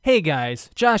Hey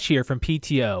guys, Josh here from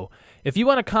PTO. If you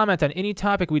want to comment on any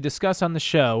topic we discuss on the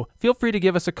show, feel free to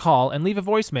give us a call and leave a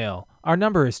voicemail. Our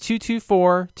number is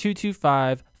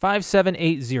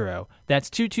 224-225-5780. That's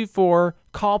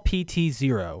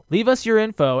 224-CALL-PT0. Leave us your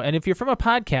info, and if you're from a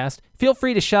podcast, feel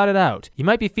free to shout it out. You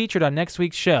might be featured on next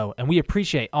week's show, and we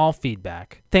appreciate all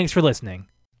feedback. Thanks for listening.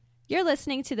 You're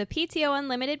listening to the PTO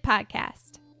Unlimited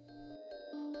podcast.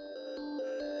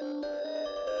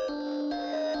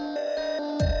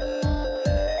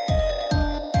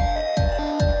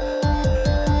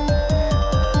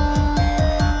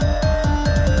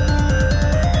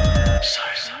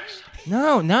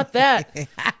 No, not that.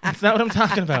 That's not what I'm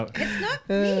talking about.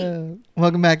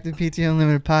 Welcome back to PT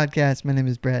Unlimited Podcast. My name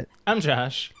is Brett. I'm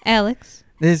Josh. Alex.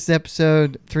 This is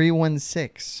episode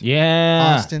 316.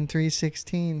 Yeah. Austin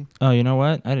 316. Oh, you know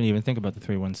what? I didn't even think about the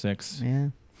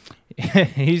 316. Yeah.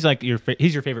 He's like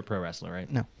he's your favorite pro wrestler, right?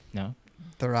 No. No?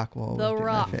 The Rock will The always be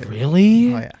my Rock. favorite.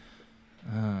 Really? Oh,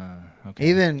 yeah. Okay.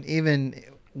 Even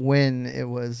when it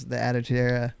was the Attitude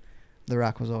Era, The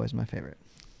Rock was always my favorite.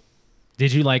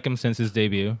 Did you like him since his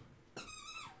debut?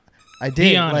 I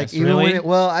did. Be honest, like even really?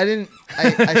 when I didn't.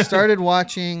 I started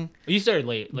watching You started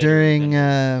late. during.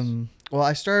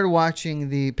 I started watching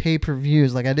the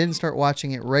pay-per-views. Like I didn't start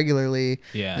watching it regularly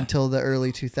Yeah. until the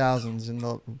early 2000s, in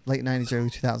the late 90s, early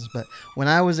 2000s. But when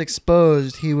I was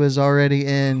exposed, he was already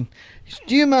in.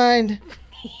 Do you mind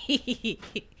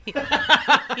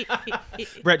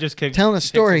Brett just kicked. telling a kicked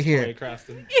story his here? toy across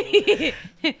the-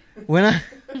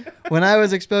 When I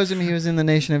was exposed to him, he was in the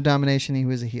Nation of Domination. He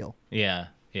was a heel. Yeah.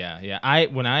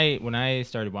 When I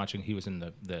started watching, he was in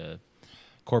the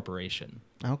Corporation.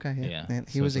 Okay, yeah. Yeah, And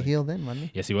he so was it's a like- heel then, wasn't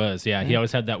he? Yes, he was. Yeah, he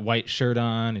always had that white shirt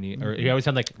on, and he always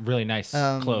had like really nice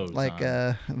clothes, like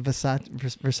on. Versace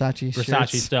Versace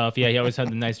shirts. stuff. Yeah, he always had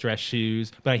the nice dress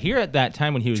shoes. But I hear at that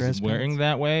time when he was Dress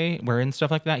wearing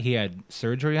stuff like that, he had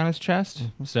surgery on his chest,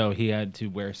 so he had to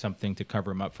wear something to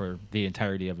cover him up for the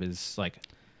entirety of his like.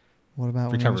 What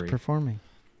about when Recovery. he was performing?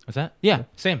 What's that? Yeah,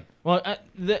 same. Well,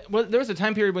 there was a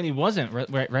time period when he wasn't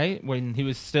right when he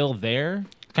was still there,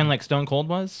 kind of like Stone Cold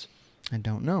was. I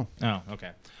don't know. Oh, okay.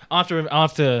 I'll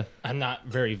have to. I'm not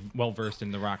very well versed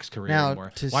in The Rock's career Now,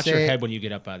 anymore. to Watch your say- head when you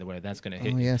get up. By the way, that's gonna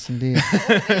hit Oh you. yes, indeed.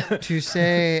 To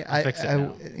say, I'll fix it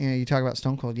now. you talk about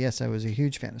Stone Cold. Yes, I was a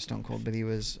huge fan of Stone Cold, but he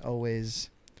was always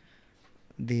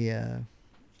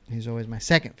he's always my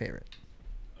second favorite.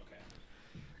 Okay.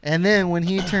 And then when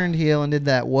he turned heel and did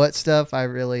that what stuff, I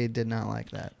really did not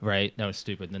like that. Right. That was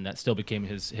stupid. And then that still became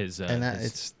his And that his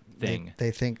it's thing.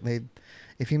 They think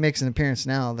if he makes an appearance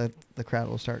now, that the crowd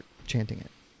will start chanting it.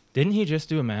 Didn't he just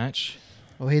do a match?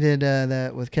 Well, he did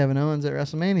that with Kevin Owens at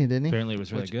WrestleMania, didn't he? Apparently, it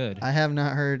was really Which good. I have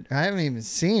not heard. I haven't even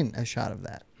seen a shot of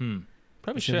that.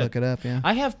 Probably We should should look it up. Yeah.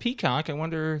 I have Peacock. I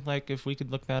wonder, like, if we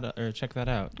could look that up or check that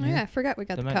out. Oh, yeah, I forgot we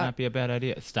got That the might cup. not be a bad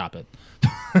idea. Stop it.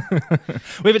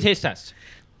 We have a taste test.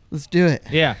 Let's do it.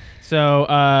 Yeah. So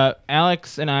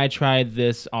Alex and I tried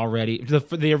this already,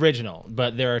 the original,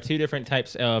 but there are two different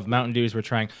types of Mountain Dews we're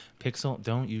trying. Pixel,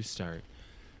 don't you start.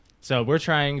 So we're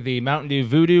trying the Mountain Dew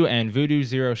Voodoo and Voodoo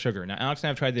Zero Sugar. Now, Alex and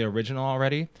I have tried the original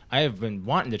already. I have been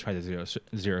wanting to try the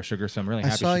Zero Sugar, so I'm really I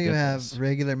happy saw she you did have this.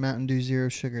 regular Mountain Dew Zero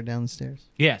Sugar downstairs.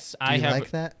 Yes, Do I you have.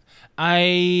 like that?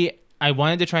 I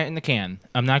wanted to try it in the can.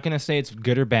 I'm not going to say it's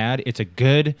good or bad. It's a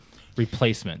good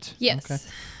replacement. Yes. Okay.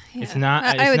 Yeah. It's not.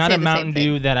 I It's would not say a the Mountain same thing.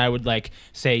 Dew that I would like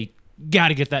say. Got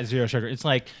to get that zero sugar. It's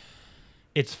like,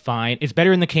 it's fine. It's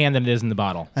better in the can than it is in the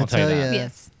bottle. I'll tell you that.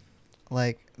 Yes.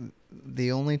 Like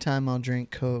the only time I'll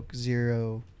drink Coke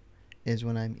Zero is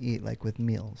when I'm like with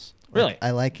meals. Like, Really?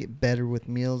 I like it better with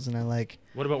meals, and I like.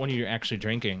 What about when you're actually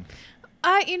drinking?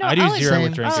 I do I'll zero agree,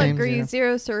 with drinking. I'll Same agree.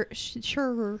 zero.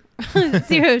 Sugar,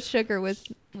 zero sugar with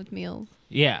meals.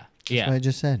 Yeah, That's what I yeah.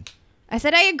 just said. I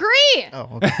said I agree.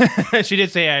 Oh, okay. She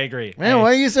did say I agree. Man,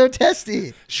 why are you so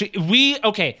testy?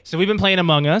 Okay. So we've been playing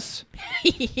Among Us.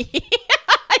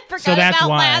 I forgot So that's about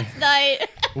why. last night.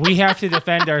 We have to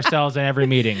defend ourselves in every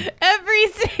meeting. Every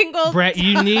single Brett,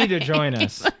 you need to join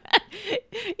us.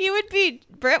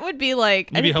 Brett would be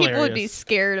like, I You'd be think people would be hilarious.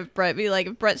 scared of Brett. Be like,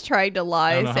 if Brett's trying to I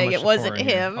lie, don't know how saying much it to wasn't pour in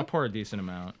here. him. I'll pour a decent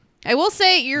amount. I will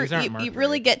say These aren't you marked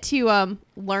really right. get to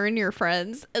learn your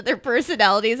friends, their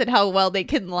personalities, and how well they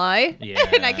can lie. Yeah.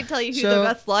 And I can tell you who So-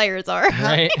 the best liars are.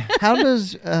 Right? How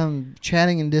does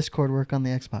chatting in Discord work on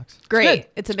the Xbox? Great, good.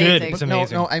 it's It's good. amazing. It's No,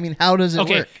 amazing. no. I mean, how does it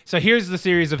Okay, work? so here's the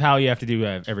series of how you have to do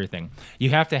everything.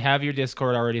 You have to have your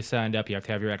Discord already signed up. You have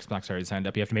to have your Xbox already signed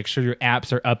up. You have to make sure your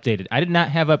apps are updated. I did not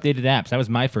have updated apps. That was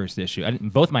my first issue.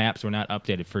 Both my apps were not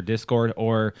updated for Discord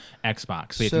or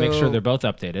Xbox. So you have to make sure So- they're both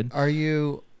updated. Are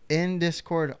you in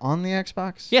Discord on the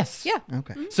Xbox? Yes. Yeah.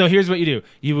 Okay. So here's what you do.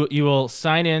 You will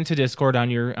sign in to Discord on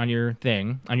your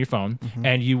thing on your phone,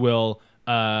 and you will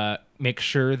make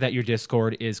sure that your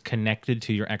Discord is connected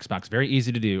to your Xbox. Very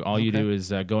easy to do. All you Okay. do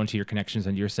is go into your connections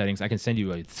and your settings. I can send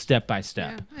you a step by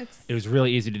step. Yeah, it's- It was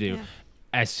really easy to do. Yeah.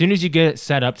 As soon as you get it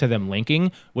set up to them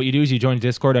linking, what you do is you join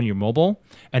Discord on your mobile,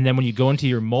 and then when you go into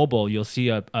your mobile, you'll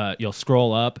see you'll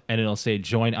scroll up and it'll say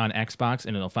join on Xbox,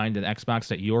 and it'll find an Xbox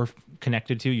that you're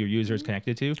connected to, your user is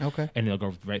connected to. Okay. And it'll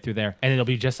go right through there, and it'll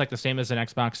be just like the same as an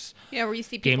Xbox Yeah, where you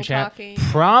see game people chat. talking.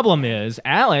 Problem is,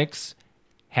 Alex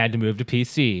had to move to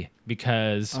PC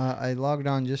because I logged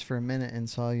on just for a minute and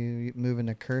saw you moving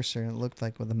a cursor, and it looked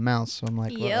like with a mouse. So I'm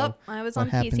like, Yep, I was what on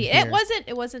happened PC. here?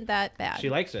 It wasn't that bad. she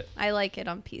likes it. I like it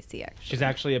on PC actually. She's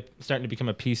actually starting to become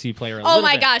a PC player. A Oh little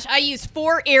my bit. gosh, I used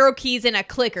 4 arrow keys and a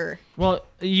clicker. Well,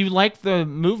 you liked the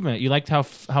movement. You liked how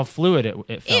fluid it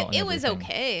felt. and It was everything.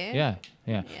 okay. Yeah.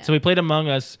 Yeah. So we played Among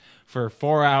Us for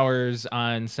 4 hours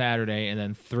on Saturday and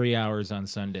then 3 hours on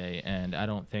Sunday, and I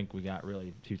don't think we got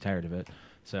really too tired of it.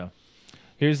 So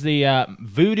here's the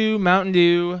Voodoo Mountain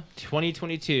Dew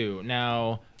 2022.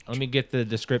 Now, let me get the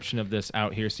description of this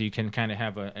out here so you can kind of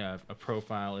have a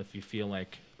profile if you feel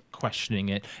like questioning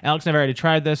it. Alex and I've already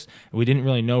tried this. We didn't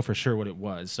really know for sure what it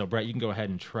was. So, Brett, you can go ahead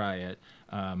and try it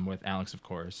with Alex, of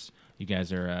course. You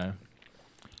guys are...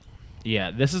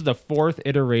 Yeah, this is the 4th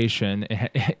iteration.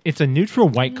 It's a neutral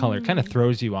white color. Kind of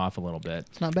throws you off a little bit.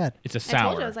 it's not bad. It's a I sour,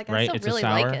 told you, I was like, right? I still It's really a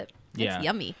sour. like it. Yeah. It's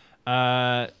yummy.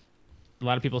 A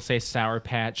lot of people say Sour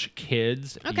Patch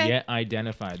Kids. Okay. Yet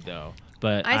identified though,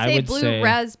 but I say would blue say,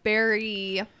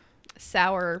 raspberry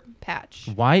sour patch.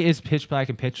 Why is Pitch Black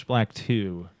and Pitch Black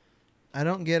 2 I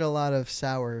don't get a lot of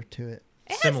sour to it.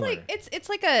 It has similar? like it's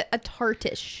like a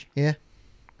tartish, Yeah.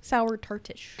 sour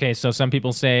tartish. Okay, so some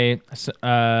people say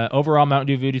overall Mountain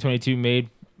Dew Voodoo 22 made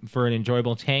for an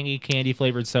enjoyable tangy candy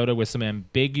flavored soda with some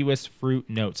ambiguous fruit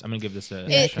notes. I'm gonna give this a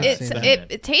Yeah, I It can shot. see it's,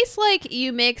 that. it tastes like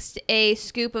you mixed a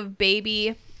scoop of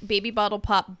baby bottle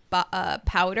pop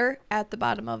powder at the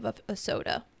bottom of a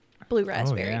soda, blue Oh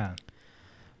raspberry. yeah,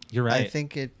 you're right. I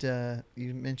think it.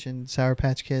 You mentioned Sour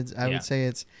Patch Kids. I Yeah. would say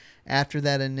it's after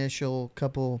that initial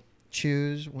couple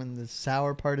chews when the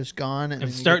sour part is gone and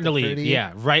It's then you starting get to the leave. fruity.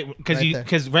 Yeah, right. Right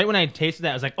Because right when I tasted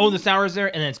that, I was like, "Oh, the sour's there,"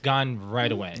 and then it's gone right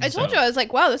away. I told So, you, I was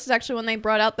like, wow, this is actually when they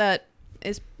brought out that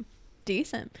is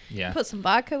decent. Yeah. Put some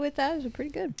vodka with that. It was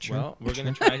pretty good. Well, we're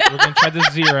gonna try. We're gonna try the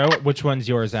zero. Which one's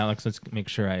yours, Alex? Let's make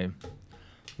sure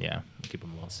Yeah, keep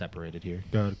them well separated here.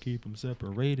 Gotta keep them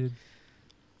separated.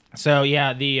 So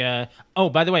yeah, the oh,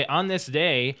 by the way, on this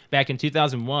day back in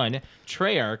 2001,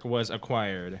 Treyarch was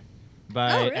acquired by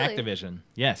Oh, really? Activision.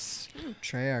 Yes.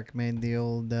 Treyarch made the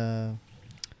old.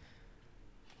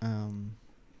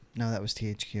 No, that was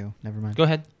THQ. Never mind. Go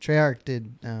ahead. Treyarch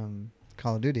did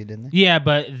Call of Duty, didn't they? Yeah,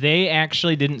 but they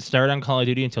actually didn't start on Call of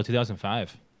Duty until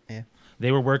 2005. Yeah.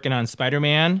 They were working on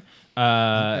Spider-Man.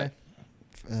 Okay.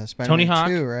 Spider-Man Tony Hawk?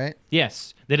 2, right?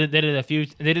 Yes, they did a few.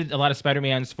 They did a lot of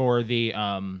Spider-Mans for the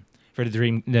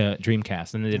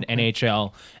Dreamcast, and they did Okay.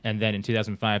 NHL, and then in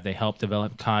 2005 they helped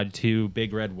develop COD 2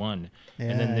 Big Red 1,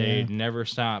 and then Yeah, they yeah. never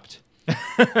stopped. No,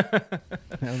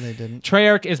 they didn't.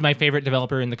 Treyarch is my favorite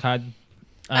developer in the COD.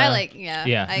 I like, yeah.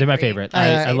 Yeah, I they're my agree. favorite.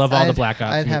 I love all the Black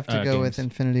Ops. I'd have to go games. with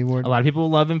Infinity Ward. A lot of people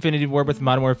love Infinity Ward with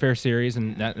Modern Warfare series,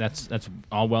 and that's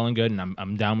all well and good, and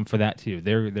I'm down for that too.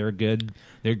 They're good.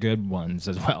 They're good ones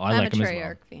as well. I I'm like a them as well.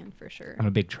 Treyarch fan for sure. I'm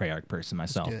a big Treyarch person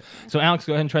myself. do it. So Alex,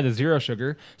 go ahead and try the zero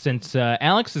sugar. Since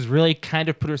Alex has really kind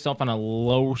of put herself on a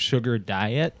low sugar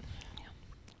diet,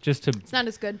 just to It's not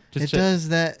as good. It does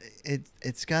that.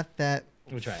 It's got that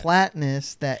Let me try it.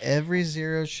 flatness that every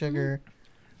zero sugar.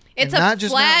 It's And a not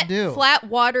just Mountain Dew. flat,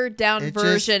 watered down It just-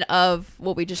 version of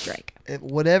what we just drank.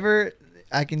 Whatever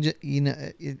I can just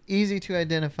it's easy to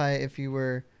identify if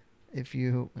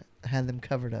you had them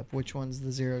covered up. Which one's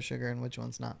the zero sugar and which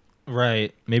one's not.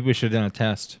 Right. Maybe we should have done a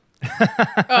test.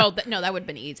 Oh no, that would have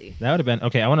been easy. That would have been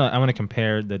okay. I want to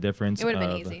compare the difference. It would have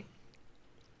been of- easy.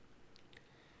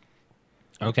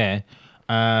 Okay.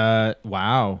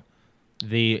 Wow.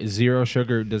 The zero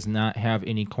sugar does not have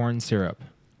any corn syrup.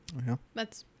 Yeah.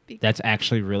 That's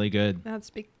actually really good. That's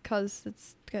because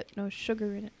it's got no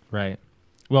sugar in it. Right.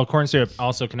 Well, corn syrup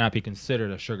also cannot be considered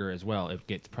a sugar as well. It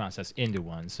gets processed into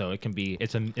one, so it can be.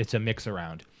 It's a mix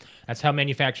around. That's how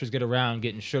manufacturers get around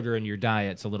getting sugar in your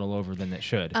diet's a little over than it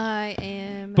should. I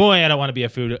am. Boy, I don't want to be a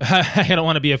food. I don't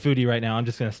want to be a foodie right now. I'm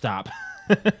just gonna stop.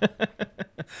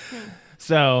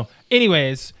 So,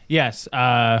 anyways, yes,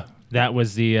 that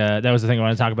was the thing I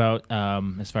want to talk about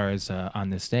as far as on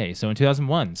this day. So in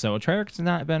 2001, so Treyarch's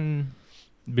not been.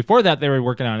 Before that, they were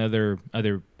working on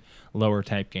other lower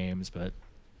type games, but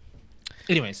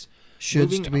Anyways,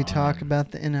 Should moving we talk on.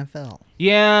 about the NFL?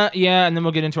 Yeah, and then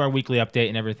we'll get into our weekly update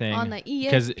and everything. On the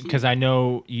ESPN. Because I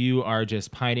know you are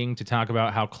just pining to talk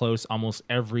about how close almost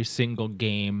every single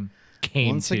game came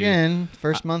Once to. again,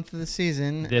 first month of the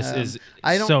season. This is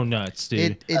I don't- so nuts,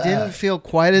 dude. It didn't feel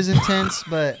quite as intense,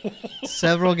 but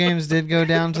several games did go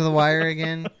down to the wire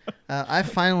again. I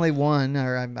finally won,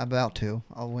 or I'm about to.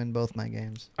 I'll win both my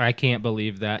games. I can't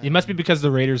believe that. It must be because the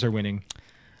Raiders are winning.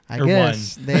 I Or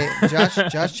guess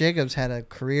Josh Jacobs had a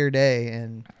career day,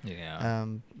 and Yeah.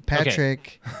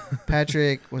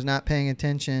 Patrick was not paying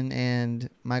attention, and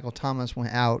Michael Thomas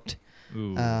went out,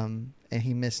 Ooh. and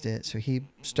he missed it, so he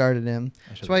started him.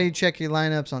 I That's why you check your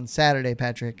lineups on Saturday,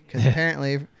 Patrick, because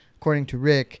apparently, according to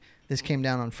Rick, this came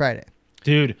down on Friday.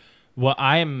 Dude, what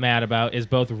I am mad about is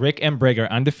both Rick and Brig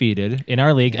are undefeated in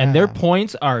our league, and their Yeah.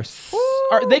 points are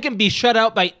they can be shut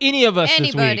out by any of us this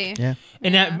Anybody. week. Yeah.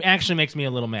 And that actually makes me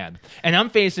a little mad. And I'm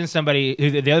facing somebody,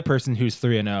 the other person who's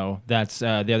 3-0. That's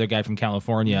the other guy from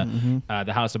California,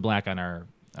 the House of Black on our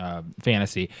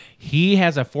fantasy. He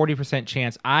has a 40%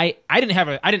 chance. I didn't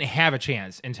have a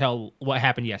chance until what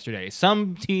happened yesterday.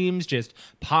 Some teams just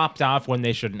popped off when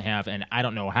they shouldn't have, and I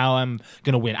don't know how I'm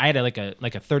gonna win. I had like a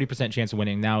 30% chance of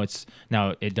winning. Now it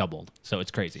doubled, so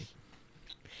it's crazy.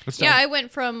 Yeah, I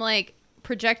went from like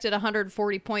projected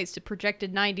 140 points to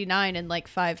projected 99 in like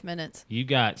 5 minutes. You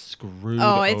got screwed It's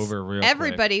over real quick.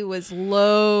 everybody was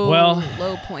low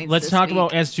points. Let's this talk week.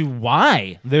 about as to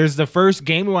why. There's the first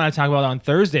game we want to talk about on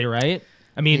Thursday, right?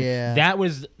 I mean, Yeah. that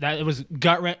was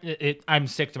gut. I'm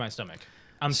sick to my stomach.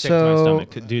 I'm sick to my So,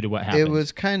 stomach due to what happened. It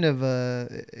was kind of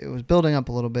it was building up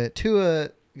a little bit. Tua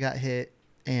got hit,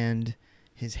 and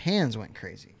his hands went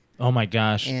crazy. Oh my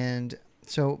gosh. And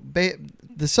so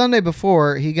the Sunday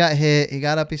before, he got hit. He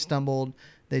got up. He stumbled.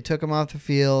 They took him off the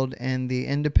field, and the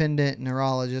independent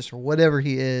neurologist or whatever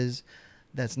he is,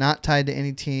 that's not tied to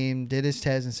any team, did his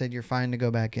test and said you're fine to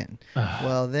go back in.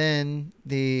 Well, then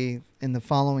in the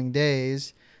following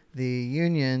days, the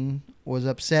union was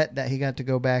upset that he got to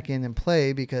go back in and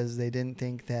play because they didn't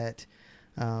think that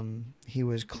he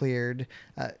was cleared.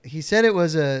 He said it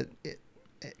was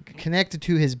connected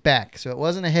to his back, so it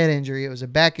wasn't a head injury. It was a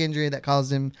back injury that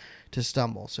caused him to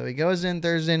stumble. So he goes in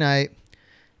Thursday night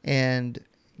and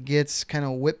gets kind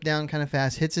of whipped down kind of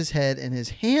fast, hits his head, and his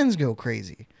hands go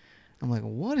crazy. I'm like,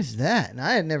 what is that? And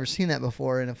I had never seen that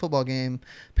before in a football game.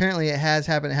 Apparently it has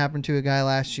happened. It happened to a guy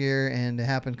last year, and it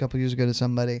happened a couple years ago to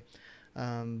somebody.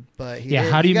 But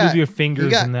how do you move your fingers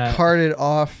He got in that? carted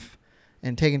off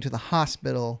and taken to the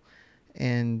hospital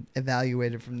and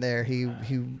evaluated from there. He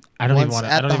I don't even once want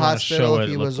at to the show hospital, what it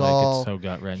he looks was like. all It's so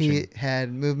gut wrenching. he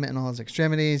had movement in all his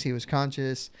extremities. He was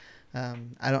conscious.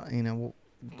 I don't,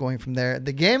 going from there.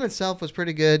 The game itself was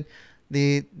pretty good.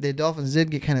 The Dolphins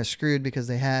did get kind of screwed because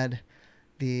they had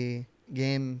the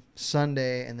game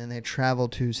Sunday and then they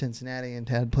traveled to Cincinnati and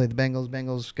had to play the Bengals.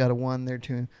 Bengals got a win. They're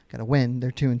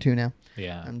 2-2 now.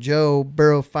 Yeah. Joe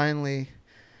Burrow finally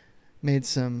made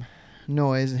some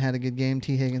noise and had a good game.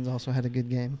 T. Higgins also had a good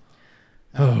game.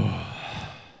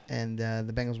 And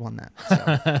the Bengals won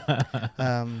that.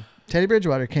 So, Teddy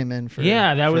Bridgewater came in for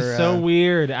that was for, so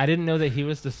weird. I didn't know that he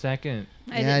was the second.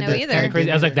 I Yeah, didn't know did- either. Kind of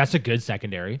crazy. I was like, either. that's a good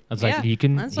secondary. I was like, Yeah, he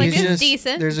can. that's like he's- it's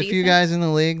decent, There's a few decent. guys in the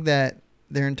league that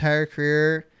their entire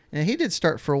career, and he did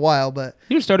start for a while, but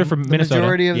he was started from the Minnesota.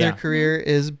 majority of yeah. their career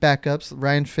is backups.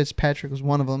 Ryan Fitzpatrick was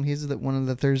one of them. He's one of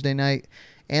the Thursday night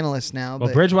analysts now. Well,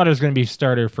 but Bridgewater's going to be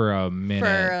starter for a minute.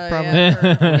 For Probably.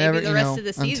 maybe Never, the rest of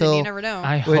the season. until You never know.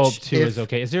 I Which, hope Tua is if-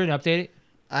 okay. Is there an update?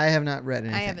 I have not read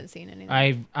anything. I haven't seen anything.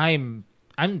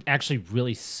 I'm actually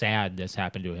really sad this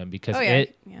happened to him because Oh, yeah.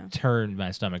 it Yeah. turned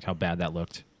my stomach how bad that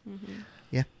looked.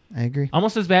 Yeah, I agree.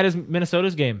 Almost as bad as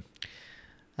Minnesota's game.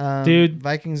 Dude, Dude.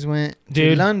 Vikings went to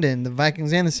Dude. London. The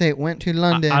Vikings and the Saint went to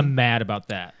London. I'm mad about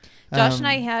that. Josh and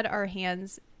I had our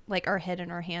hands, like our head in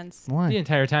our hands. The Why?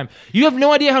 entire time. You have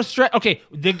no idea how stressed. Okay,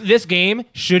 this game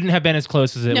shouldn't have been as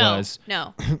close as it was.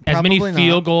 No. As many Probably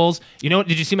field not. goals. You know,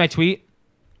 did you see my tweet?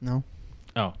 No,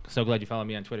 Oh, so glad you followed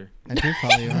me on Twitter. I do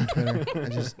follow you on Twitter. I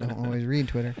just don't always read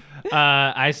Twitter.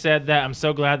 I said that I'm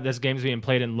so glad this game's being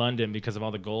played in London because of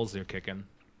all the goals they're kicking.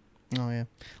 Oh yeah,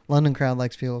 London crowd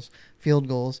likes field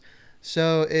goals.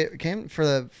 So it came for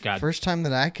the God. first time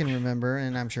that I can remember,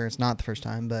 and I'm sure it's not the first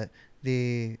time, but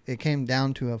it came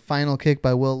down to a final kick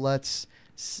by Will Lutz,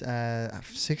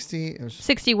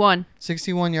 61.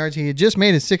 61 yards. He had just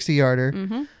made a 60-yarder,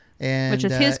 Mm-hmm. and Which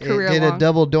is his career it did long. a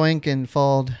double doink and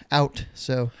falled out.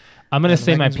 So I'm going to the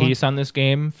say my Vikings won. piece on this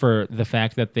game for the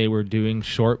fact that they were doing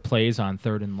short plays on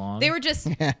 3rd and long. They were just,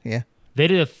 yeah. They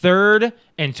did a 3rd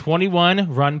and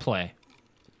 21 run play.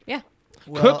 yeah.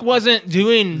 Cook wasn't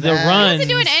doing the that- He runs. He wasn't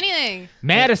doing anything.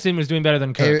 Madison was doing better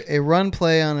than Cook. A run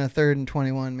play on a 3rd and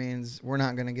 21 means we're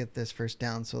not going to get this first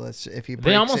down. So if he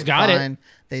breaks almost got it. fine.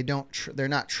 They don't. They're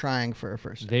not trying for a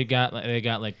first down. They got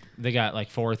like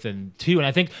 4th and 2, and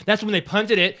I think that's when they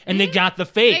punted it, and they got the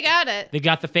fake. They got it. They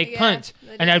got the fake Yeah, punt,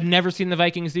 they and did. I've never seen the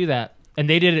Vikings do that, and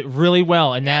they did it really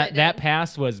well. And Yeah, that they that did.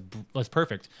 pass was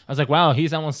perfect. I was like, wow,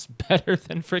 he's almost better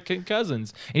than freaking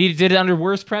Cousins, and he did it under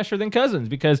worse pressure than Cousins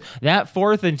because that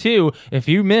 4th and 2, if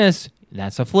you miss,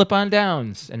 that's a flip on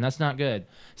downs, and that's not good.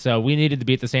 So we needed to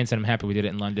beat the Saints, and I'm happy we did it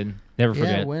in London. Never Yeah,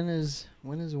 forget. win is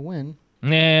a win.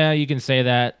 Yeah, you can say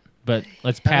that, but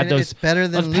let's pad mean, those. it's better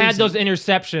than Let's pad those losing.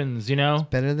 interceptions. You know,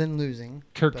 Better than losing.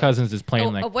 Kirk but- Cousins is playing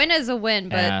a like win is a win,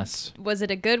 but ass. was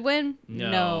it a good win?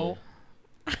 No.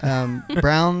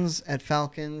 Browns at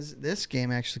Falcons. This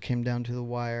game actually came down to the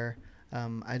wire.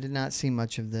 I did not see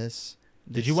much of this.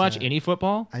 Did you watch any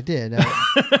football? I did.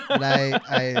 But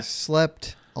I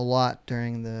slept a lot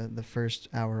during the first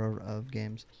hour of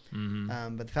games.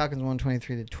 Mm-hmm. But the Falcons won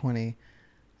 23-20.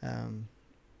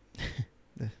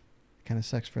 Kind of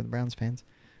sucks for the Browns fans.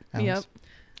 Yep.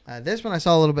 This one I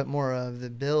saw a little bit more of. The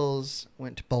Bills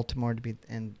went to Baltimore to beat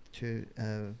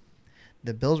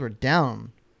the Bills were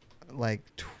down like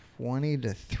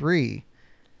 20-3,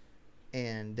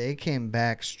 and they came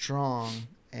back strong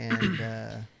and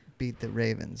beat the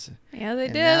Ravens. Yeah, they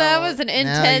And did. now- That was an now you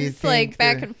intense, think like,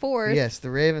 back they're- and forth. Yes,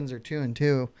 the Ravens are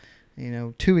 2-2.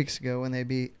 2 weeks ago when they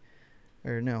beat,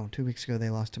 2 weeks ago they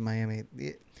lost to Miami.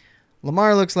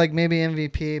 Lamar looks like maybe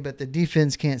MVP, but the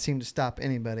defense can't seem to stop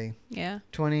anybody. Yeah.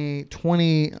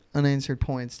 20 unanswered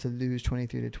points to lose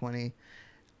 23-20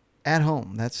 at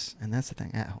home. That's the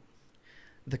thing, at home.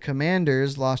 The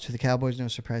Commanders lost to the Cowboys. No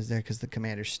surprise there because the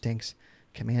Commanders stink.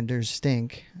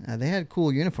 They had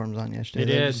cool uniforms on yesterday.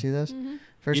 They Did you did. see those? Mhm.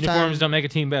 First Uniforms time. don't make a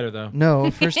team better, though. No,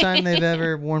 first time they've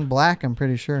ever worn black. I'm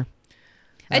pretty sure.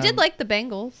 I did Um, like the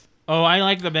Bengals. Oh, I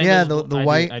like the Bengals. Yeah, the I do-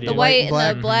 white- I do. The white white and and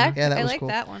black. the black. Yeah, that I was like cool.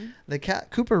 that one.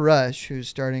 Cooper Rush, who's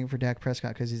starting for Dak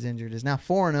Prescott because he's injured, is now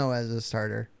 4-0 as a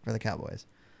starter for the Cowboys.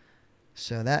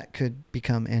 So that could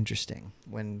become interesting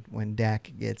when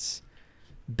Dak gets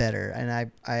better. And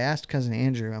I asked cousin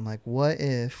Andrew, I'm like, what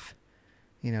if,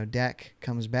 Dak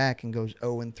comes back and goes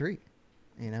 0-3,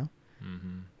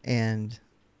 Mm-hmm. and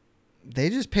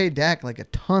they just paid Dak like a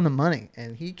ton of money,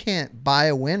 and he can't buy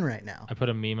a win right now. I put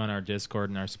a meme on our Discord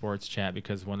and our sports chat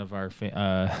because one of our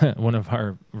one of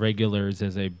our regulars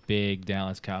is a big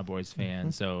Dallas Cowboys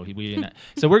fan. So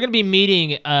so we're gonna be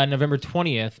meeting November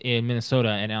 20th in Minnesota,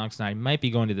 and Alex and I might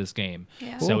be going to this game.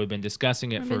 Yeah. So we've been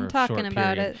discussing it We've for been a talking short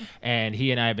about period, it. and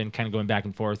he and I have been kind of going back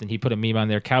and forth. And he put a meme on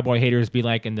there: Cowboy haters be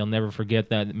like, and they'll never forget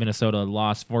that Minnesota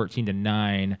lost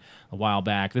 14-9 a while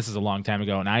back. This is a long time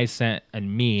ago, and I sent a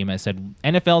meme. I said,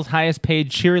 NFL's highest paid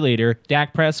cheerleader,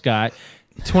 Dak Prescott,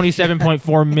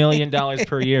 $27.4 million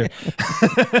per year.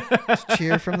 Just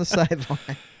cheer from the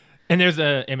sideline. And there's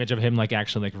an image of him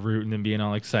actually rooting and being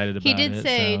all excited about He it. did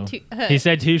say so. He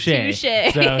said touche. touche.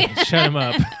 So shut him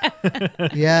up.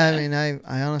 Yeah, I mean, I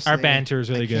honestly, Our banter is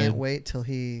really I can't good. wait till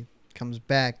he comes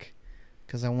back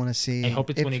because I want to see. I hope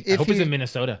it's if, I if hope he, it's in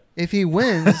Minnesota. If he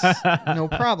wins, no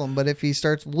problem. But if he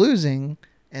starts losing,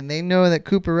 and they know that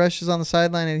Cooper Rush is on the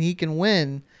sideline and he can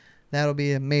win, that'll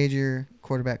be a major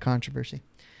quarterback controversy.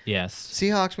 Yes.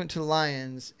 Seahawks went to the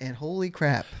Lions, and holy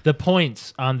crap! The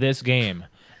points on this game.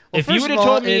 Well, if you first would of have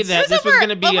all, told me it's- that It was this was over- going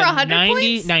to be over a 100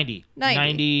 90, points?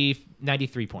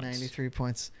 93 points. 93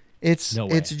 points. It's No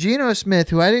way. it's Geno Smith,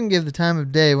 who I didn't give the time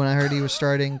of day when I heard he was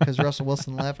starting because Russell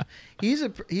Wilson left.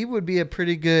 He would be a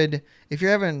pretty good, if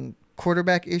you're having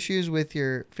quarterback issues with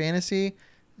your fantasy,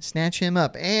 snatch him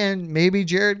up, and maybe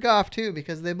Jared Goff too,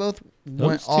 because they both went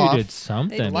Those two off. did something.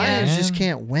 They The did. Lions man. just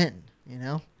can't win, you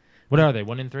know. What are they?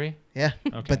 1-3? Yeah,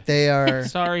 Okay. but they are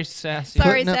Sorry, Sassy.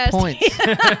 Sorry, putting up Sassy.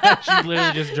 points. She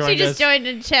literally just joined She just us. joined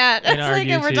in chat. in It's our like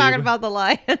we're YouTube. talking about the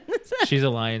Lions. She's a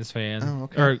Lions fan. Oh,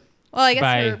 okay. Or Well, I guess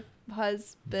By- her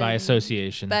husband. by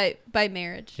association. By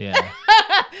marriage. Yeah.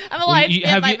 I'm a Lions fan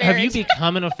have by you have you marriage.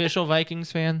 become an official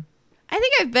Vikings fan? I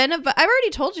think I've already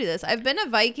told you this. I've been a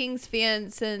Vikings fan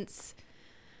since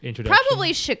Introduction.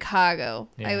 probably Chicago,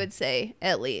 Yeah. I would say,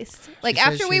 at least. Like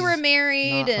says after we she's were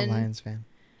married not a and Lions fan.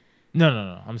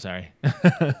 No. I'm sorry.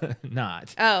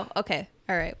 Not. Oh, okay.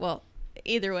 All right. Well,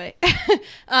 either way.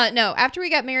 No, after we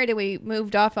got married and we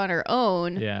moved off on our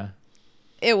own, Yeah.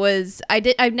 it was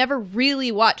I've never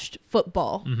really watched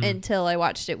football Mhm. until I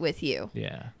watched it with you.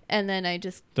 Yeah. And then I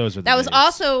just Those were the that was days.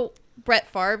 also Brett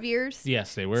Favre years.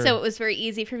 Yes, they were. So it was very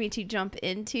easy for me to jump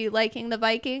into liking the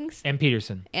Vikings and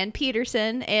Peterson. and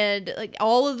Peterson and like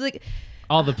all of the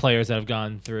All the players that have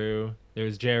gone through.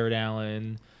 There's Jared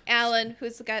Allen. Allen,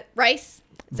 who's the guy? Rice.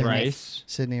 Is it Bryce.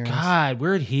 Sidney Rice. God,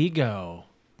 where'd he go?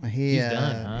 He's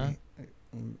done, huh?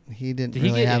 He didn't Did he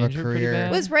really get have a injured pretty career.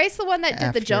 bad? Was Rice the one that did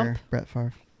after the jump? Brett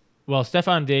Favre. Well,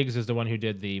 Stefan Diggs is the one who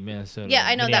did the Minnesota. Yeah,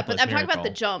 I know that, but Minneapolis I'm talking about the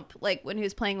Miracle. jump, like when he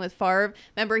was playing with Favre.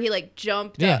 Remember, he like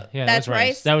jumped. Yeah, up. yeah, That's right.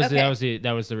 Rice. That was Okay.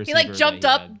 that was the He receiver. like jumped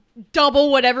that he up, had.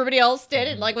 double what everybody else did,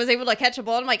 and like was able to catch a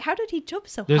ball. I'm like, how did he jump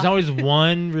so There's high? always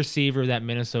one receiver that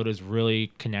Minnesota's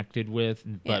really connected with,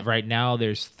 but Yeah. right now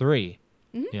there's 3.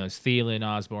 Mhm. You know, it's Thielen,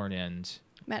 Osborne, and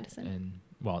Madison.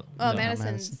 well, Oh, no,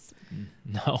 Madison's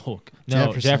no,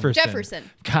 Jefferson. Jefferson.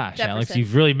 Gosh, Alex, Jefferson.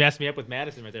 you've really messed me up with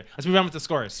Madison right there. Let's move on with the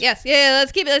scores. Yes, yeah.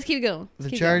 Let's keep it going. The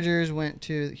Let's keep Chargers went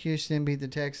to Houston, beat the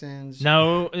Texans.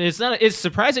 No, it's not. It's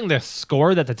surprising the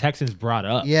score that the Texans brought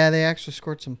up. Yeah, they actually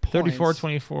scored some points.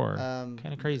 34-24.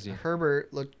 Kind of crazy.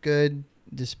 Herbert looked good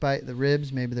despite the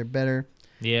ribs. Maybe they're better.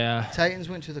 Yeah, Titans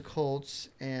went to the Colts,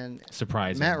 and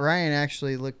surprising. Matt Ryan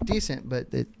actually looked decent,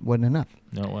 but it wasn't enough.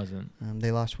 No, it wasn't. They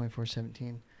lost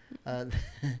 24-17.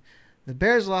 The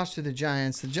Bears lost to the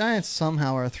Giants. The Giants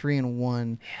somehow are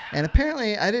 3-1. And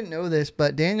apparently, I didn't know this,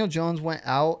 but Daniel Jones went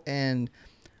out and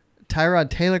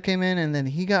Tyrod Taylor came in, and then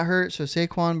he got hurt. So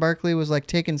Saquon Barkley was like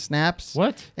taking snaps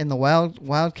What? in the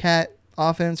Wildcat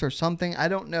offense or something. I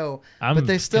don't know. I'm But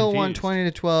they still won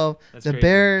confused. 20-12. That's The crazy.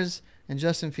 Bears and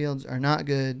Justin Fields are not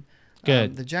good.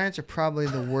 Good. The Giants are probably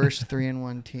the worst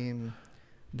 3-1 team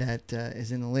that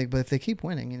is in the league. But if they keep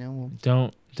winning, we'll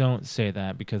Don't say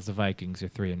that, because the Vikings are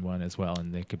 3-1 as well,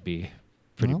 and they could be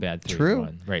pretty Well, bad 3-1 true.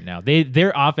 right now.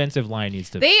 Their offensive line needs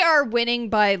to. They are winning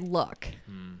by luck.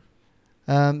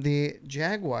 The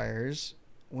Jaguars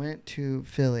went to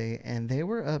Philly, and they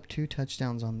were up 2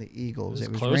 touchdowns on the Eagles. It was It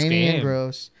a was close rainy and game.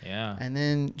 gross. Yeah, And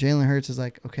then Jalen Hurts is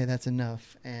like, okay, that's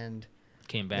enough. And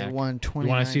came they back. won You 29.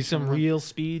 want to see some real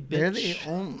speed, bitch? They're the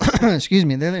only, excuse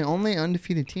me, they're the only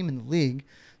undefeated team in the league.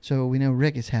 So we know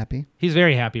Rick is happy. He's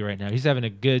very happy right now. He's having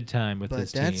a good time with But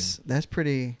his that's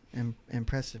pretty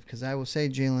impressive, because I will say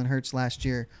Jalen Hurts last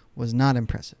year was not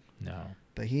impressive. team. No,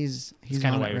 But he's kind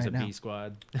on of why it he was right a now. B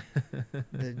squad.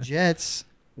 The Jets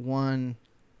won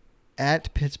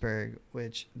at Pittsburgh,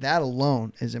 which that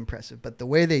alone is impressive. But the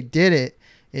way they did it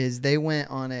is they went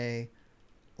on a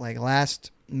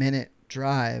last minute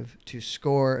drive to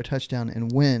score a touchdown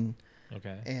and win.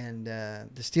 Okay. And the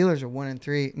Steelers are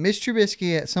 1-3. Mitch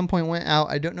Trubisky at some point went out.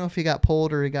 I don't know if he got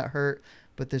pulled or he got hurt,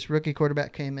 but this rookie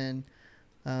quarterback came in,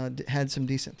 had some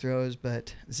decent throws.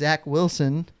 But Zach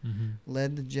Wilson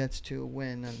led the Jets to a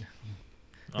win. And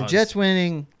the Jets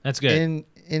winning That's good.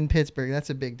 in Pittsburgh, that's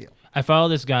a big deal. I follow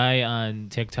this guy on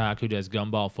TikTok who does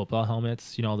gumball football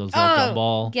helmets. You know those little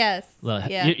gumball. Yes.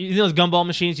 Yeah. You know those gumball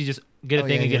machines? You just get a Oh,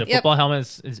 thing yeah, and get yeah. a Yep. football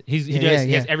helmet. He Yeah.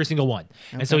 has every single one.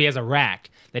 And so Okay. he has a rack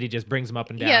that he just brings them up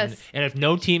and down. Yes. And if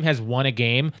no team has won a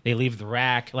game, they leave the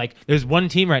rack. Like there's one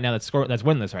team right now that's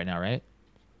winless right now, right?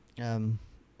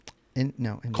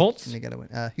 Colts? And they got to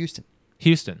win. Houston.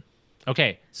 Houston.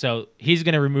 Okay, so he's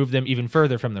going to remove them even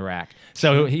further from the rack.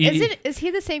 So Is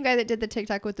he the same guy that did the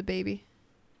TikTok with the baby?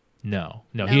 No.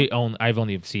 No? I've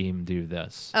only seen him do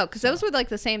this. Oh, because those were like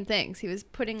the same things. He was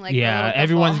putting like the Yeah, little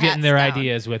everyone's gumball getting their hats down.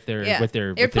 ideas with their Yeah. with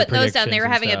their They were with their putting those down. They predictions were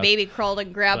and having a stuff. baby crawl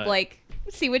and grab But-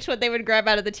 see which one they would grab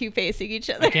out of the two facing each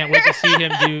other. I can't wait to see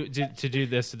him do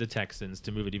this to the Texans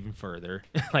to move it even further.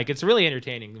 Like it's really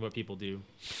entertaining what people do.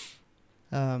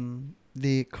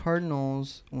 The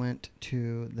Cardinals went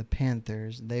to the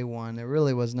Panthers. They won. There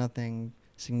really was nothing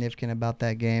significant about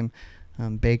that game.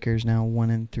 Baker's now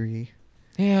 1-3.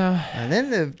 Yeah. And then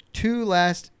the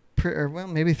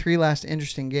maybe 3 last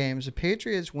interesting games. The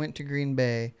Patriots went to Green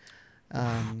Bay.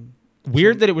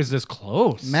 Weird that it was this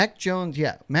close. Mac Jones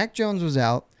was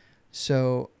out.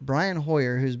 So Brian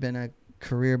Hoyer, who's been a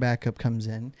career backup, comes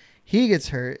in. He gets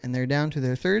hurt, and they're down to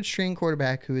their 3rd string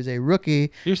quarterback, who is a rookie.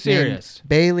 You're named serious?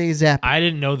 Bailey Zappi. I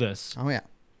didn't know this. Oh, yeah.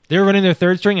 They were running their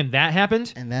 3rd string, and that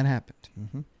happened. And that happened.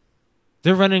 Mm-hmm.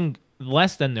 They're running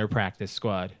less than their practice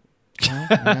squad.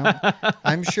 Well,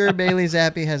 I'm sure Bailey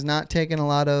Zappi has not taken a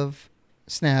lot of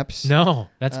snaps. No,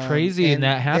 that's crazy, and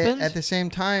that at- happened. At the same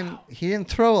time, he didn't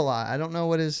throw a lot. I don't know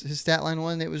what his stat line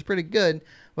was. It was pretty good,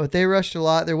 but they rushed a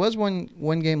lot. There was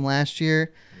one game last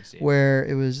year where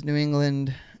it was New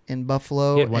England in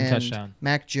Buffalo, He had one and touchdown.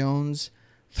 Mac Jones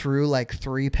threw like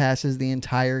 3 passes the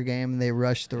entire game, and they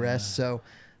rushed the rest. So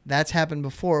that's happened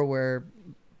before, where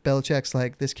Belichick's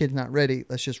like, this kid's not ready.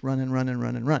 Let's just run and run and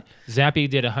run and run. Zappy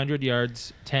did 100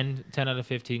 yards, 10 out of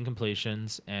 15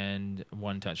 completions, and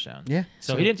 1 touchdown. Yeah.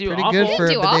 So he didn't do pretty awful. good He for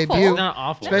didn't do the awful. debut. It's not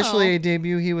awful. Especially a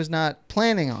debut he was not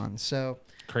planning on. So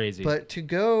crazy. But to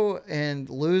go and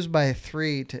lose by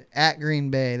 3 at Green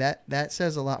Bay, that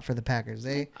says a lot for the Packers.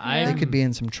 They could be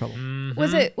in some trouble. Mhm.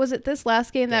 Was it this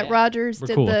last game that Yeah. Rodgers We're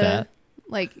did cool with the that.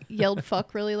 like yelled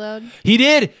fuck really loud? He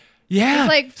did. Yeah. It's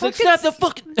like, It's like fucking snap the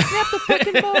fucking. Snap the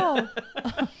fucking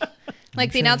ball.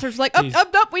 Like the announcer's like, He's-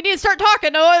 up, we need to start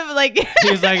talking. No, like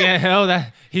He was like, "Oh,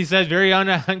 that." He said very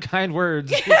unkind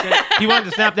words. He wanted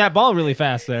to snap that ball really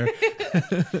fast there.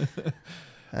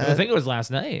 I think it was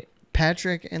last night.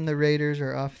 Patrick and the Raiders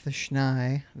are off the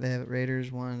schneid. The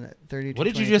Raiders won 30. What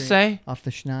did you just say? Off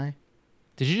the schneid.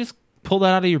 Did you just pull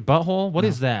that out of your butthole? What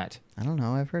is that? I don't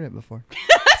know. I've heard it before. so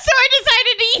I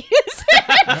decided to use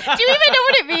it. Do you even know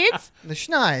what it means? The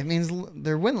schneid means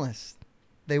they're winless.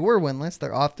 They were winless.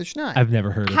 They're off the schneid. I've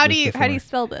never heard of How this do you before.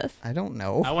 spell this? I don't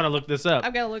know. I want to look this up.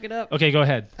 I've got to look it up. Okay, go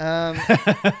ahead.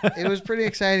 It was a pretty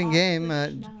exciting game.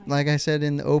 Like I said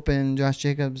in the open, Josh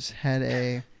Jacobs had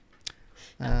a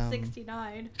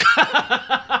 69.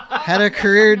 had a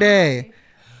career day.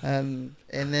 And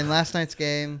then last night's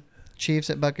game, Chiefs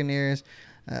at Buccaneers.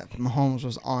 Mahomes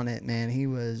was on it, man. He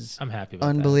was I'm happy about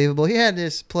unbelievable. He had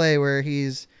this play where he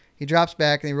drops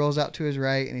back and he rolls out to his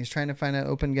right and he's trying to find an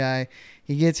open guy.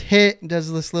 He gets hit and does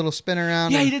this little spin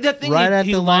around. that. Yeah, and he did that thing. right at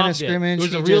he the line of lobbed it. scrimmage. It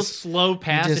was he a real just- slow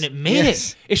pass, just- and it made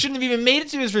yes. it. It shouldn't have even made it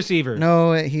to his receiver.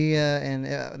 No,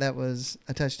 that was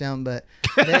a touchdown, but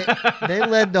they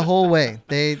led the whole way.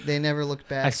 They never looked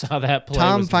back. I saw that play.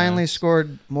 Tom was finally nuts.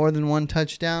 scored more than one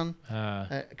touchdown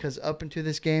Uh, because up into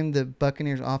this game, the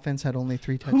Buccaneers offense had only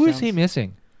 3 touchdowns. who is he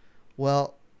missing?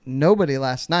 Well, nobody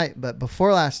last night, but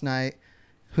before last night,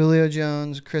 Julio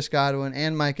Jones, Chris Godwin,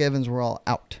 and Mike Evans were all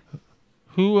out.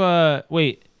 Who?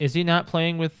 Wait, is he not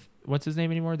playing with what's his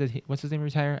name anymore? What's his name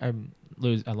retire?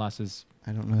 I lost his.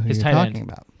 I don't know who His you're tight talking end.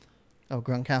 about. Oh,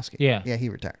 Gronkowski. Yeah. Yeah, he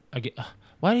retired. Okay.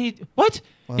 Why did he? What?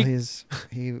 Well,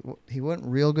 He- he wasn't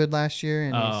real good last year,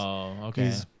 and Oh, okay.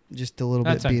 he's just a little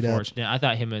That's bit beat up. unfortunate. I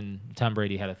thought him and Tom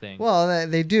Brady had a thing. Well,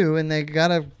 they do, and they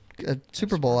got a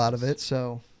Super Bowl out of it.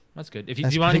 So That's good. If you,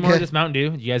 That's do you want any pretty more of good. this Mountain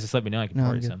Dew? You guys just let me know. I can No,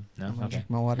 pour I'm you good. some. No, I'm gonna okay. drink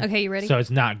my water. Okay, you ready? So it's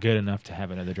not good enough to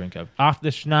have another drink of. Off the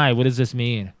schneid. What does this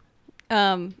mean?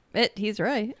 He's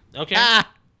right. Okay. Ah!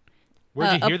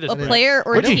 Where'd you hear this? A from? player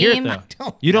or Where'd you hear it team. though?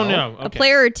 Don't You don't know. Okay. A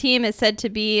player or team is said to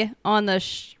be on the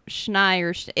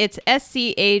schneid. It's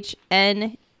SCHNEID.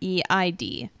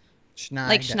 Schneid.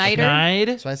 Like Schneider?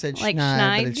 Schneid? So I said Like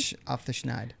schneid, but schneid? it's off the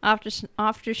schneid. After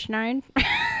schneid.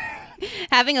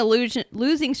 Having a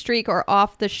losing streak or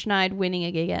off the schneid winning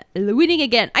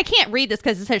again. I can't read this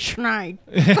because it says schneid.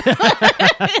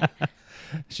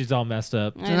 She's all messed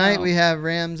up. I Tonight know. we have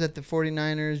Rams at the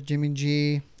 49ers, Jimmy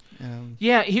G.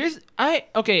 Yeah, who's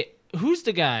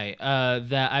the guy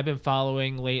that I've been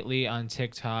following lately on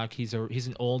TikTok? He's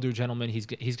an older gentleman.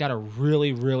 He's got a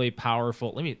really, really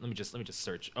powerful. Let me just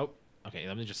search. Oh, okay.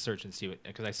 Let me just search and see what,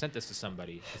 because I sent this to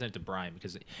somebody. I sent it to Brian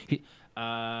because he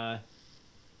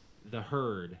the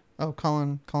Herd. Oh,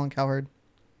 Colin Cowherd.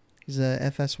 He's a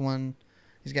FS1.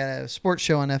 He's got a sports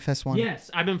show on FS1. Yes,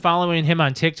 I've been following him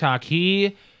on TikTok.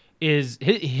 He is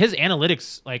his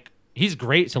analytics, like, he's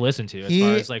great to listen to as far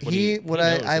as like what he what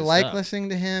knows I his like stuff. listening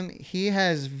to him. He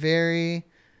has very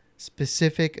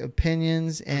specific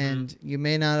opinions, Mm-hmm. and you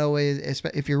may not always,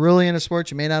 if you're really into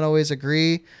sports, you may not always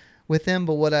agree with him.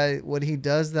 But what he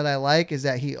does that I like is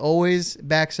that he always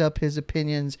backs up his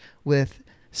opinions with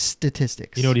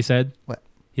statistics. You know what he said? What?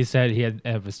 He said he had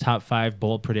of his top 5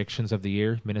 bold predictions of the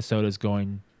year. Minnesota's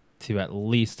going to at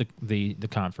least the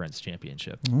conference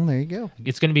championship. Oh, there you go.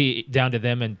 It's going to be down to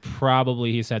them, and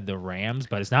probably he said the Rams,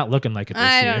 but it's not looking like it this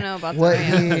I year. don't know about What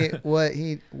that.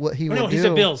 he Oh, will no, do. he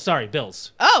said Bills. Sorry,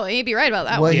 Bills. Oh, you'd be right about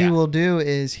that What one. he Yeah. will do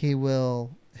is he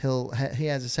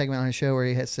has a segment on his show where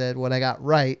he has said what I got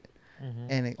right,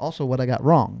 and also what I got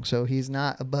wrong. So he's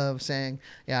not above saying,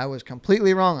 yeah, I was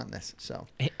completely wrong on this. So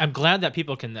I'm glad that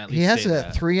people can at least he has say a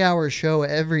that. 3-hour show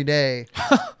every day.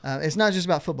 It's not just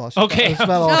about football. It's Okay. it's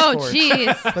about all Oh, sports.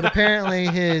 jeez. But apparently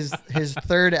his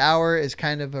third hour is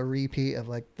kind of a repeat of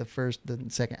like the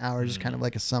second hour, just kind of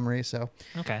like a summary. So,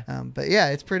 Okay. but yeah,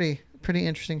 it's pretty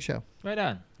interesting show. Right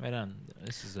on.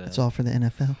 This is That's all for the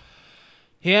NFL.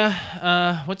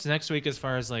 Yeah. What's next week as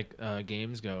far as like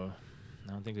games go?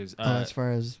 I don't think there's. As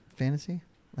far as fantasy,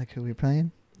 like who we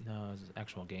playing? No, it's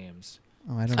actual games.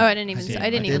 Oh, I don't. Oh, know. I didn't even. see it. I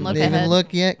didn't even look didn't ahead.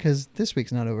 look yet because this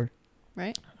week's not over.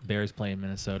 Right. Bears playing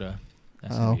Minnesota.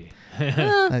 That's Oh. gonna be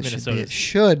That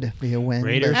should be a win.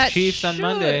 Raiders. That Chiefs on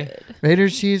Monday. should.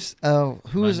 Raiders, Chiefs. Oh,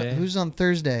 Monday. who's on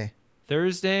Thursday?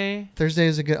 Thursday. Thursday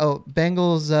is a good. Oh,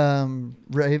 Bengals,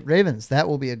 Ravens. That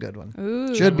will be a good one.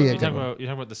 Ooh. Should be a You good talking one. about you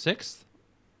talking about the 6th?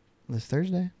 This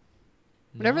Thursday.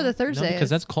 Whatever the Thursday because is.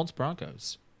 that's Colts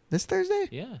Broncos. This Thursday.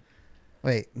 Yeah.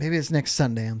 Wait, maybe it's next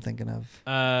Sunday. I'm thinking of.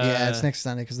 Yeah, it's next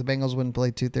Sunday because the Bengals wouldn't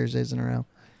play 2 Thursdays in a row.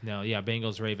 No, yeah,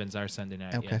 Bengals Ravens are Sunday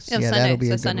night. Okay. Yes. Yeah, Yeah, Sunday. that'll be a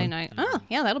good Sunday one. night. Oh,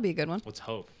 yeah, that'll be a good one. Let's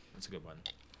hope. That's a good one.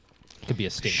 Could be a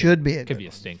stinker. Should be a Could good be a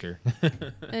one. stinker.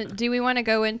 Do we want to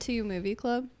go into movie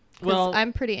club? 'Cause Well,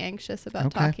 I'm pretty anxious about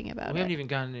Okay. talking about we haven't it. even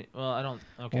gotten it. Well, I don't.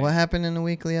 Okay. What happened in the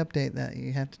weekly update that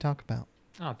you have to talk about?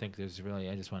 I don't think there's really.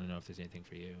 I just want to know if there's anything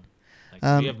for you. Like,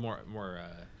 Um, we have more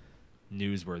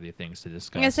newsworthy things to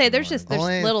discuss. I'm gonna say and there's more- just- There's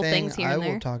Only little thing things here I and will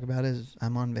there. talk about is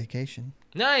I'm on vacation.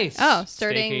 nice. Oh,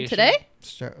 starting Staycation. today?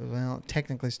 Well,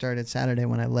 technically started Saturday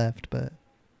when I left, but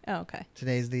Oh, okay.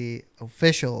 today's the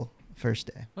official first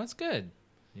day. Well, that's good.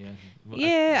 Yeah. Well,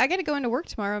 Yeah, I got to go into work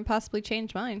tomorrow and possibly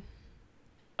change mine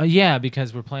Yeah,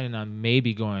 because we're planning on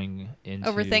maybe going into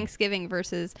over Thanksgiving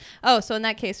versus. Oh, so in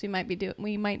that case, we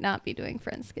might not be doing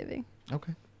Friendsgiving.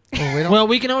 Okay. Well, we don't. Well,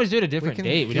 we can always do it a different can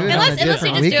date. We do don't it have on to a Unless we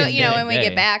different just do it, weekend you know, day. when we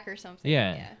get back or something.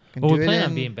 Yeah. can Well, do we it plan on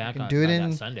in- being back can on, do it on in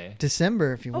that Sunday.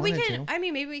 December if you Well, we wanted can. to. I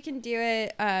mean, maybe we can do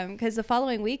it because the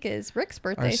following week is Rick's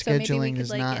birthday. Our so maybe we scheduling could does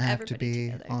like not get have to everybody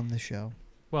be together. on the show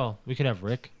Well, we could have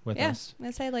Rick with Yeah, us.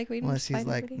 I say like we. unless he's find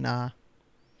like, everybody. nah.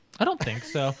 I don't think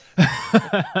so.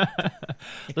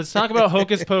 Let's talk about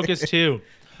Hocus Pocus 2.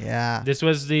 Yeah. This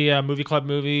was the movie club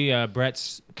movie.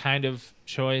 Brett's kind of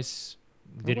choice.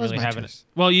 Didn't was really my have choice.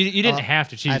 Well, you didn't Uh, have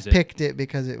to I choose it. picked it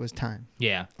because it was time.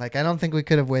 Yeah. Like I don't think we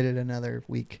could have waited another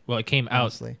week. Well, it came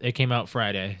Honestly. out. It came out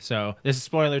Friday. So this is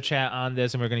spoiler chat on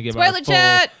this, and we're gonna give Spoiler our full,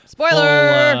 chat! full,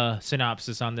 Spoiler!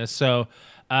 synopsis on this. So,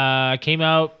 came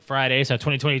out Friday, so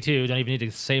 2022. Don't even need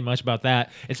to say much about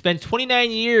that. It's been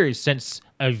 29 years since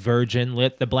a virgin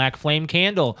lit the black flame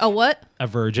candle. A what? A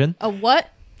virgin, A what?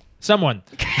 someone,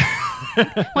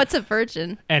 What's a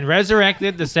virgin? and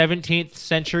resurrected the 17th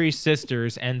century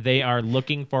sisters, and they are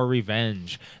looking for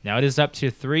revenge. Now it is up to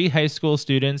 3 high school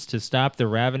students to stop the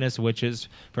ravenous witches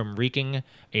from wreaking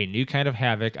a new kind of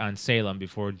havoc on Salem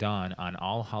before dawn on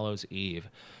All Hallows Eve.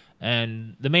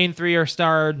 And the main 3 are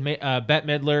starred Bette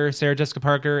Midler, Sarah Jessica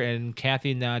Parker, and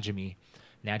Kathy Najimy.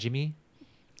 Najimy?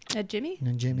 A Jimmy?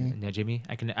 And Jimmy.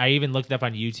 Najimy? I even looked it up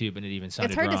on YouTube, and it even sounded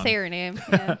It's hard wrong. to say her name.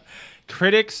 Yeah.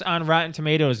 Critics on Rotten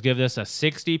Tomatoes give this a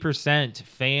 60%.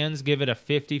 Fans give it a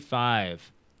 55%.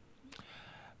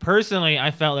 Personally,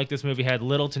 I felt like this movie had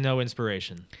little to no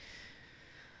inspiration.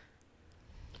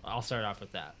 I'll start off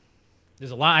with that.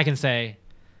 There's a lot I can say,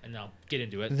 and I'll get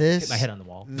into it. This Hit my head on the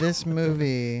wall. This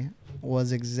movie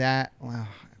was well,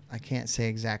 I can't say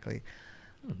exactly.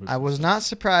 I was not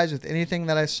surprised with anything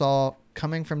that I saw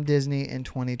coming from Disney in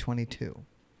 2022.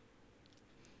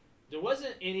 There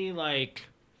wasn't any like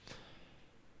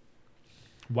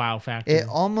wow factor It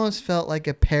almost felt like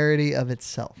a parody of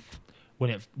itself.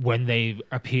 when they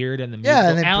appeared in the musical. Yeah,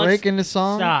 and they Alex, break into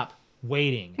song. Stop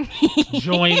waiting.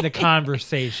 Join the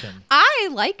conversation. I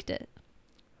liked it.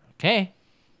 Okay.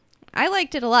 I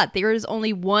liked it a lot. There was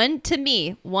only one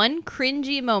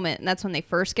cringy moment, and that's when they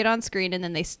first get on screen and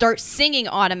then they start singing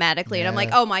automatically. And I'm Yeah. like,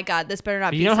 oh my God, this better not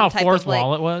But be you know some how type fourth of like.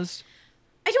 wall it was?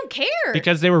 I don't care.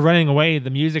 Because they were running away, the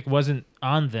music wasn't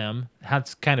on them.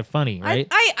 That's kind of funny, right?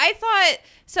 I thought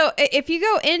so. If you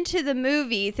go into the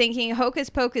movie thinking Hocus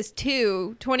Pocus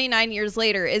 2, 29 years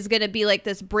later, is going to be like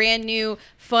this brand new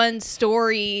fun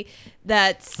story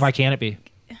that's. Why can't it be?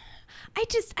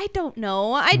 I don't know.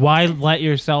 Why let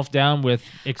yourself down with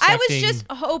I expecting was just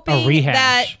a hoping rehash?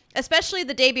 that, especially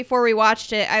the day before we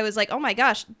watched it, I was like, oh my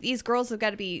gosh, these girls have got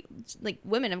to be, like,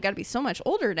 women have got to be so much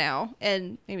older now.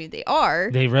 And maybe they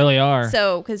are. They really are.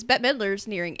 So, because Bette Midler's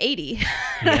nearing 80.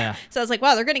 Yeah. So I was like,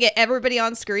 wow, they're going to get everybody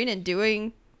on screen and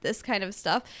doing this kind of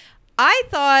stuff. I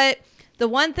thought the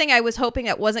one thing I was hoping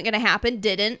that wasn't going to happen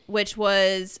didn't, which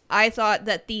was I thought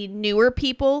that the newer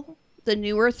people, the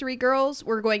newer 3 girls,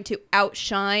 were going to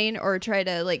outshine or try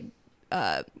to like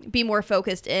be more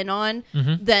focused in on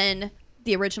than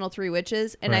the original 3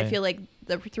 witches. And I Right. feel like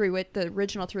the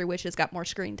original 3 witches got more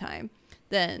screen time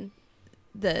than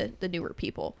the newer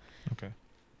people. Okay.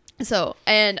 So,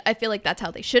 and I feel like that's how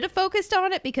they should have focused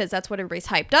on it, because that's what everybody's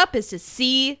hyped up, is to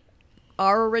see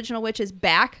our original witches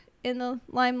back in the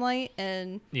limelight.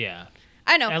 And Yeah.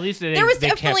 I don't know. At least there was they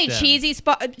definitely kept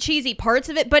them. cheesy parts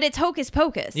of it, but it's Hocus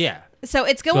Pocus. Yeah. So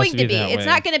it's Supposed going to to be be. that It's way.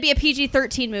 not going to be a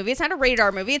PG-13 movie. It's not a rated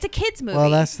R movie. It's a kids movie.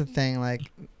 Well, that's the thing.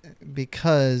 Like,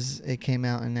 because it came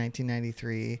out in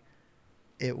 1993,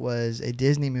 it was a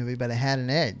Disney movie, but it had an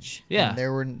edge. Yeah.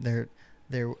 And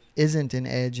there isn't an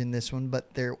edge in this one,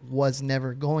 but there was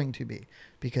never going to be,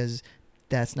 because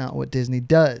that's not what Disney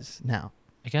does now.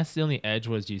 I guess the only edge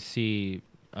was you see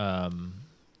let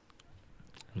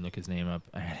me look his name up.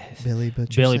 Billy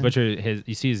Butcher. Billy Butcher,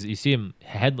 you see him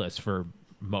headless for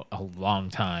a long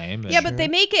time. Yeah, but they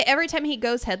make it every time he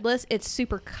goes headless. It's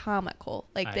super comical.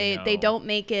 Like I they know. don't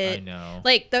make it. I know.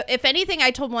 Like if anything,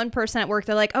 I told one person at work,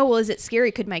 they're like, "Oh, well, is it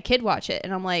scary? Could my kid watch it?"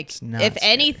 And I'm like, It's not if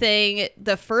scary. anything,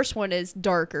 the first one is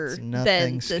darker It's than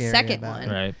nothing the scary second about one.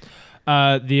 it.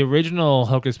 Right. The original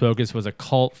Hocus Pocus was a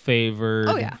cult favored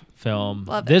Oh, yeah. film.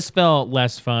 Love it. This felt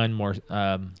less fun, more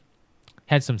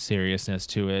had some seriousness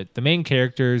to it. The main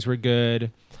characters were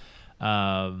good.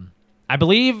 I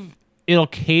believe it'll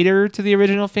cater to the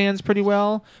original fans pretty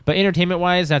well, but entertainment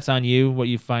wise, that's on you. What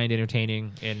you find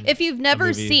entertaining in If you've a never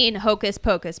movie. seen Hocus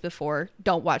Pocus before,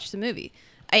 don't watch the movie.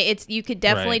 You could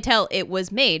definitely Right. tell it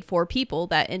was made for people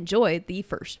that enjoyed the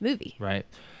first movie. Right.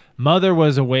 Mother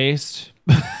was a waste.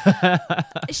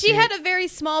 She had a very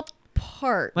small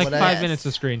part. Like What 5 I- minutes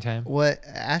of screen time. What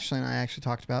Ashley and I actually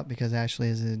talked about, because Ashley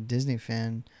is a Disney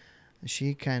fan,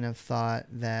 she kind of thought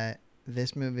that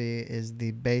this movie is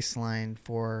the baseline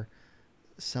for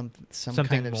some Something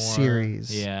kind of more,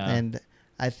 series. yeah. And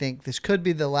I think this could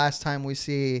be the last time we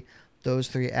see those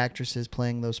three actresses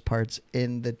playing those parts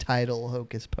in the title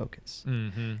Hocus Pocus.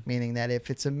 Mm-hmm. Meaning that if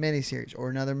it's a miniseries or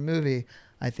another movie,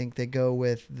 I think they go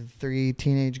with the three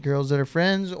teenage girls that are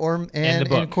friends, and the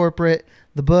book. incorporate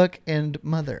the book and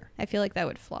Mother. I feel like that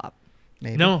would flop.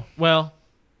 Maybe. No, well,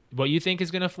 what you think is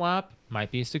going to flop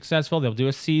might be successful. They'll do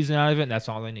a season out of it, and that's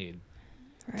all they need.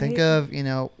 Think right?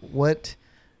 of what.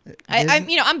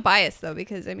 I'm biased though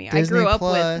because I Disney grew up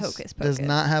Plus with Hocus Pocus. does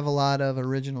not have a lot of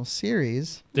original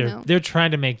series. No. They're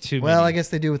trying to make too Well, I many. guess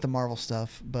they do with the Marvel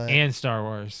stuff, but And Star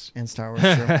Wars. and Star Wars.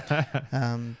 True.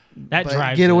 That but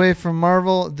drives get it. away from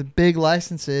Marvel. The big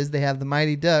licenses. They have the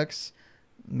Mighty Ducks.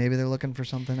 Maybe they're looking for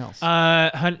something else.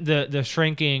 The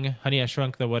shrinking Honey I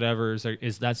Shrunk the whatever's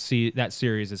is that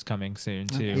series is coming soon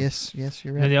too. Yes,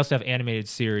 you're And right. they also have animated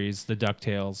series, the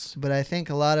DuckTales. But I think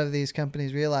a lot of these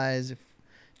companies realize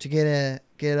to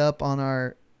get up on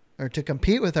our or to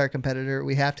compete with our competitor,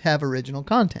 we have to have original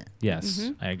content. Yes,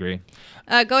 Mm-hmm. I agree.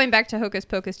 Going back to Hocus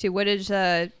Pocus 2, what is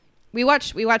we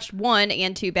watched 1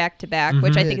 and 2 back to back,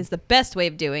 which I think is the best way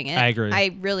of doing it. I agree.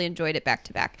 I really enjoyed it back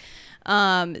to back.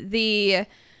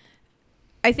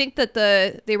 I think that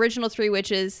the original Three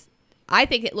Witches, I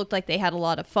think it looked like they had a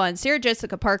lot of fun. Sarah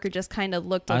Jessica Parker just kind of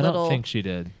looked a I little. don't think she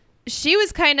did. She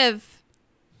was kind of.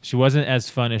 She wasn't as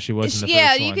fun as she was in the Yeah,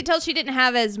 first you one. could tell she didn't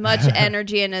have as much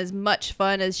energy and as much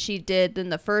fun as she did in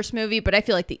the first movie. But I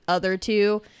feel like the other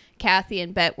two, Kathy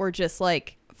and Bet, were just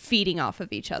like feeding off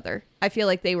of each other. I feel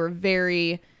like they were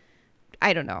very.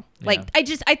 I don't know. Like Yeah.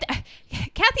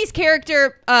 Kathy's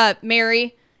character,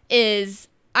 Mary, is.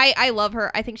 I love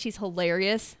her. I think she's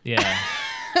hilarious. Yeah.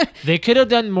 They could have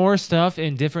done more stuff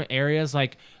in different areas.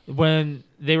 Like when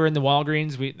they were in the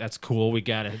Walgreens, that's cool. We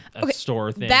got a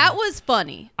store thing. That was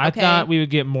funny. I okay? thought we would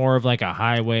get more of like a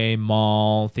highway,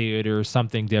 mall, theater,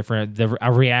 something different.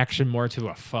 A reaction more to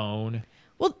a phone.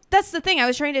 Well, that's the thing. I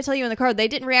was trying to tell you in the car. They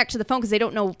didn't react to the phone because they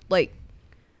don't know, like,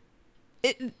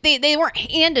 they weren't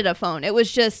handed a phone. It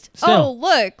was just, Still. oh,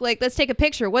 look, like, let's take a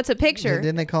picture. What's a picture?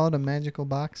 Didn't they call it a magical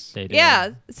box? They did.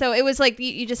 Yeah. So it was like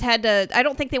you just had to, I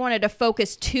don't think they wanted to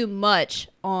focus too much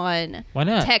on Why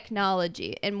not?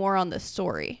 technology and more on the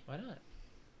story. Why not?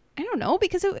 I don't know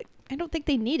because I don't think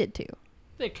they needed to.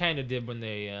 They kind of did when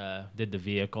they did the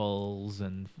vehicles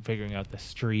and figuring out the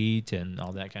street and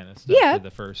all that kind of stuff Yeah. for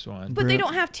the first one. But they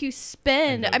don't have to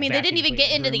spend. And the I mean, they didn't vacuum even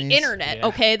get into the cleaners. internet. Yeah.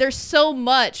 Okay, there's so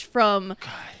much from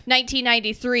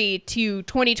 1993 to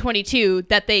 2022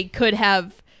 that they could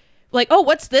have, like, oh,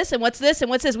 what's this and what's this and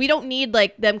what's this. We don't need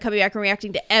like them coming back and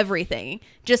reacting to everything.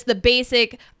 Just the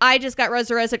basic. I just got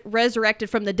resurrected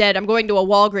from the dead. I'm going to a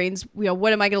Walgreens. You know,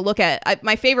 what am I going to look at?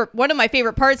 One of my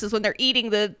favorite parts is when they're eating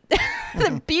the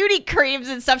the beauty creams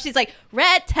and stuff. She's like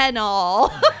retinol.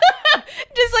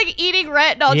 Just like eating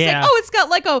retinol. She's Yeah. like, oh, it's got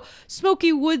like a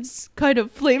smoky woods kind of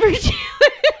flavor to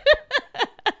it.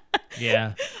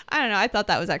 Yeah. I don't know. I thought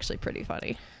that was actually pretty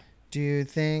funny. Do you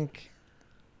think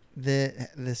that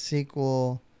the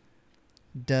sequel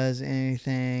does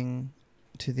anything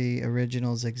to the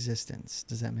original's existence?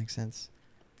 Does that make sense?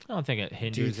 I don't think it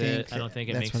hinders think it. I don't think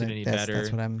it that's makes what it any that's- better.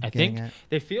 that's what I'm I getting think at.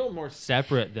 they feel more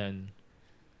separate than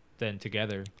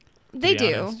together. to They be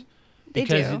do. honest. They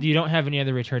Because do. you don't have any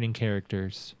other returning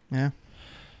characters. Yeah.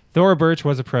 Thora Birch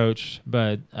was approached,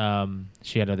 but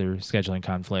she had other scheduling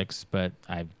conflicts. But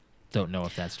I don't know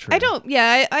if that's true. I don't.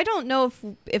 Yeah, I don't know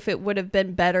if it would have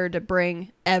been better to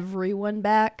bring everyone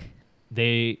back.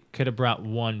 They could have brought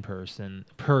one person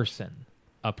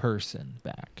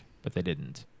back, but they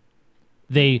didn't.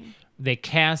 They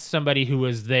cast somebody who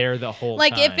was there the whole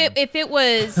Like time. if it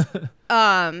was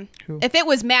Who? if it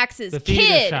was Max's The theater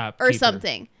kid or shopkeeper.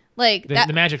 something like that.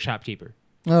 the magic shopkeeper.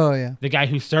 Oh yeah. The guy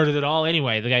who started it all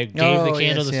anyway. The guy who gave the Oh,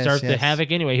 candle yes, to yes, start the yes.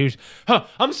 havoc anyway. Who's,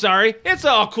 I'm sorry. It's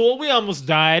all cool. We almost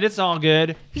died. It's all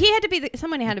good. He had to be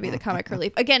somebody had to be the comic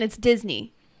relief. Again, it's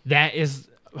Disney. That is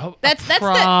That's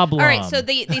problem. All right, so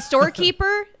the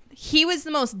storekeeper, he was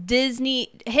the most Disney.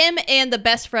 Him and the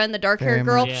best friend, the dark-haired Very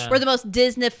girl, much. Yeah. were the most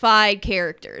Disney-fied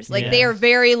characters. Like they are Yes.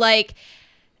 very like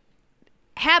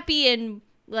happy and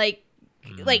like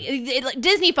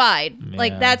Disney-fied.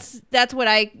 Like Yeah. that's what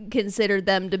I considered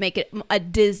them to make it a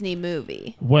Disney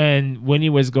movie. When Winnie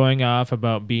was going off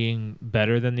about being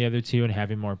better than the other two and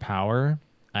having more power,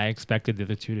 I expected the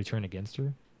other two to turn against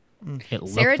her. It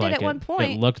looked Sarah did like at one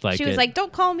point. It looked like she was it. like,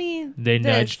 "Don't call me." They this."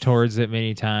 nudged towards it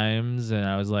many times, and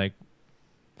I was like,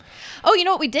 Oh, you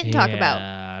know what we didn't talk yeah, about?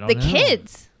 I don't The know.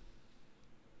 kids.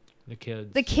 The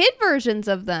kids. The kid versions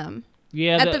of them.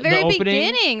 yeah, At the very opening,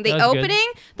 beginning, the that was good. opening,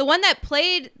 the one that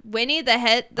played Winnie the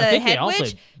head think they all witch,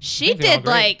 played- I she think they all did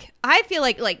great. like I feel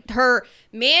like her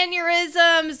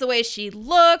mannerisms, the way she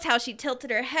looked, how she tilted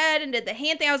her head and did the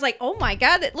hand thing. I was like, oh my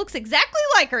god, that looks exactly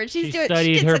like her. And She she's doing. She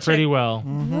studied did her such pretty a well.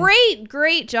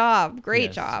 great job. Great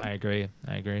Yes, job. I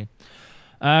agree.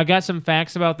 Got some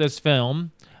facts about this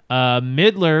film.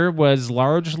 Midler was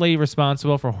largely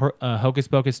responsible for Hocus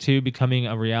Pocus 2 becoming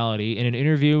a reality. In an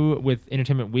interview with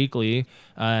Entertainment Weekly,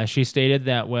 she stated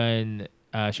that when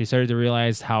she started to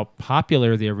realize how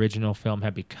popular the original film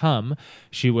had become,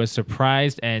 she was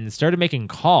surprised and started making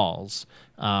calls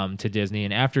to Disney.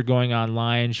 And after going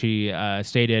online, she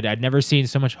stated, "I'd never seen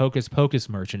so much Hocus Pocus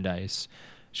merchandise."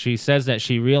 She says that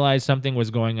she realized something was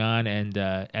going on, and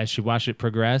as she watched it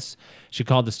progress, she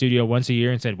called the studio once a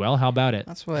year and said, "Well, how about it?"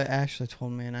 That's what Ashley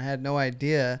told me, and I had no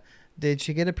idea. Did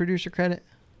she get a producer credit?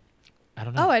 I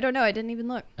don't know. Oh, I don't know. I didn't even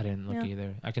look. I didn't look Yeah.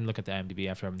 either. I can look at the IMDb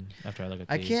after I look at.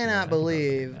 I these, cannot can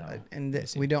believe, look at it now. and Let me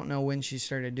see. we don't know when she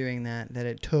started doing that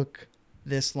it took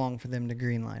this long for them to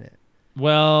greenlight it.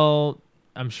 Well,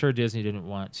 I'm sure Disney didn't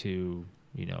want to.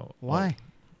 Why?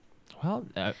 Well,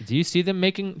 do you see them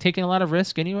taking a lot of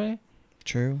risk anyway?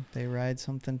 True. They ride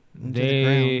something into the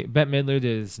ground. Bette Midler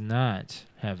does not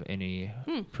have any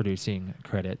Hmm. producing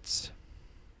credits.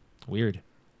 Weird.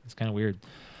 It's kind of weird.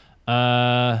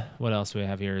 What else do we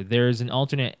have here? There's an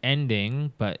alternate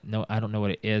ending, but no, I don't know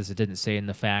what it is. It didn't say in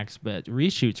the facts, but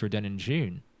reshoots were done in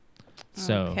June.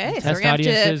 So Okay, so we're test gonna have to-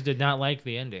 audiences did not like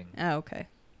the ending. Oh, okay.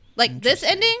 Like this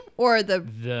ending or the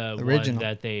The Original. one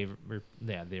that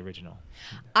the original.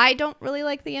 I don't really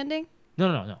like the ending.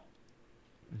 No.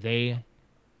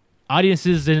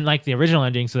 Audiences didn't like the original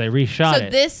ending, so they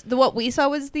reshot So it. what we saw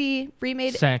was the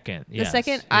remade. Second, The yes,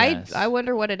 second, yes. I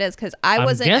wonder what it is because I I'm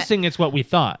wasn't. guessing it's what we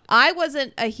thought. I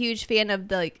wasn't a huge fan of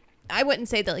the. I wouldn't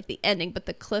say the ending, but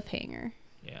the cliffhanger.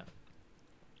 Yeah.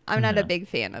 I'm not a No. big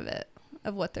fan of it,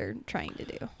 of what they're trying to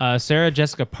do. Sarah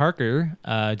Jessica Parker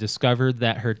discovered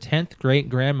that her 10th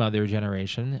great-grandmother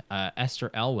generation,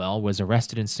 Esther Elwell, was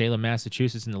arrested in Salem,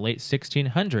 Massachusetts in the late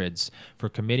 1600s for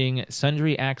committing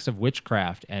sundry acts of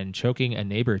witchcraft and choking a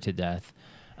neighbor to death.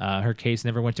 Her case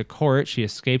never went to court. She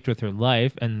escaped with her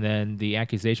life, and then the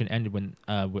accusation ended with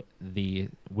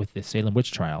the Salem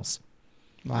witch trials.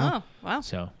 Wow. Oh, wow.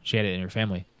 So she had it in her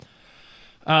family.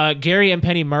 Gary and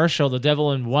Penny Marshall, the devil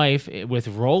and wife, with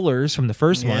rollers from the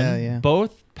first one, Yeah.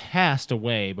 both passed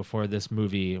away before this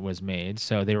movie was made.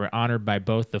 So they were honored by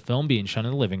both the film being shown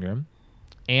in the living room,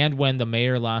 and when the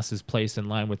mayor lost his place in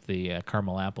line with the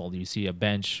caramel apple, you see a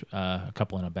bench, a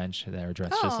couple on a bench that are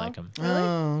dressed just Oh. like him. Really?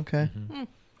 Oh, okay.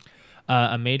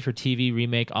 A made-for-TV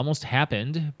remake almost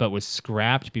happened, but was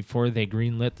scrapped before they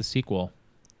greenlit the sequel.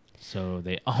 So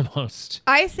they almost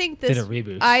I think did this. a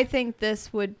reboot. I think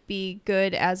this would be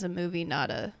good as a movie,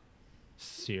 not a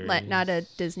series. not a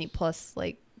Disney Plus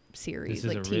series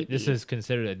This is TV. this is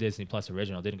considered a Disney Plus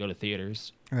original. It didn't go to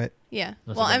theaters. Right. Yeah.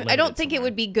 Unless Well, they I limited don't it think it somewhere.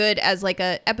 would be good as like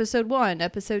a episode 1,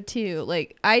 episode 2.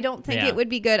 Like I don't think Yeah. it would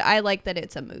be good. I like that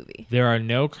it's a movie, There are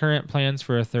no current plans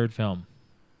for a third film.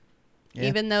 Yeah.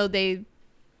 even though they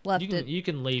left You it.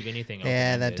 can leave anything.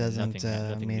 Yeah, that open-ended. doesn't,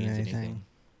 Nothing mean means anything.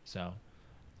 So,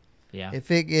 yeah.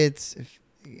 If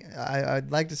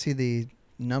I'd like to see the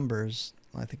numbers.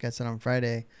 I think I said on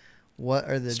Friday. What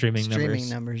are the Streaming numbers?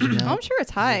 You know, I'm sure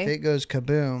it's 'Cause high. If it goes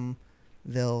kaboom,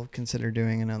 they'll consider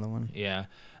doing another one. Yeah.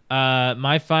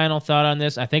 My final thought on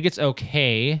this, I think it's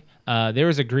okay. There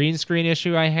was a green screen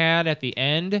issue I had at the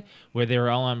end where they were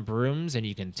all on brooms, and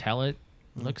you can tell it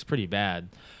looks pretty bad.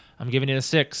 I'm giving it a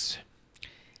 6.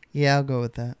 Yeah, I'll go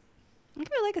with that. I'm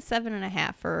gonna like a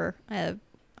 7.5 for a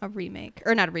remake,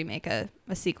 or not a remake, a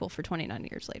sequel for 29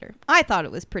 Years Later. I thought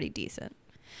it was pretty decent.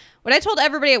 When I told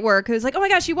everybody at work, who was like, "Oh my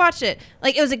gosh, you watched it?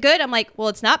 Like, was it good?" I'm like, "Well,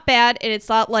 it's not bad, and it's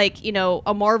not like, you know,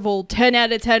 a Marvel 10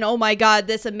 out of 10. Oh my god,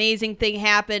 this amazing thing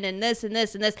happened, and this and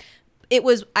this and this." It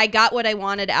was. I got what I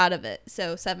wanted out of it,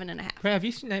 so 7.5. Brad, have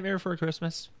you seen Nightmare Before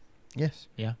Christmas? Yes.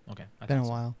 Yeah. Okay. Been a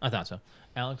while. I thought so.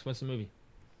 Alex, what's the movie?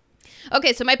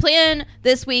 Okay, so my plan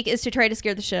this week is to try to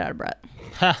scare the shit out of Brett,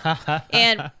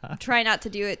 and try not to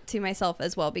do it to myself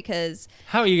as well, because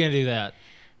How are you gonna do that?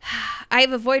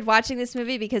 I've avoided watching this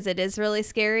movie because it is really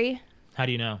scary. How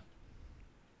do you know?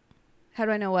 How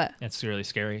do I know what? It's really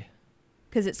scary.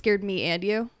 Because it scared me and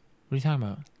you. What are you talking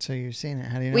about? So you've seen it.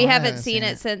 How do you know? We I haven't seen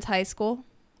it since high school.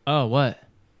 Oh, what?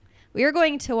 We are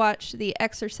going to watch The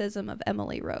Exorcism of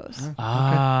Emily Rose. Oh, okay.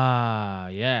 Ah,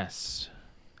 yes.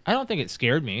 I don't think it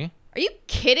scared me. Are you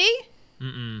kidding?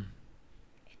 Mm-mm.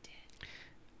 It did.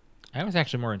 I was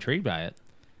actually more intrigued by it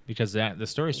because the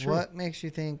story's true. What makes you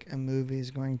think a movie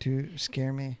is going to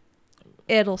scare me?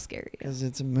 It'll scare you. Because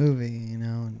it's a movie, you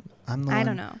know. And I'm the I one,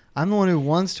 don't know. I'm the one who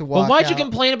wants to walk Well, why'd you out.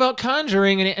 complain about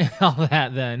Conjuring and all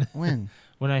that then? When?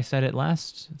 When I said it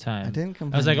last time. I didn't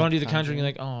complain. I was like, I about want to do The the Conjuring. You're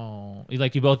like, oh.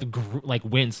 You both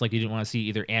winced like you didn't want to see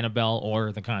either Annabelle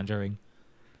or the Conjuring.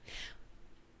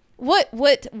 What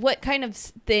kind of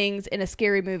things in a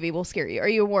scary movie will scare you? Are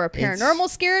you more a paranormal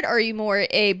scared? Or are you more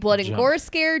a blood and Jump. gore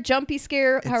scared, jumpy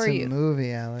scare? How It's are a you?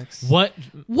 movie, Alex. What?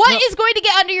 What No. is going to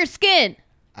get under your skin?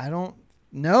 I don't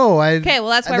know. Okay, well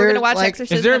that's why we're there- gonna watch like,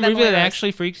 Exorcism Is there a of movie Emily that Rose.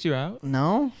 actually freaks you out?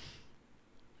 No.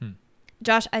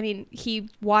 Josh, I mean, he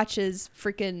watches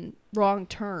freaking Wrong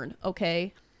Turn,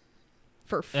 okay?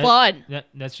 For fun.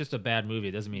 That's just a bad movie.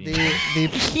 It doesn't mean The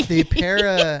anything.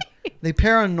 the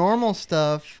paranormal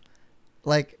stuff,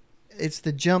 like it's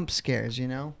the jump scares, you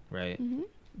know. Right.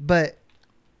 But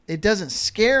it doesn't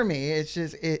scare me. It's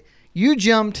just it. You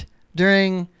jumped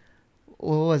during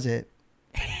what was it?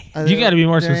 You got to be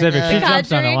more during, specific. She The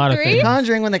jumps on a lot of Conjuring things.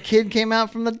 Conjuring, when the kid came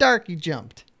out from the dark, you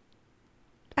jumped.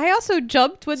 I also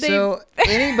jumped when So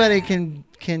anybody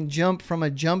can jump from a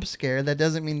jump scare. That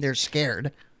doesn't mean they're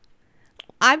scared.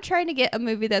 I'm trying to get a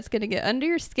movie that's going to get under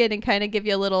your skin and kind of give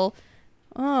you a little,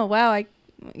 oh, wow, a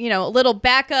little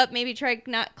backup, maybe try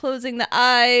not closing the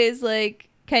eyes, like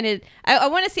kind of, I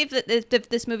want to see if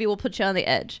this movie will put you on the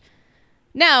edge.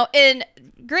 Now, and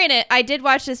granted, I did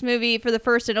watch this movie for the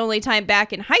first and only time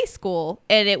back in high school,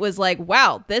 and it was like,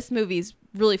 wow, this movie's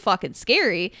really fucking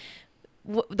scary.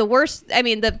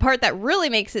 The part that really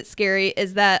makes it scary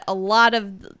is that a lot of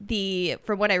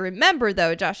from what I remember,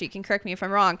 though, Josh, you can correct me if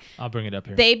I'm wrong, I'll bring it up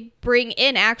here. they bring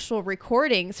in actual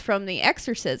recordings from The They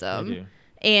Exorcism do.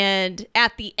 and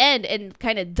at the end and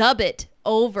kind of dub it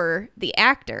over the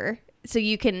actor. So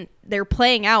they're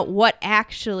playing out what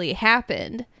actually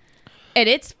happened. And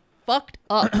it's fucked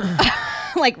up.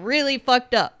 Like really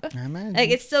fucked up. I imagine. Like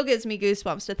it still gives me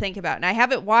goosebumps to think about. And I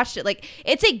haven't watched it. Like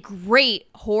it's a great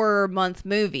horror month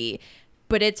movie,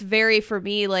 but it's very, for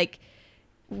me, like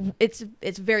it's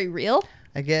very real.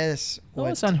 I guess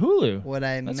It's on Hulu. what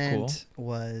I That's meant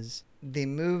was the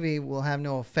movie will have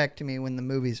no effect to me when the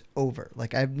movie's over.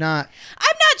 Like I'm not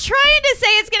trying to say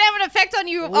it's gonna have an effect on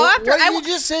you What after. you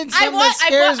just said something that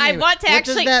scares I me. want to What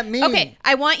actually. does that mean? Okay,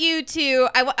 I want you to.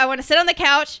 I want to sit on the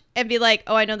couch and be like,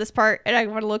 "Oh, I know this part," and I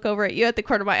want to look over at you at the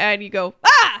corner of my eye, and you go,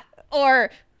 "Ah!"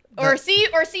 or see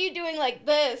you doing like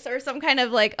this, or some kind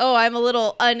of like, "Oh, I'm a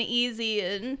little uneasy,"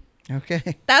 and Okay.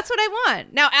 that's what I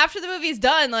want. Now, after the movie's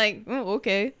done, like, oh,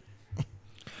 okay,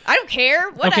 I don't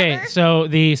care. Whatever. Okay, so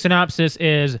the synopsis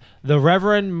is the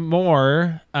Reverend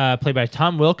Moore, played by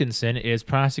Tom Wilkinson, is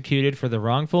prosecuted for the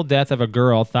wrongful death of a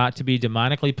girl thought to be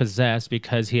demonically possessed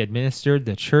because he administered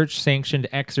the church-sanctioned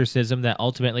exorcism that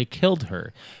ultimately killed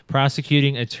her.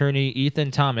 Prosecuting attorney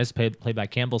Ethan Thomas, played by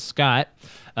Campbell Scott,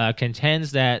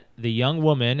 contends that the young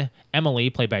woman, Emily,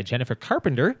 played by Jennifer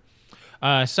Carpenter,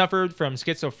 suffered from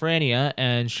schizophrenia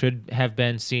and should have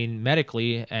been seen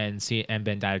medically and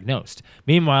been diagnosed.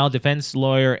 Meanwhile, defense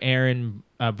lawyer Aaron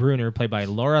Bruner, played by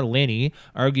Laura Linney,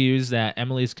 argues that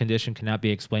Emily's condition cannot be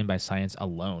explained by science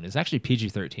alone. It's actually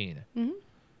PG-13. Mm-hmm.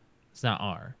 It's not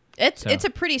R. It's a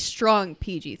pretty strong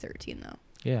PG-13 though.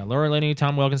 Yeah, Laura Linney,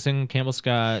 Tom Wilkinson, Campbell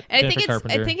Scott, And Jennifer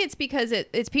Carpenter. I think it's because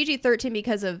it's PG-13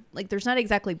 because of like there's not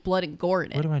exactly blood and gore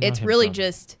in it. Where do I know It's him really from?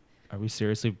 just. Are we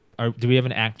seriously? Do we have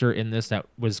an actor in this that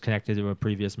was connected to a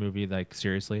previous movie? Like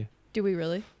seriously? Do we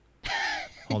really?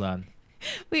 Hold on.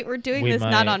 Wait, we're doing We this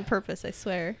not might. on purpose, I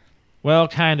swear. Well,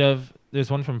 kind of. There's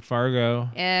one from Fargo.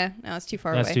 Yeah, no, it's too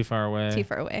far That's away. too far away. Too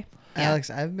far away. Yeah. Alex,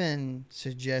 I've been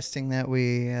suggesting that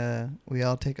we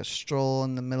all take a stroll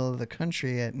in the middle of the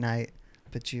country at night,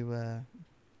 but you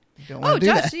don't Oh, want to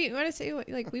do Josh, that. do you want to say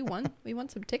like we won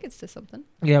some tickets to something?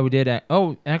 Yeah, we did.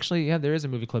 Actually, yeah, there is a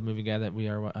movie club movie guy that we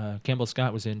are. Campbell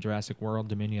Scott was in Jurassic World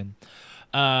Dominion.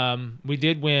 We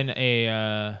did win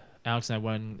a. Alex and I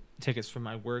won tickets from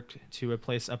my work to a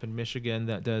place up in Michigan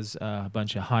that does a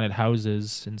bunch of haunted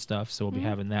houses and stuff. So we'll be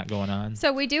having that going on.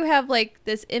 So we do have like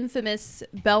this infamous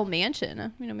Bell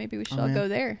Mansion. Maybe we should all yeah. go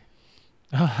there.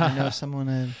 I know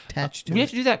someone attached to We it. have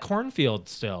to do that cornfield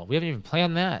still. We haven't even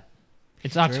planned that.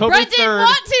 It's October Brett didn't 3rd.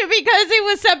 want to because it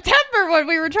was September when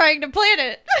we were trying to plan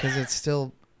it. Because it's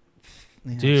still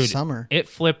Dude, summer. it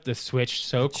flipped the switch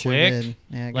so It sure quick. did.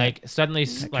 Yeah, it got- Like suddenly,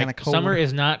 kinda like cold. summer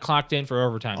is not clocked in for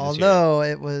overtime this year. although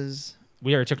it was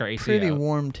We already took our AC pretty out.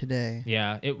 warm today.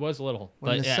 Yeah, it was a little,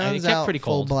 When but the yeah, sun's it kept out pretty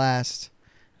full cold. blast,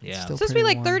 Yeah. still It's supposed to be pretty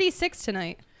like warm. 36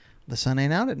 tonight. The sun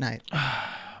ain't out at night.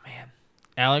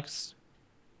 Alex,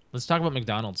 let's talk about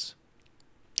McDonald's.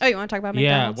 Oh, you want to talk about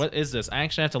Yeah, McDonald's? what is this? I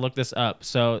actually have to look this up.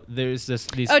 So there's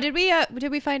these. Oh, did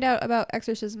we find out about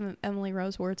Exorcism of Emily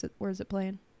Rose? Where is it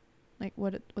playing? Like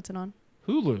what's it on?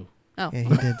 Hulu. Oh, Yeah,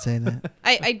 he did say that.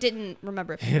 I didn't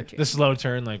remember if you were The slow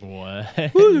turn, like what?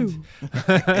 Hulu.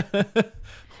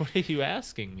 What are you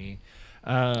asking me?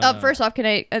 First off, can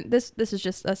I? This is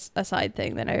just a side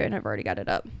thing that I've already got it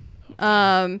up.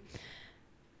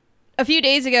 A few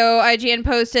days ago, IGN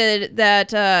posted that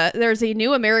there's a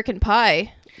new American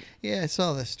Pie. Yeah, I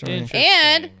saw this story. Interesting.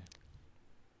 And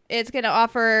it's gonna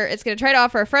try to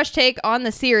offer a fresh take on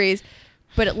the series,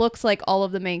 but it looks like all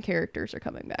of the main characters are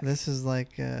coming back. This is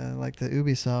like the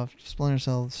Ubisoft Splinter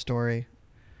Cell story.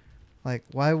 Like,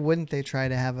 why wouldn't they try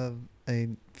to have a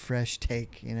fresh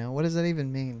take? What does that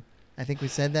even mean? I think we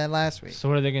said that last week. So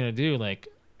what are they gonna do? Like,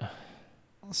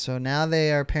 So now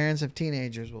they are parents of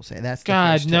teenagers. We'll say that's the God,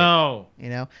 fresh take, no.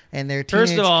 and their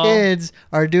First of teenage all- kids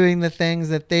are doing the things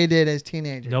that they did as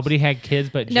teenagers. Nobody had kids,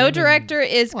 but No Jim and director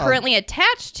is Well, currently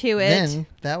attached to it. Then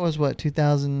that was what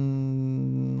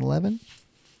 2011.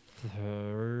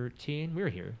 13. We were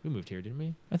here. We moved here, didn't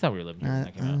we? I thought we were living here when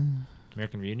that came out.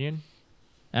 American Reunion.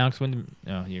 Alex, when?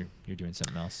 No, you're doing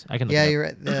something else. I can. Look Yeah, it up. you're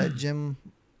right. Jim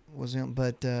was,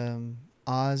 but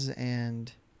Oz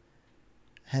and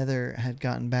Heather had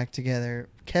gotten back together.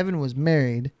 Kevin was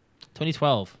married.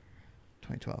 2012.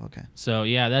 2012. Okay. So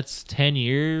yeah, that's 10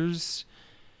 years.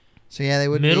 So yeah, they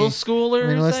would Middle be, schoolers. I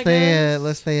mean, unless I they guess?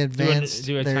 unless they advanced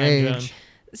do a their time age. jump.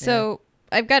 So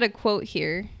I've got a quote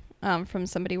here from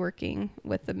somebody working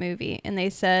with the movie, and they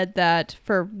said that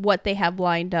for what they have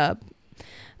lined up,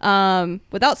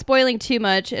 without spoiling too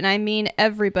much, and I mean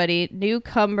everybody,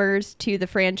 newcomers to the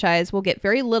franchise will get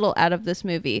very little out of this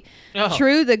movie. Oh.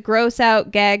 True, the gross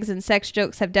out gags and sex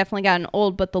jokes have definitely gotten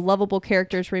old, but the lovable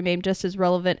characters remain just as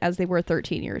relevant as they were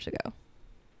 13 years ago.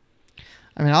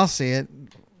 I mean, I'll see it.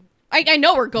 I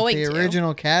know we're going the to.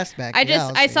 original cast back.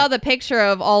 I saw the picture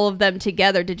of all of them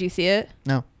together. Did you see it?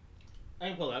 No,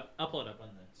 I'll pull it up on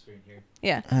the screen here.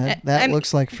 Yeah. that I'm-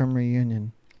 looks like from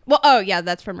Reunion. Well, oh yeah,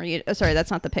 that's from Reunion. Oh, sorry,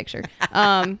 that's not the picture.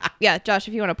 Yeah, Josh,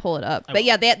 if you want to pull it up. But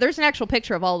yeah, there's an actual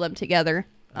picture of all of them together.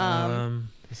 Let's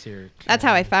see here. That's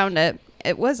how I found it.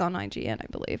 It was on IGN, I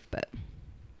believe, but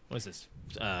What's this?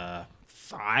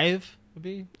 5 would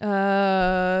be.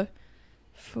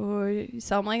 for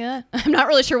something like that. I'm not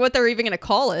really sure what they're even going to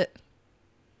call it.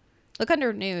 Look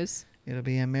under news. It'll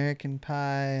be American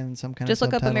Pie and some kind Just of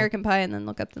look up subtitle. American Pie and then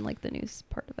look up the news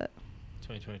part of it.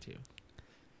 2022.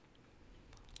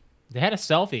 They had a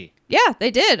selfie. Yeah,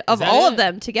 they did of that all it? of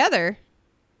them together.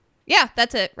 Yeah,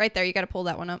 that's it right there. You got to pull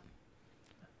that one up.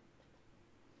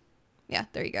 Yeah,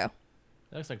 there you go.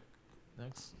 That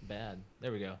looks bad.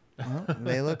 There we go. Well,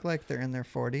 they look like they're in their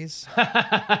 40s,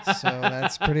 so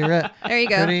that's pretty rad. There you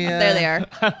go. Pretty, There they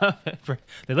are.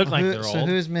 They look like they're So old.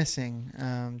 who's missing?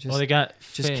 Just Well, they got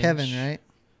just Finch. Kevin, right?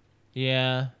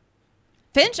 Yeah.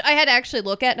 Finch, I had to actually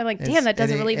look at, and I'm like, damn, It's that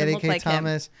doesn't really even Eddie look K. like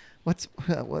Thomas. What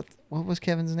was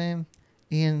Kevin's name?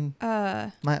 Ian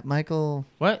him. Michael.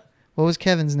 What? What was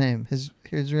Kevin's name? His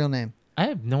real name. I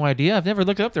have no idea. I've never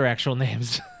looked up their actual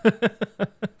names.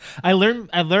 I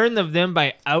learned of them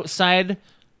by outside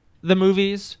the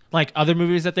movies, like other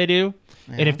movies that they do.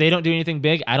 Yeah. And if they don't do anything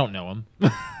big, I don't know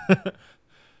them.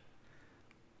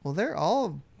 Well, they're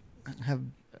all have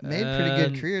made pretty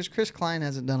good careers. Chris Klein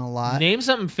hasn't done a lot. Name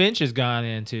something Finch has gone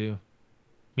into.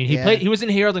 I mean, Yeah. he was in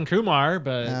Harold and Kumar,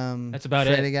 but that's about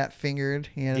Freddie it. got fingered.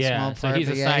 He had a Yeah, small so part, he's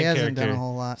a but yeah, side he hasn't done character. a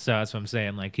whole lot. So that's what I'm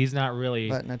saying. Like, he's not really.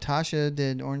 But Natasha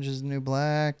did Orange Is the New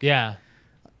Black. Yeah.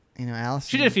 Allison.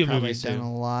 She did a few probably movies, done too. a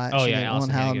lot. Oh, She yeah, did Allison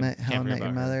one How I Hannigan. Met, How I Can't Met forget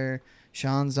Your about her. Mother.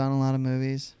 Sean's done a lot of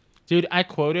movies. Dude, I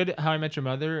quoted How I Met Your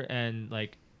Mother, and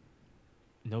like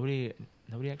nobody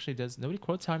actually does. Nobody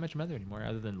quotes How I Met Your Mother anymore,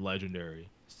 other than Legendary.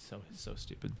 So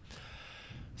stupid.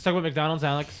 Let's talk about McDonald's,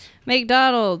 Alex.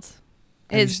 McDonald's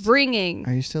Are you is st- bringing.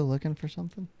 Are you still looking for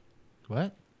something?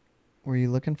 What? Were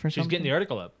you looking for She's something? getting the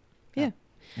article up.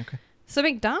 Okay. So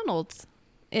McDonald's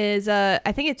is I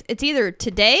think it's either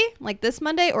today, like this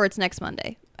Monday, or it's next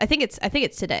Monday. I think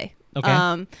it's today.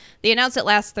 Okay. They announced it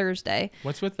last Thursday.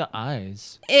 What's with the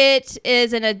eyes? It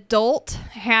is an adult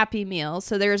Happy Meal.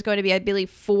 So there's going to be, I believe,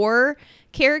 4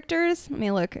 characters. Let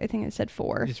me look. I think it said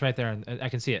 4. It's right there. I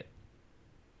can see it.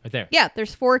 Right there. Yeah,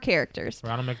 there's 4 characters.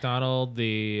 Ronald McDonald,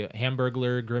 the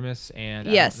Hamburglar, Grimace, and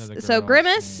I Yes. don't know the So girl's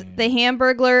Grimace, name. the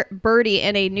Hamburglar, Birdie,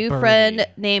 and a new Birdie. friend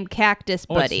named Cactus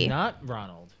Oh, Buddy. it's not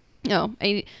Ronald. No,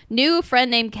 a new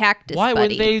friend named Cactus Why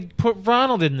Buddy. would they put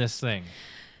Ronald in this thing?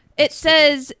 It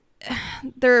says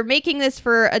they're making this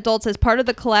for adults as part of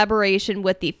the collaboration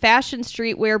with the fashion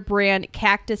streetwear brand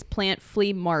Cactus Plant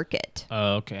Flea Market.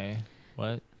 Oh, okay.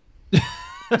 What?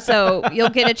 So you'll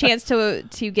get a chance to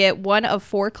get one of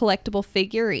 4 collectible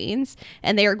figurines,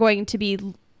 and they are going to be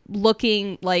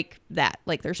looking like that.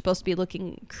 Like they're supposed to be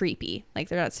looking creepy. Like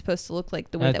they're not supposed to look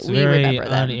like the way That's that we very remember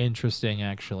them. uninteresting,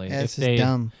 actually. Yeah, if this is they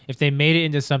dumb. if they made it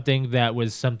into something that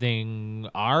was something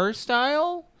our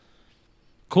style,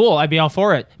 cool. I'd be all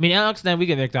for it. I mean, Alex and I, we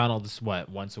get McDonald's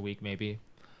once a week maybe,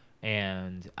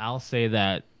 and I'll say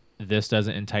that this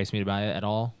doesn't entice me to buy it at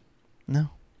all. No.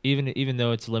 Even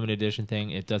though it's a limited edition thing,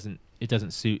 it doesn't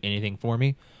suit anything for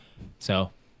me.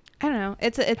 So I don't know.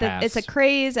 It's a Pass.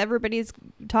 craze. Everybody's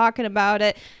talking about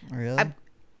it. Really?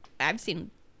 I've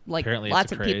seen like Apparently it's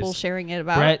lots a of people craze. sharing it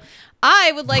about. Brett,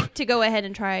 I would like to go ahead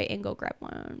and try and go grab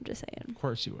one. I'm just saying. of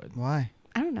course you would. Why?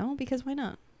 I don't know, because why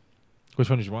not? Which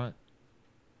one did you want?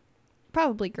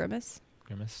 Probably Grimace.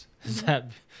 Grimace. Is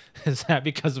that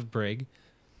because of Brig?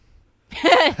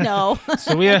 No.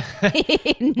 So we No.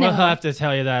 we'll have to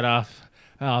tell you that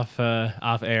off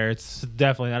air. It's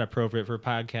definitely not appropriate for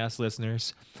podcast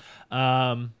listeners.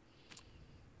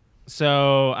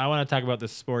 So I want to talk about the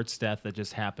sports death that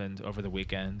just happened over the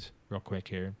weekend, real quick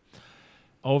here.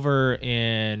 Over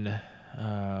in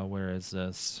where is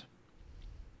this?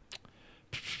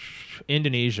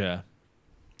 Indonesia.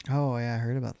 Oh yeah, I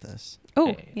heard about this. Oh,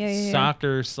 a yeah.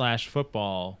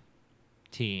 Soccer/football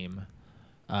team.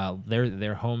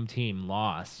 Their home team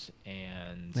lost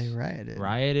and They rioted.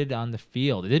 rioted on the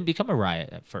field. It didn't become a riot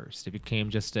at first. It became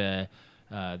just a.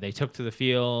 They took to the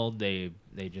field. It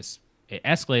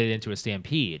escalated into a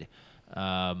stampede.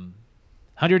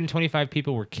 125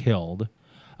 people were killed,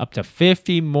 up to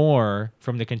 50 more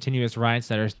from the continuous riots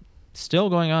that are still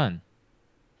going on.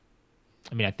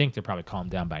 I mean, I think they're probably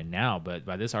calmed down by now, but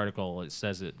by this article, it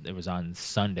says it was on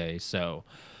Sunday. So,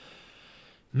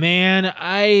 man,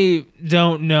 I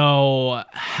don't know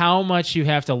how much you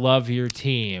have to love your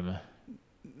team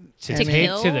to To take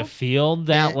kill? to the field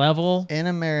that In- level. In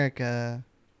America,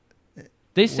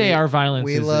 They say our violence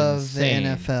we is love insane. the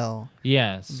NFL,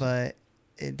 Yes. but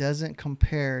it doesn't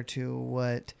compare to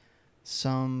what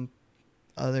some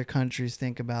other countries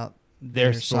think about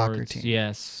their soccer sports, team.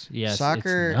 Yes.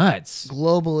 Soccer it's nuts.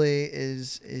 globally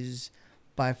is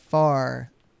by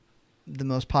far the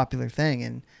most popular thing,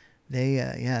 and they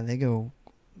go.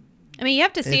 I mean, you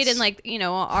have to see it in It's like, crazy.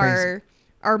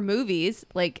 our movies,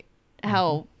 like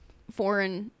how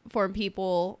foreign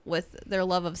people with their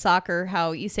love of soccer,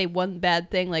 how you say one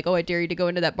bad thing, like, oh, I dare you to go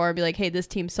into that bar and be like, hey, this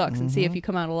team sucks, and see if you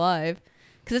come out alive.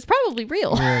 Because it's probably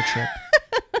real. Eurotrip.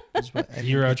 is what I think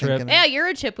you're Eurotrip. thinking of. Yeah,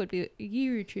 Eurotrip would be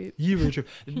Eurotrip.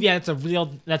 Yeah, it's a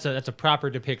real. That's a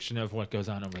proper depiction of what goes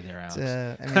on over there, Alex.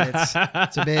 I mean,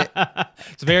 it's a bit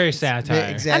It's very a satire. bit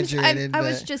exaggerated. I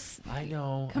was but just I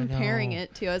know. comparing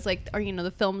it to, I was like, or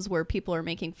the films where people are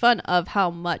making fun of how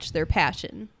much they're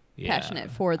passionate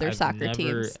for their soccer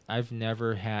teams. I've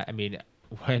never had. I mean,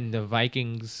 when the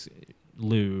Vikings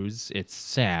lose, it's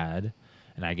sad,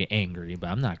 and I get angry. But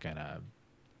I'm not gonna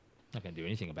do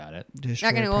anything about it. destroy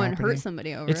Not gonna go and property. hurt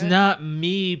somebody over It's it. not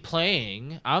me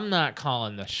playing. I'm not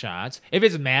calling the shots. If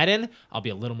it's Madden, I'll be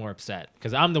a little more upset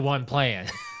because I'm the one playing.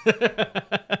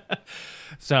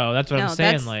 So that's what I'm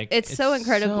saying. That's, Like, it's so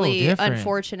incredibly different.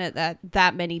 unfortunate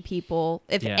that many people,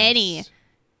 if Yes. any,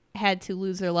 had to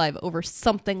lose their life over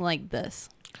something like this.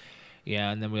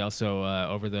 Yeah, and then we also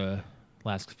over the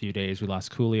last few days we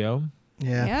lost Coolio,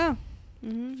 Yeah. Yeah.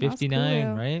 Mm-hmm.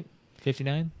 59, right?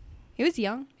 59. He was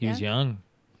young. He was young.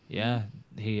 Yeah,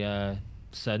 he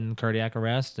sudden cardiac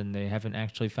arrest, and they haven't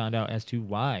actually found out as to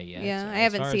why yet. Yeah, So I as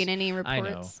haven't far seen as any I know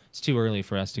reports. it's too early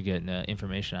for us to get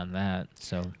information on that.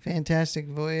 So Fantastic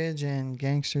Voyage and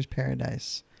Gangster's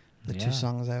Paradise. The Yeah. two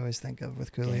songs I always think of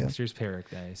with Coolio. Gangster's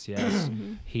Paradise, yes.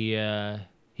 He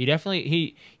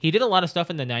definitely he did a lot of stuff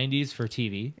in the 90s for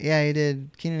TV. Yeah, he did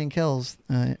Keenan and Kel's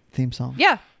theme song.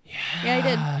 Yeah. Yeah, he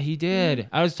did. He did.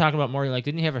 I was talking about more like,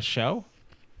 didn't he have a show?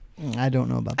 I don't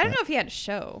know about I that. don't know if he had a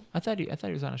show. I thought he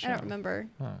was on a show. I don't remember.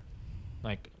 Huh.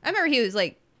 Like, I remember he was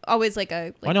like always like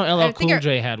a. Like, I know LL think Cool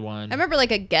J had one. I remember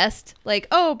like a guest, like,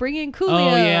 oh, bring in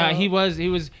Coolio. Oh yeah, he was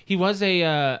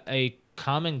a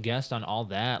common guest on all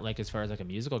that. Like as far as like a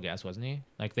musical guest, wasn't he?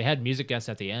 Like they had music guests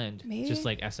at the end, Maybe. just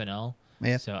like SNL.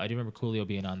 Yeah. So I do remember Coolio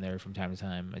being on there from time to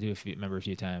time. I do remember a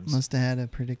few times. Must have had a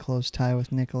pretty close tie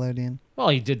with Nickelodeon. Well,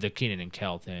 he did the Keenan and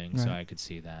Kel thing, so Right. I could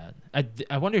see that.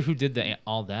 I wonder who did the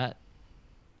all that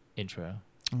intro,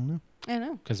 I don't know. I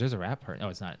know. because there's a rap part. No,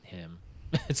 it's not him.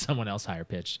 It's someone else higher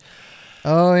pitched.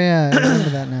 Oh yeah, I remember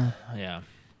that now. Yeah.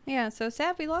 Yeah, so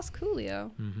sad we lost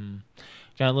Coolio. Mm-hmm.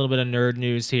 Got a little bit of nerd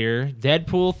news here.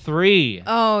 Deadpool 3.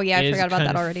 Oh yeah, I is forgot about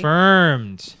that already.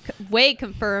 Confirmed. Way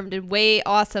confirmed and way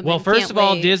awesome. Well, and first can't of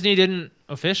all, wait. Disney didn't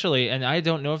officially, and I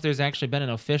don't know if there's actually been an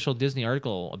official Disney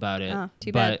article about it. Oh,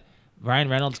 too but bad. Ryan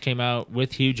Reynolds came out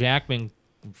with Hugh Jackman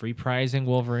reprising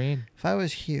Wolverine. If I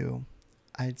was Hugh,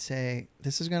 I'd say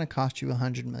this is going to cost you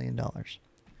 $100 million.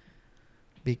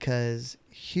 Because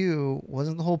Hugh,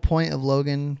 wasn't the whole point of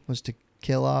Logan was to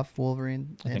kill off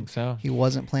Wolverine? I think so. He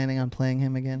wasn't planning on playing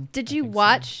him again? Did you think so.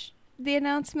 watch the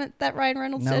announcement that Ryan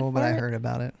Reynolds said? No, but for I it? heard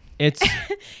about it. It's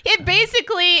It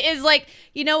basically is like,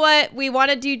 you know what? We want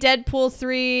to do Deadpool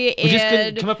 3 and we just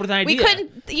couldn't come up with an idea. we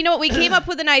couldn't, you know what? We came up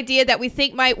with an idea that we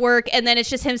think might work, and then it's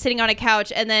just him sitting on a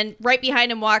couch, and then right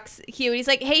behind him walks Hugh, and he's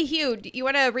like, "Hey, Hugh, do you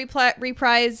want to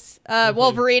reprise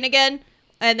Wolverine again?"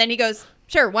 And then he goes,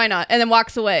 "Sure, why not?" And then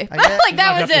walks away. I guess- Like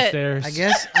that Walked was up the it. stairs. I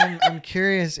guess I'm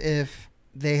curious if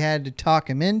they had to talk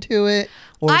him into it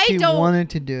or if I he don't-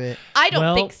 wanted to do it. I don't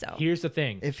well, think so. Here's the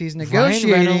thing. If he's Ryan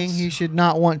negotiating, Reynolds- he should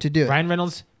not want to do it. Ryan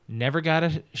Reynolds never got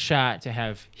a shot to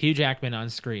have Hugh Jackman on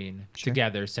screen Sure.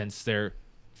 together since their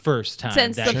first time.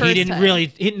 Since that the he first didn't time.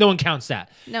 really. No one counts that.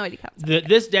 No, he counts.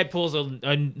 This Deadpool's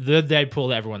the Deadpool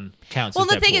that everyone counts. Well,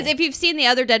 as the thing is, Deadpool. if you've seen the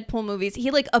other Deadpool movies,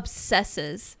 he like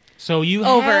obsesses so you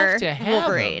over have to have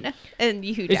Wolverine him. and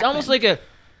Hugh It's Jackman. almost like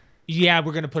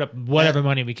we're gonna put up whatever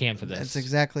money we can for this. That's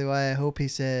exactly why I hope he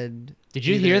said. Did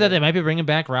you hear that they might be bringing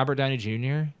back Robert Downey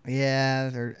Jr.?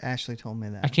 Yeah, or Ashley told me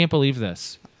I that. can't believe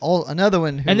this. Another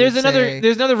one. Who And there's would another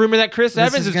say, rumor that Chris "This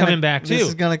Evans is gonna- coming back This too.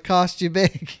 is gonna cost you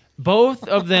big. Both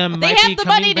of them They might have be the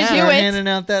coming money to back. do Start it. handing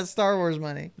out that Star Wars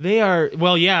money. They are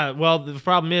well, the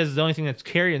problem is the only thing that's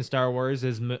carrying Star Wars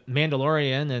is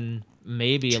Mandalorian and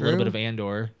maybe a little True. bit of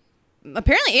Andor.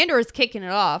 Apparently Andor is kicking it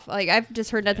off. Like I've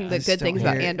just heard nothing I but just good don't things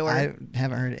about hear- Andor. I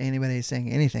haven't heard anybody saying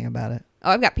anything about it.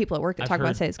 Oh, I've got people at work that I've talk about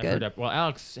heard- it, say it's I've heard good. that- well,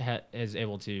 Alex is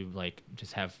able to like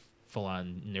just have full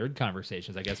on nerd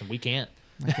conversations, I guess, and we can't.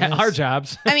 I guess. Our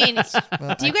jobs. I mean,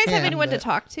 Well, do you I guys have can, anyone to but-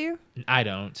 talk to? I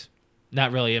don't.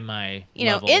 Not really in my. You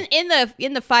know, level.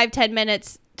 in the 5-10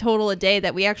 minutes total a day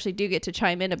that we actually do get to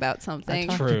chime in about I something.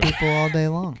 talk True. to people all day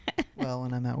long. Well,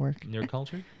 when I'm at work, nerd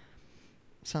culture.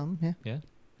 some yeah. Yeah.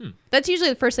 That's usually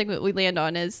the first thing that we land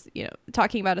on is, you know,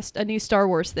 talking about a new Star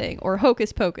Wars thing or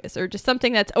Hocus Pocus or just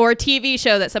something or a TV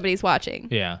show that somebody's watching.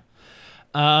 Yeah.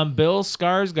 Bill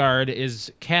Skarsgård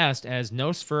is cast as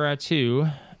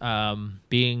Nosferatu,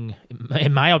 being,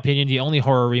 in my opinion, the only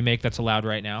horror remake that's allowed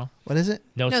right now. What is it?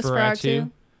 Nosferatu, Nosferatu. the I don't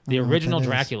know what original that is.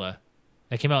 Dracula,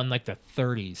 that came out in like the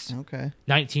 30s, Okay.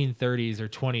 1930s or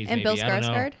 20s, And maybe. Bill I don't know.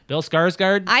 Skarsgård? Bill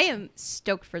Skarsgård, I am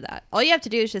stoked for that. All you have to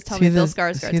do is just tell Is me he Bill the-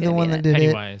 Skarsgård's is he going the to be one in that it. did it?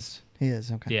 Pennywise. He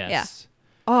is okay. Yes.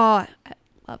 Oh, I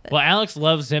love it. Well, Alex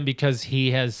loves him because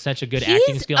he has such a good acting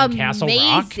He's skill in Castle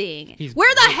Rock. amazing. He's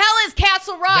Where the great. hell is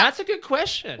Castle Rock? That's a good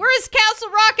question. Where is Castle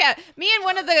Rock at? Me and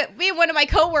one of my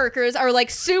coworkers are like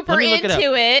super Let me look it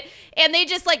into it, and they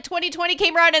just like 2020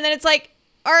 came around, and then it's like,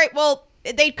 all right, well,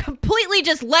 they completely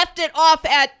just left it off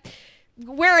at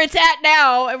where it's at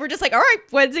now, and we're just like, all right,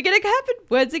 when's it gonna happen?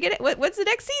 When's the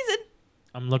next season?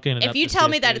 I'm looking it up If you to tell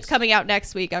see me if that it's there's- coming out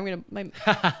next week, I'm gonna.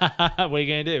 What are you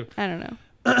gonna do? I don't know.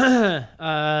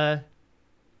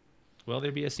 Will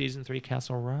there be a season 3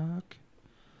 Castle Rock?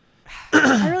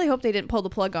 I really hope they didn't pull the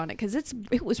plug on it because it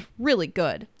was really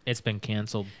good. It's been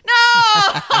canceled. No,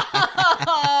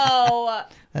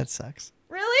 That sucks.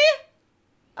 really?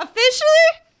 Officially?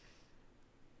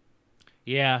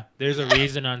 Yeah, there's a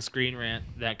reason on Screen Rant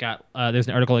that got. There's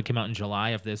an article that came out in July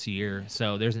of this year,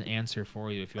 so there's an answer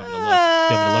for you if you want me to look.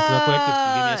 Do you want me to look real quick? If you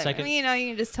give me a second. You know, you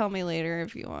can just tell me later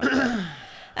if you want. Well-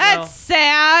 That's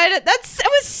sad. It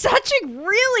was such a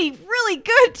really, really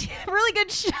good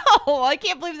show. I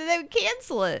can't believe that they would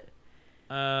cancel it.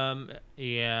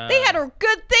 Yeah. They had a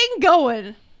good thing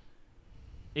going.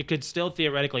 It could still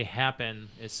theoretically happen.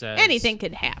 It says Anything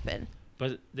could happen.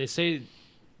 but they say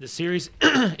The series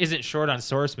isn't short on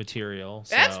source material.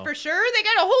 So That's for sure. They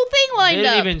got a whole thing they lined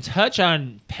didn't up. even touch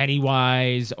on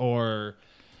Pennywise or...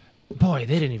 Boy,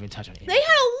 they didn't even touch on it. They had a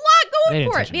lot They going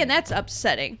didn't for touch it. on Man, it. that's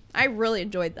upsetting. I really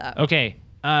enjoyed that. Okay,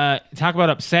 talk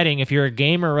about upsetting. If you're a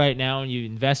gamer right now and you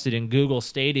invested in Google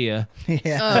Stadia,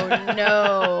 Yeah. Oh,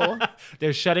 no.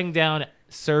 they're shutting down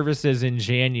services in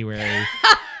January.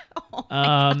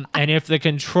 And if the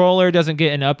controller doesn't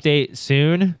get an update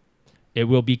soon, it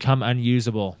will become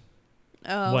unusable.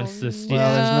 Oh, Once the Stadia-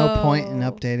 Well, there's no point in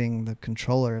updating the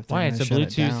controller if they're Why? going It's to a shut it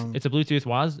Bluetooth. down. It's a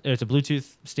Bluetooth it's a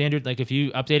Bluetooth standard. Like if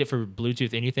you update it for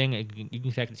Bluetooth anything, you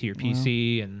can connect it to your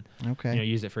PC and Okay.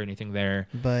 use it for anything there.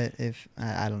 But if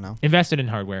I don't know. Invested in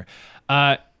hardware.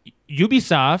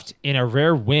 Ubisoft, in a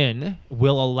rare win,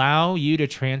 will allow you to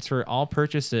transfer all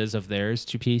purchases of theirs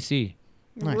to PC.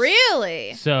 Nice.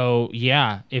 Really? So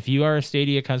yeah, if you are a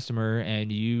Stadia customer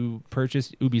and you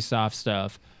purchase Ubisoft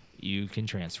stuff, you can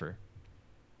transfer.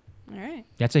 All right.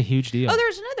 That's a huge deal. Oh,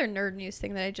 there's another nerd news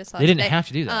thing that I just saw. They didn't today. have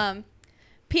to do that.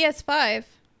 PS5.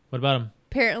 What about them?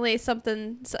 Apparently, some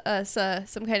kind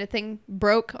of thing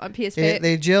broke on PS5.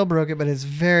 They jailbroke it, but it's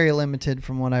very limited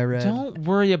from what I read. Don't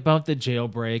worry about the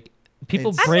jailbreak.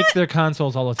 People It's- break their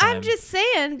consoles all the time. I'm just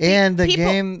saying. And the people,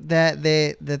 game that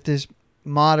this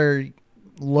modder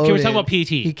loaded, Okay, we're talking about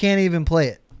PT. he can't even play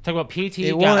it. Talk about PT.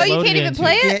 It got won't- Oh, you loaded can't even into.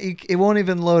 play it? It won't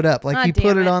even load up. Like Ah, you put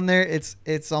damn it it. on there,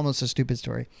 it's almost a stupid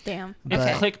story. Damn. It's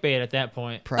But- clickbait at that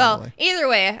point. Probably. Well, either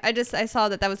way, I saw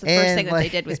that was the first And, thing that they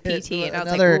did was PT, and I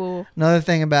was like, ooh. Another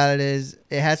thing about it is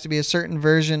it has to be a certain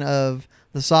version of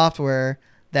the software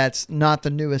that's not the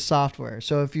newest software.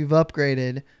 So if you've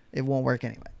upgraded, it won't work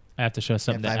anyway. I have to show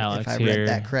something if to Alex if I here. read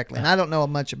that correctly, and I don't know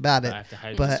much about it, I have to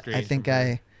hide the but screen I think from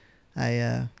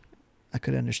her. I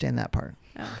could understand that part.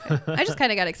 Okay. I just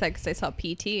kind of got excited because I saw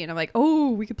PT, and I'm like,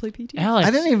 oh, we could play PT. Alex,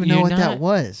 I didn't even know you're what not- that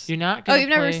was. You're not. Oh, Gonna you've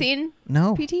never play- seen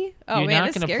No. PT? Oh, You're man, not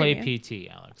that's gonna scary. play PT,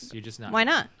 Alex. You're just not. Why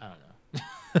not? I don't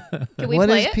know. Can we What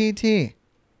play is it? PT?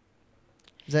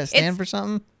 Does that stand It's- for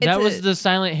something? That It's was a- the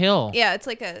Silent Hill. Yeah, it's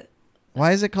like a.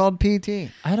 Why is it called PT?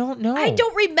 I don't know. I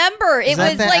don't remember. Is It that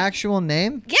was the like actual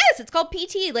name? yes, it's called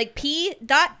PT, like P.T.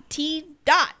 PT.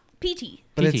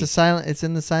 But PT. it's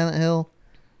in the Silent Hill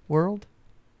world.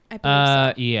 I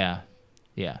believe so.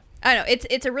 Yeah. I don't know.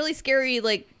 It's a really scary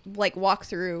like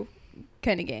walkthrough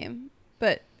kind of game,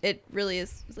 but it really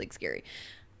is like scary.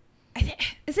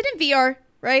 Is it in VR?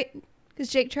 Right? Because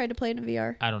Jake tried to play it in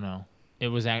VR. I don't know. It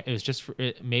was just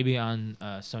maybe on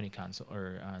Sony console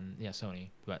or on Sony,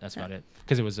 but that's about it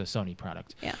because it was a Sony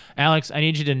product. Yeah. Alex, I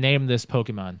need you to name this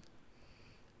Pokemon.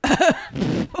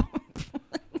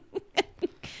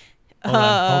 Hold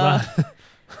on.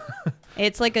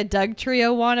 It's like a Doug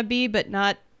Trio wannabe, but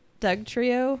not Doug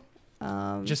Trio.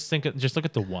 Just look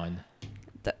at the one.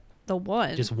 The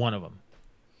one. Just one of them.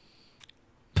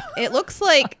 It looks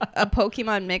like a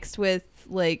Pokemon mixed with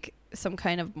like some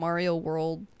kind of Mario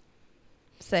World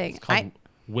thing. It's called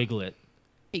Wiglet.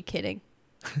 Are you kidding?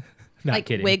 Not like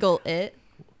kidding. Wiggle It.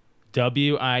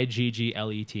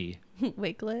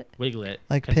 Wigglet. Wiglet. Wiglet.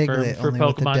 Like Confirmed Piglet, for only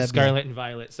with the Pokemon W. Scarlet and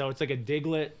Violet. So it's like a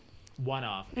Diglett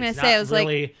one-off. I'm gonna It's say, not I was like-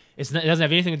 really. It doesn't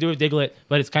have anything to do with Diglett,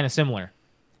 but it's kind of similar.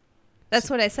 That's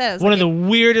what I said. I was One like, of the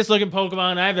weirdest looking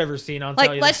Pokemon I've ever seen. I'll tell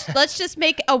like you. let's just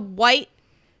make a white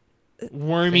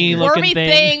wormy Finger. looking wormy thing.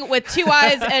 thing with two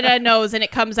eyes and a nose, and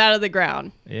it comes out of the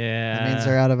ground. Yeah. That means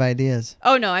they're out of ideas.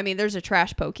 Oh no, I mean there's a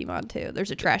trash Pokemon too.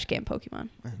 There's a trash can Pokemon.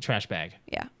 Trash bag.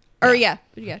 Yeah. Or Yeah.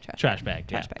 yeah, trash. Trash bag.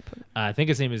 Trash yeah. bag Pokemon. I think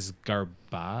his name is It's can't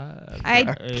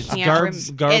it's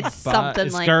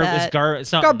something like that.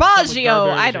 Garbaggio.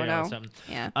 I don't know. Something.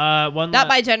 Yeah. Not Not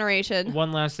my generation.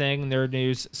 One last thing, nerd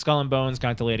news: Skull and Bones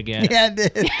got delayed again. Yeah,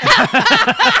 it did.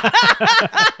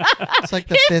 It's like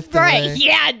the fifth Right. delay.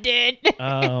 Yeah, I did.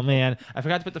 Oh man, I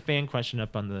forgot to put the fan question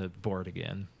up on the board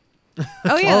again.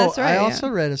 Oh yeah, that's right. I yeah. also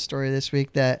read a story this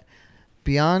week that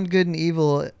Beyond Good and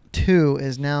Evil 2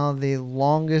 is now the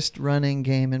longest running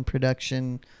game in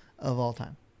production of all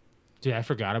time. Dude, I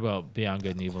forgot about Beyond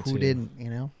Good and Evil Who 2. didn't, you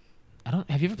know?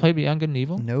 Have you ever played Beyond Good and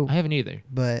Evil? No. I haven't either.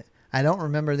 But I don't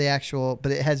remember the actual,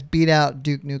 but it has beat out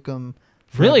Duke Nukem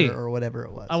Forever Really? or whatever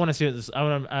it was. I want to see what this. I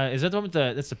want. Is that the one with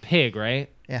that's the pig, right?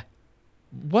 Yeah.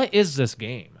 What is this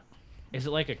game? Is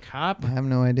it like a cop? I have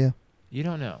no idea. You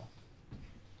don't know.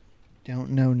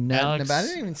 Don't know nothing Alex- about it. I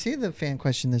didn't even see the fan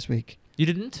question this week. You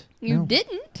didn't? You No.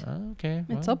 didn't. Oh, okay.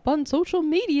 It's well, up on social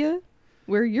media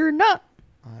where you're not.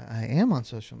 I am on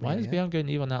social media. Why does Beyond Good and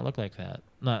Evil not look like that?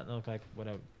 Not look like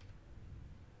whatever.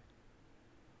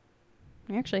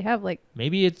 We actually have like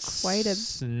Maybe it's Quite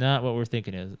not what we're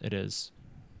thinking it is.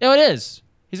 Oh, it is.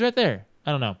 He's right there.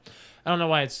 I don't know. I don't know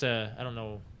why it's. I don't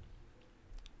know.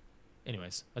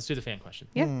 Anyways, let's do the fan question.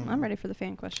 Yeah, I'm ready for the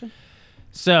fan question.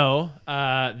 So,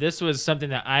 this was something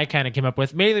that I kind of came up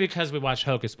with, mainly because we watched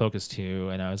Hocus Pocus 2,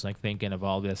 and I was like thinking of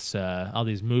all these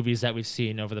movies that we've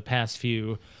seen over the past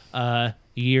few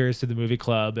years to the movie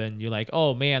club, and you're like,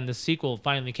 oh man, the sequel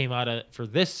finally came out for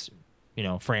this,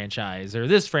 franchise, or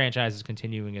this franchise is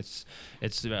continuing its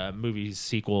movie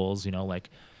sequels. Like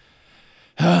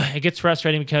it gets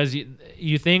frustrating because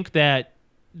you think that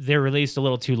they're released a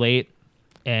little too late.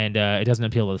 And it doesn't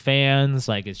appeal to the fans.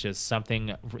 Like, it's just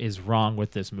something is wrong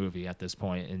with this movie at this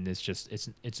point, and it's just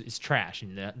it's trash,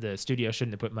 and the studio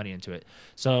shouldn't have put money into it.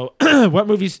 So, what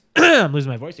movies? I'm losing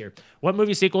my voice here. What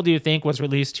movie sequel do you think was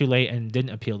released too late and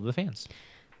didn't appeal to the fans?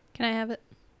 Can I have it?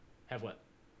 Have what?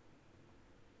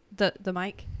 The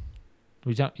mic.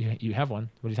 You have one.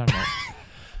 What are you talking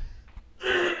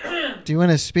about? Do you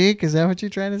want to speak? Is that what you're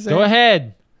trying to say? Go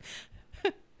ahead.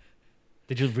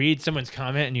 Did you read someone's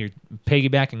comment and you're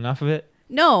piggybacking off of it?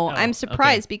 No, Oh, I'm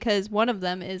surprised because one of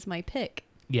them is my pick.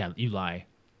 Yeah, you lie.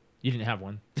 You didn't have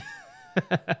one.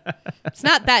 It's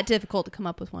not that difficult to come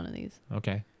up with one of these.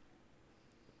 Okay.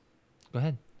 Go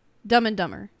ahead. Dumb and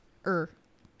Dumber.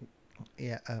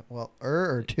 Yeah.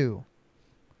 Or two.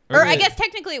 Or I guess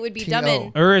technically it would be T.O.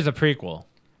 Dumb and Is a prequel.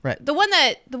 the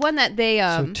one that they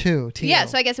So two. T.O. yeah.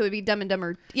 So I guess it would be Dumb and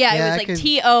Dumber. Yeah, Yeah, it I was like could-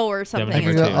 T.O. or something. Dumb and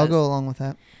is Dumber what it 2. I'll was. go along with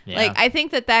that. Yeah. Like I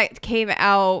think that came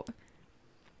out.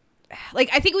 Like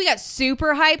I think we got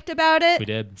super hyped about it. We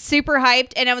did. Super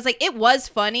hyped, and I was like, it was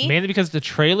funny. Mainly because the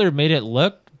trailer made it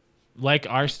look like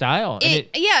our style. And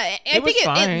I it was think it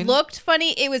fine. looked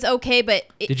funny. It was okay, but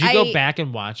did you go back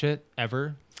and watch it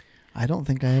ever? I don't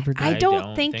think I ever did. I I don't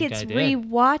don't think think it's I did.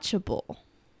 rewatchable.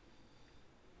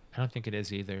 I don't think it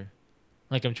is either.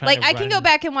 Like I'm trying Like to I can go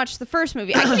back and watch the first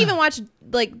movie. I can even watch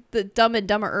like the Dumb and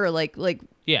Dumber, like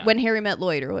Yeah. When Harry Met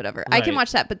Lloyd or whatever. I can Right.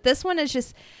 watch that, but this one is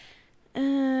just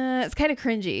it's kind of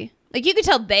cringy. Like you could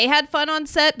tell they had fun on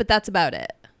set, but that's about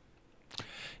it.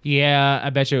 Yeah, I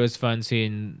bet you it was fun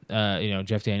seeing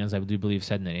Jeff Daniels, I do believe,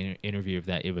 said in an interview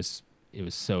that it was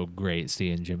so great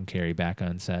seeing Jim Carrey back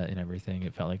on set and everything.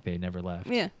 It felt like they never left.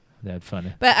 Yeah. They had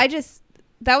fun. But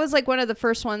that was like one of the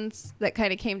first ones that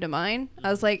kind of came to mind. I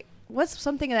was like, what's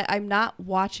something that I'm not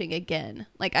watching again?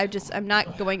 Like I'm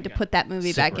not going to put that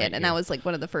movie Sit back right in. And here. that was like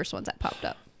one of the first ones that popped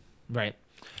up. Right.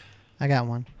 I got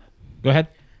one. Go ahead.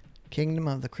 Kingdom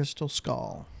of the Crystal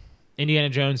Skull. Indiana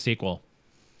Jones sequel.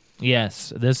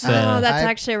 Yes. This Oh, that's I-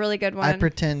 actually a really good one. I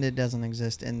pretend it doesn't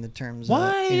exist in the terms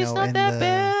why? of, It's not in that the,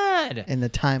 bad. in the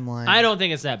timeline. I don't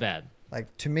think it's that bad.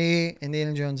 Like, to me,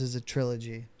 Indiana Jones is a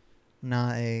trilogy,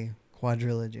 not a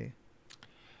quadrilogy.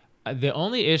 The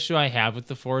only issue I have with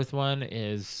the fourth one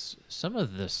is some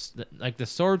of this, like the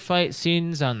sword fight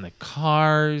scenes on the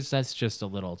cars. That's just a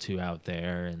little too out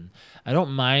there, and I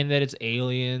don't mind that it's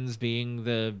aliens being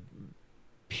the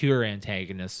pure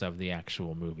antagonists of the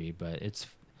actual movie, but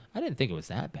I didn't think it was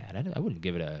that bad. I wouldn't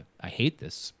give it I hate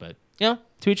this, but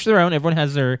to each their own. Everyone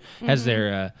has their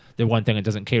one thing that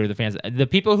doesn't cater to the fans. The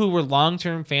people who were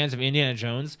long-term fans of Indiana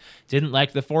Jones didn't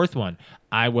like the fourth one.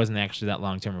 I wasn't actually that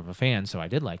long-term of a fan, so I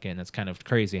did like it, and it's kind of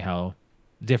crazy how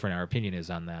different our opinion is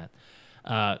on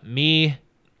that. Me,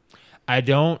 I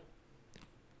don't.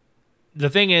 The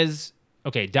thing is,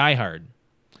 okay, Die Hard.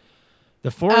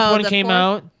 The fourth one the came fourth?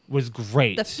 out, was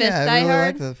great. The fifth Yeah, Die I really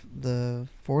Hard. like the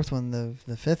fourth one, the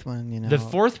fifth one, The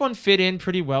fourth one fit in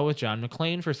pretty well with John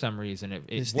McClane for some reason. It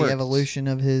Just worked. the evolution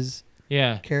of his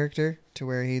Yeah, character to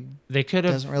where he they could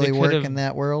have doesn't really they could work have in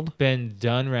that world. been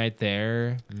done right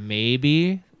there.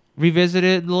 Maybe revisit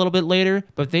it a little bit later,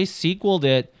 but they sequeled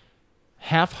it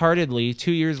half-heartedly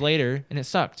 2 years later, and it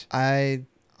sucked. I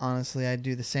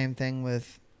do the same thing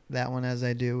with that one as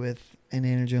I do with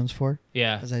Indiana Jones 4,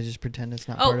 Yeah, as I just pretend it's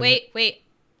not Oh, part of it. wait.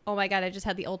 Oh my God, I just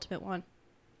had the ultimate one.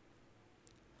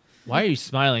 why are you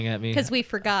smiling at me? Because we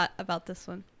forgot about this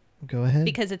one. Go ahead.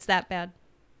 Because it's that bad.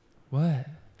 What?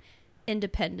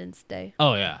 Independence Day.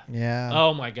 Oh yeah. Yeah.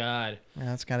 Oh my God.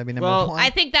 That's got to be number Well, one. I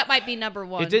think that might be number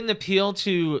one. It didn't appeal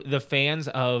to the fans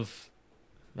of,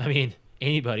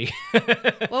 anybody.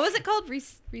 What was it called?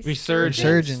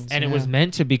 Resurgence. And it yeah. was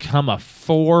meant to become a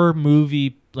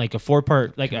 4-movie, like a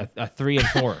 4-part, like a 3 and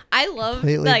 4. I love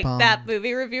Completely like bombed. that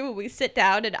movie review when we sit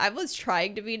down and I was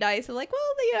trying to be nice. I'm like, well,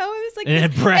 it was like, And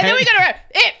this. then Brad- and then we go to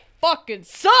it fucking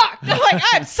sucked. I'm like,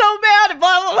 I'm so mad, and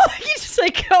blah blah blah. He just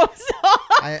like goes off.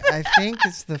 I think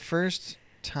it's the first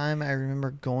time I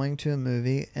remember going to a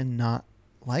movie and not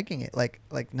liking it. Like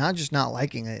not just not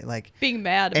liking it, like Being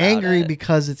mad, about angry it.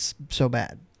 because it's so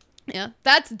bad. Yeah,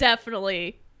 that's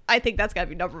definitely. I think that's got to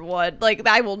be number one. Like,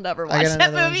 I will never I watch got that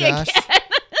another one, movie Josh. again.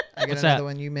 I got What's another that?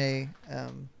 one you may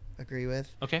agree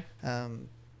with. Okay. I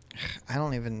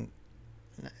don't even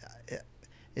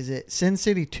Is it Sin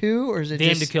City 2 or is it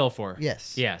Damned just to Kill For.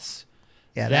 Yes. Yes.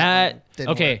 Yeah, that one didn't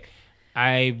okay. work.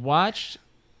 I watched.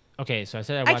 Okay, so I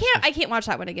said I watched. I can't watch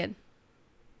that one again.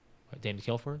 Damned to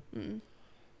Kill For.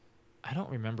 I don't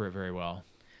remember it very well.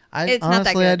 It's not that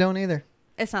Honestly, I good. don't either.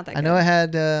 It's not that I good. know it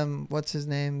had what's his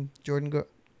name,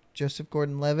 Joseph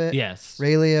Gordon-Levitt, Yes.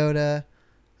 Ray Liotta.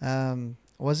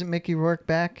 Wasn't Mickey Rourke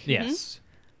back? Yes.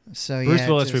 So Bruce yeah,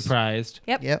 Willis it just, reprised.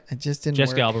 Yep. Yep, it just didn't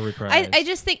Jessica work. Alba reprised. I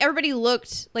just think everybody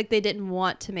looked like they didn't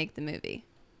want to make the movie.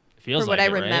 Feels for what like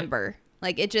I it, right? remember.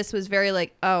 Like it just was very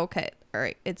like, oh, okay, all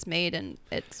right, it's made and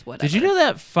it's whatever. Did you know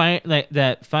that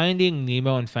that Finding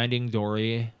Nemo and Finding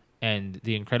Dory and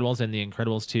The Incredibles and The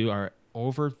Incredibles 2 are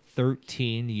over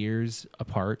 13 years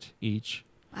apart each?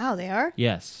 Wow, they are.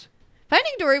 Yes.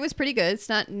 Finding Dory was pretty good. It's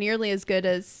not nearly as good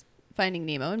as Finding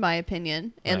Nemo, in my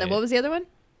opinion. And then Right. what was the other one?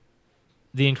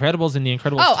 The Incredibles and The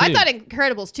Incredibles 2. Oh, I thought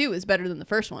Incredibles 2 was better than the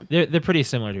first one. They're pretty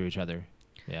similar to each other.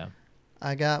 Yeah.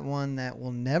 I got one that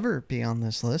will never be on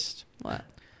this list. What?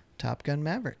 Top Gun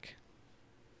Maverick.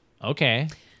 Okay.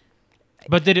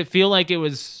 But did it feel like it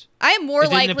was... I am more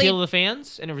it didn't likely. appeal to the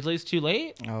fans and it was released too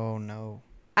late? Oh no.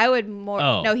 I would more.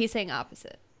 Oh. No, he's saying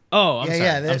opposite. Oh, I'm yeah,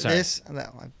 sorry. yeah.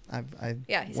 I'm sorry.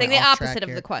 Yeah, he's went saying the off track opposite of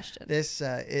here. the question. This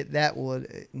that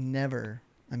would never.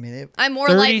 I mean, I'm more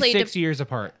likely 36 to. years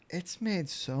apart. it's made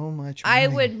so much. I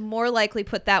money. would more likely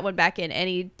put that one back in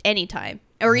any time,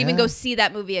 or even Yeah. go see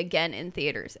that movie again in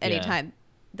theaters anytime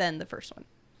than the first one.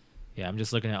 Yeah, I'm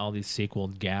just looking at all these sequel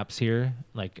gaps here.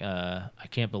 Like, I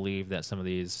can't believe that some of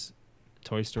these...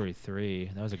 Toy Story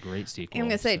 3, that was a great sequel. I'm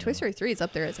gonna say so- Toy Story 3 is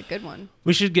up there as a good one.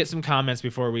 We should get some comments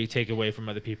before we take away from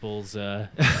other people's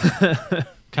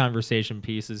conversation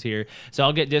pieces here. So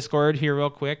I'll get Discord here real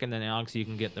quick, and then Alex, you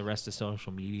can get the rest of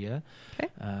social media. Okay.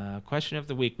 Question of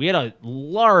the week. We had a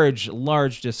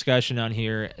large discussion on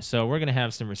here, so we're gonna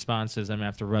have some responses. I'm gonna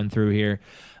have to run through here.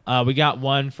 We got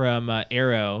one from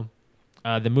Arrow.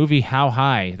 The movie How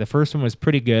High. The first one was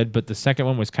pretty good, but the second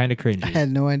one was kind of cringy. I had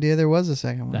no idea there was a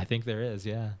second one. I think there is,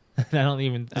 yeah. I don't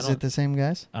even. Is it the same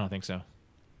guys? I don't think so.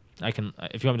 I can,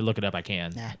 if you want me to look it up, I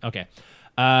can. Nah. Okay.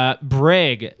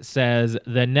 Brig says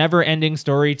The Never Ending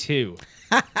Story 2.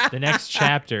 The next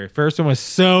chapter. First one was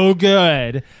so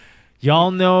good. Y'all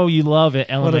know you love it.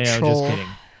 What a LMAO, just troll. kidding.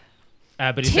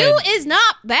 But he 2 said, is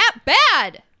not that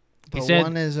bad. But said-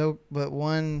 one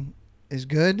is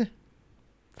good.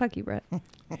 Fuck you, Brett.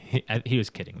 he was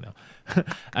kidding though.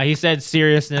 He said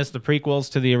seriousness, the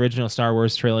prequels to the original Star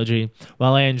Wars trilogy.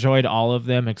 While I enjoyed all of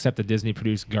them except the Disney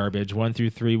produced garbage, 1 through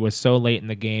 3 was so late in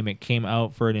the game it came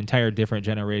out for an entire different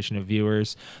generation of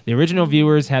viewers. The original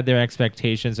viewers had their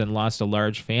expectations and lost a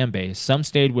large fan base. Some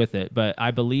stayed with it, but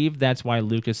I believe that's why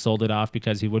Lucas sold it off,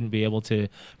 because he wouldn't be able to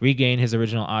regain his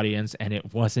original audience, and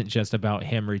it wasn't just about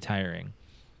him retiring.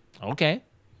 Okay.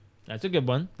 That's a good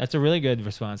one. That's a really good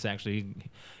response, actually.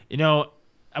 You know,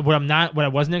 what I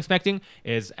wasn't expecting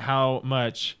is how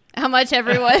much How much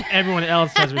everyone? everyone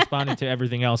else has responded to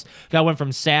everything else. Got one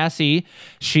from Sassy.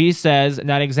 She says,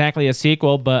 not exactly a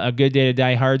sequel, but A Good Day to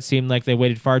Die Hard seemed like they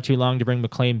waited far too long to bring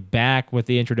McClane back with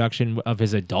the introduction of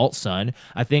his adult son.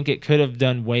 I think it could have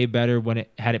done way better when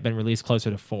had it been released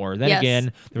closer to 4. Then Yes.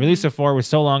 again, the release of 4 was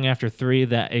so long after 3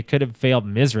 that it could have failed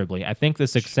miserably. I think the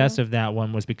success of that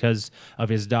one was because of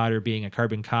his daughter being a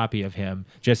carbon copy of him,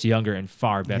 just younger and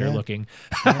far better Yeah. looking.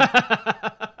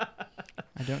 I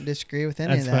don't disagree with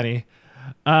any That's of that. funny.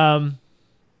 I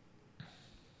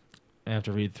have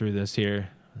to read through this here.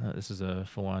 This is a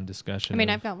full-on discussion. I mean,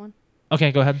 of- I've got one.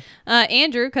 Okay, go ahead.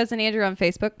 Andrew, cousin Andrew on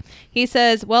Facebook, he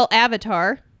says, "Well,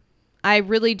 Avatar, I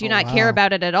really do Oh, not care wow.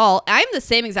 about it at all. I'm the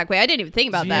same exact way. I didn't even think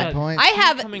about Yeah, that. point. I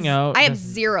have coming out I have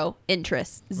doesn't- zero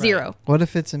interest. Zero. What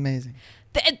if it's amazing?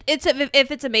 It's if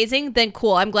it's amazing, then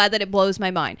cool. I'm glad that it blows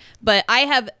my mind. But I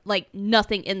have like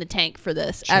nothing in the tank for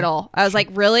this at all. I was like,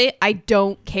 really? I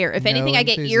don't care. If No anything, I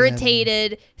get enthusiasm.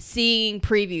 irritated seeing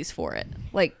previews for it.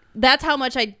 Like that's how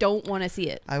much I don't want to see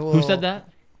it. I will. Who said that?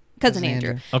 Cousin Cousin Andrew.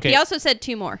 Andrew. Okay. He also said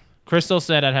 2 more. Crystal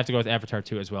said I'd have to go with Avatar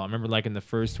 2 as well. I remember liking the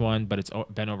first one, but it's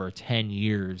been over 10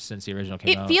 years since the original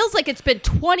came It out. feels like it's been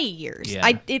 20 years. Yeah.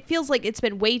 It feels like it's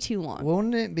been way too long.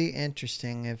 Wouldn't it be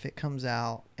interesting if it comes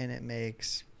out and it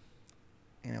makes,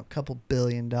 a couple $1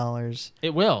 billion,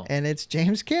 It will. and it's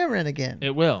James Cameron again?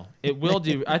 It will. It will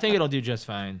do. I think it'll do just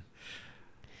fine.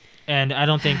 And I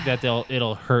don't think that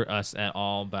it'll hurt us at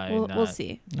all by We'll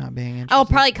see. Not being interested. I'll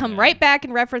probably come Yeah. right back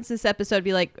and reference this episode.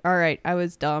 Be like, all right, I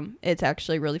was dumb. It's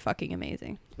actually really fucking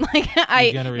amazing. Like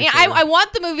I gonna mean, refer- I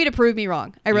want the movie to prove me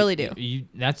wrong. I really do.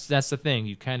 That's the thing.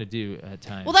 You kind of do at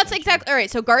times. Well, that's don't you? exactly all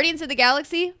right. So, Guardians of the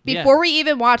Galaxy. Yeah. Before we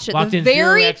even watched it, Locked the in zero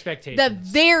very expectations.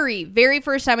 very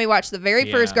first time we watched the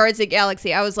very first Yeah. Guardians of the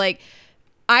Galaxy, I was like,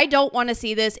 I don't want to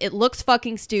see this. It looks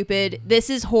fucking stupid. Mm-hmm. This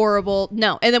is horrible.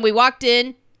 No. And then we walked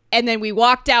in, and then we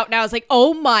walked out, and I was like,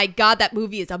 oh my god, that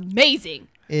movie is amazing.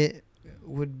 It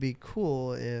would be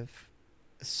cool if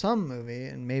some movie,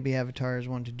 and maybe Avatar is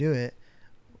one to do it,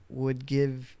 would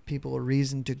give people a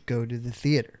reason to go to the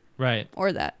theater. Right.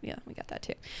 Or that. Yeah, we got that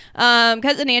too.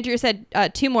 Cousin Andrew said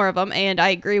 2 more of them, and I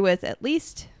agree with at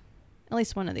least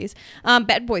one of these.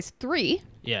 Bad Boys 3.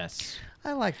 Yes.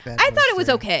 I like that. I thought it was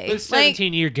okay. With a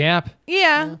 17-year gap.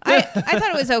 Yeah, I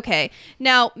thought it was okay.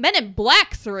 Now, Men in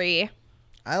Black 3,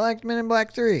 I liked Men in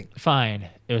Black 3. Fine.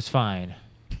 It was fine.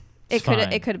 it could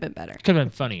have fine. been better. Could have been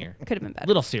funnier. Could have been A better.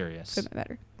 little serious. Could have been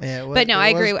better. Yeah, But no, it I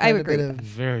agree- was I quite a agree bit with of-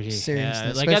 Very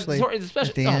seriousness, like especially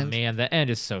at the end. man, the end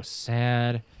is so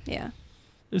sad. Yeah.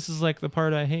 This is like the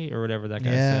part I hate, or whatever that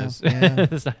guy Yeah, says. yeah.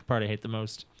 This is the part I hate the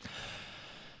most.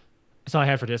 That's all I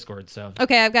have for Discord. So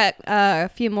Okay, I've got a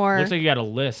few more. looks like you got a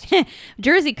list.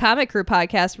 Jersey Comic Crew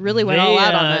podcast really went all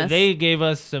out on this. They gave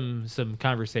us some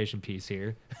conversation piece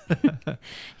here.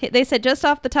 They said just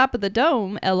off the top of the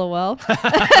dome, LOL.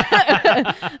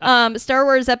 Star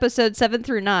Wars episode 7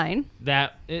 through 9.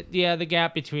 The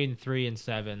gap between 3 and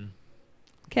 7.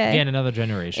 Okay. Again, another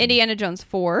generation. Indiana Jones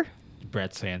 4.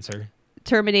 Brett's answer.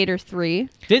 Terminator 3.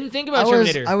 Didn't think about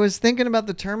Terminator. I was thinking about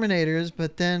the Terminators,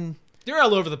 but then They're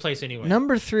all over the place anyway.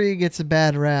 number 3 gets a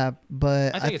bad rap.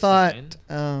 But I think I it's thought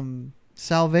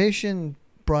Salvation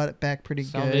brought it back pretty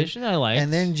Salvation, good. I liked.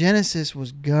 And then Genesis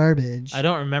was garbage. I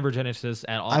don't remember Genesis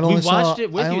at all. I've We only watched saw,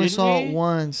 it with I you, only didn't saw we? it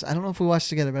once. I don't know if we watched it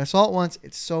together, but I saw it once.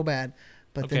 It's so bad.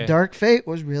 But Okay. the Dark Fate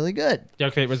was really good.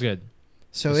 Dark Fate was good.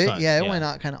 So It's it fun, it yeah. went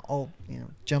out kind of all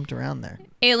jumped around there.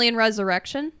 Alien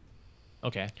Resurrection.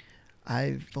 Okay.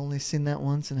 I've only seen that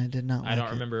once and I did not. I like don't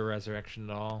it. remember Resurrection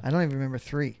at all. I don't even remember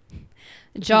 3.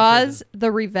 Jaws, The I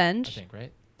Revenge. think,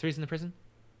 right? 3's in the prison?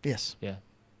 Yes. Yeah.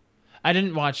 I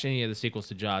didn't watch any of the sequels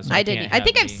to Jaws. So I I didn't. can't I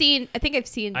think have I've any- seen. I think I've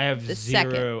seen. I have the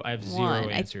zero. second I have zero one,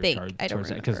 answer I think. toward- I don't towards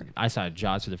that because remember. I saw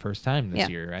Jaws for the first time this Yeah.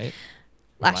 year, right?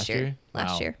 Last year.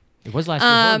 Last Wow. year. It was last year.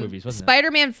 Horror movies, wasn't it?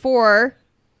 Spider-Man 4.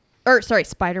 Or sorry,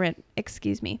 Spider-Man.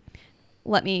 Excuse me.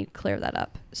 Let me clear that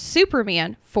up.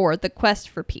 Superman 4: The Quest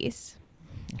for Peace.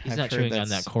 He's I've not heard chewing on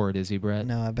that's- that cord, is he, Brett?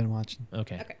 No, I've been watching.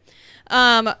 Okay.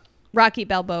 Okay. Rocky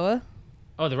Balboa.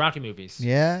 Oh, the Rocky movies.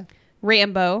 Yeah.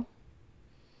 Rambo.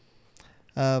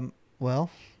 Well,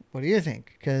 what do you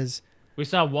think? Because We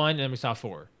saw 1 and we saw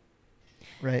 4.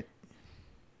 right,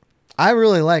 I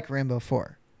really like Rainbow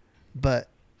 4, but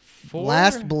 4?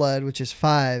 Last Blood, which is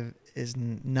 5, is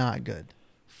not good.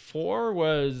 4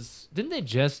 was. Didn't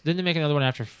they make another one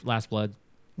after Last Blood?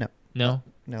 No. No.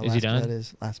 No, Is Last he done? Blood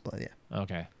is Last Blood. Yeah.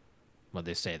 Okay. Well,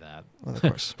 they say that. Well, of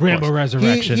course. of Rambo course.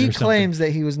 Resurrection. He or something. claims that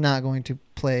he was not going to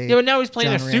play. Yeah, but now he's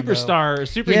playing John a Rambo.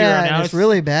 superhero Yeah, now. and it's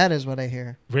really bad, is what I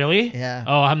hear. Really? Yeah.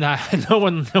 Oh, I'm not. No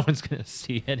one's gonna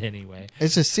see it anyway.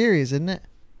 It's a series, isn't it?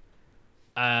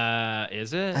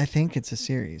 Is it? I think it's a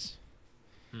series.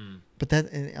 Hmm. But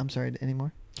that, I'm sorry, any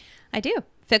more? I do.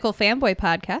 Fickle Fanboy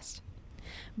podcast.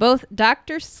 Both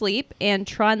Dr. Sleep and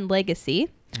Tron Legacy.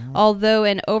 Although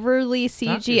an overly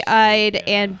CGI'd Sleep, yeah.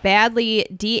 and badly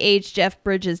de-aged Jeff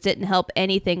Bridges didn't help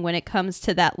anything when it comes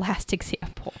to that last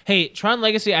example. Hey, Tron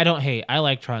Legacy. I don't hate. I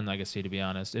like Tron Legacy, to be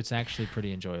honest. It's actually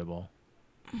pretty enjoyable.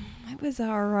 It was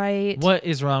all right. What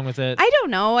is wrong with it? I don't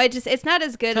know. It's not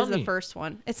as good Tell as the me. first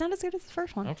one. It's not as good as the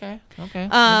first one. Okay.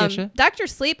 I get you. Dr.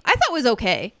 Sleep, I thought was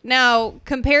okay. Now,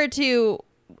 compared to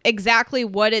exactly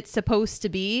what it's supposed to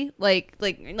be, like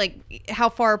how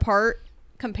far apart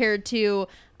compared to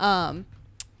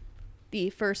the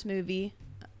first movie,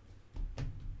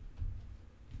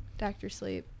 Dr.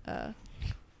 Sleep,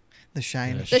 The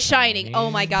Shining. The Shining.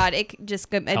 Oh my God! It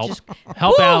just Help just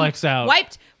Help boom! Alex out.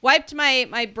 Wiped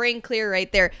my brain clear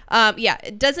right there. Yeah,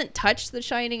 it doesn't touch The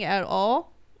Shining at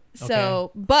all.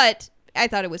 So, but I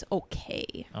thought it was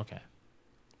okay. Okay.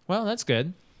 Well, that's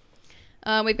good.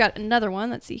 We've got another one.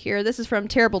 Let's see here. This is from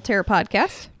Terrible Terror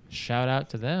Podcast. Shout out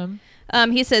to them.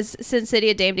 He says Sin City: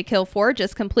 A Dame to Kill For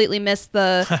just completely missed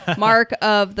the mark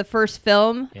of the first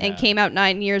film and Yeah. came out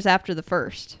 9 years after the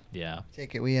first. Yeah,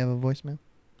 Take it. We have a voicemail.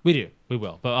 we do. We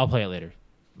will, but I'll play it later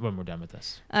when we're done with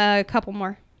this. A couple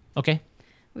more. Okay.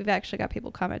 We've actually got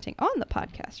people commenting on the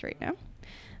podcast right now.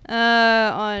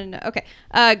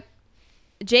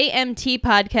 JMT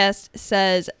podcast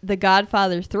says The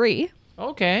Godfather 3.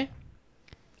 Okay.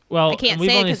 Well, I can't we've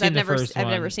say only because seen I've the never first I've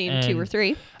one, never seen and 2 or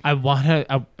 3. I want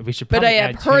to. We should But probably I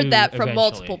have add heard 2 that from eventually.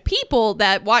 multiple people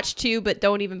that watch 2 but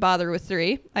don't even bother with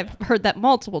 3. I've heard that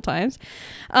multiple times.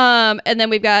 And then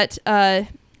we've got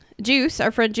Juice.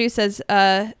 Our friend Juice says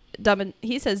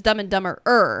he says Dumb and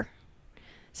Dumber.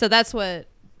 So that's what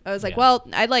I was like. Yeah. Well,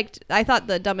 I thought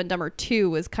the Dumb and Dumber 2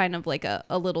 was kind of like a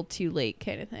little too late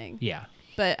kind of thing. Yeah.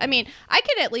 But I mean, I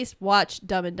could at least watch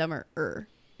Dumb and Dumber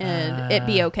and it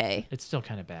be okay. It's still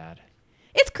kind of bad.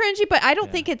 It's cringy, but I don't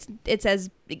Yeah. think it's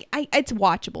as it's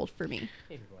watchable for me.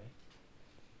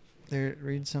 There,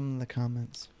 read some of the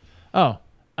comments. Oh.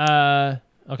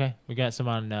 Okay. We got some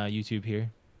on YouTube here.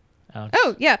 Alex.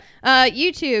 Oh yeah,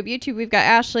 YouTube. We've got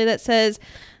Ashley that says,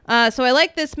 so I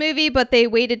like this movie, but they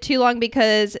waited too long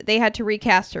because they had to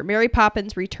recast her. Mary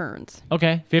Poppins Returns.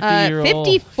 Okay. 50-year-old.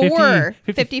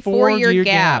 54-year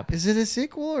gap. Is it a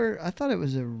sequel or I thought it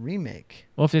was a remake?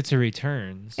 Well, if it's a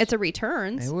Returns. It's a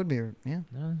Returns. It would be, yeah.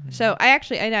 No, So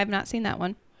I've not seen that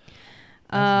one.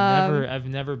 I've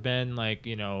never been like,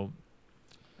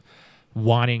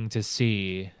 wanting to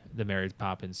see the Mary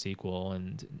Poppins sequel,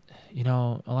 and a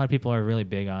lot of people are really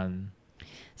big on.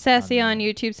 Sassy on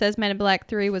YouTube says Men in Black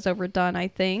 3 was overdone, I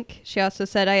think. She also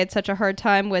said, I had such a hard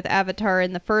time with Avatar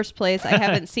in the first place. I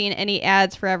haven't seen any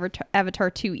ads for Avatar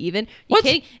 2 even. You What?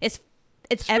 kidding? It's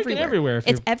freaking everywhere. if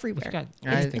It's you're- everywhere. if you got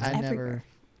I anything. everywhere. never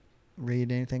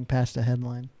read anything past a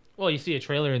headline. Well, you see a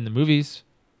trailer in the movies.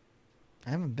 I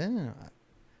haven't been in a...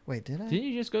 Wait, did I? Didn't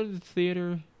you just go to the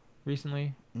theater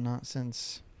recently? Not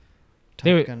since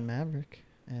They Top would- Gun Maverick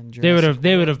and They would Jurassic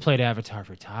have World. played Avatar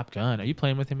for Top Gun. Are you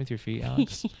playing with him with your feet,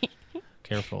 Alex?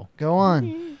 Careful. Go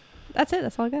on. That's it.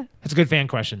 That's all I got. That's a good fan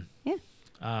question. Yeah.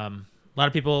 A lot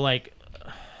of people like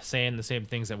saying the same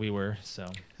things that we were. So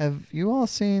Have you all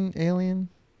seen Alien?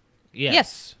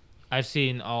 Yes. I've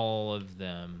seen all of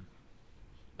them.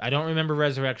 I don't remember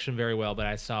Resurrection very well, but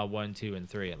I saw 1, 2, and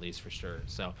 3 at least for sure.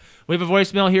 So we have a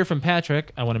voicemail here from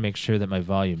Patrick. I want to make sure that my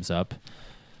volume's up.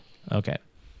 Okay.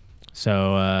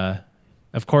 So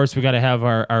of course we got to have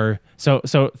our so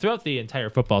throughout the entire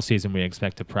football season we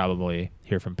expect to probably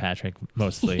hear from Patrick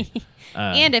mostly.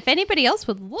 And if anybody else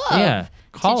would love yeah,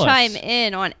 call to us. chime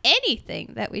in on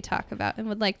anything that we talk about and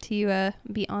would like to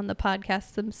be on the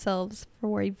podcast themselves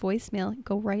for a voicemail,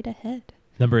 go right ahead.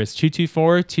 Number is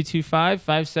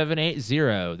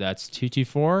 224-225-5780. That's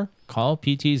 224 call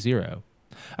PT0.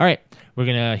 All right, we're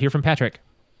gonna hear from Patrick.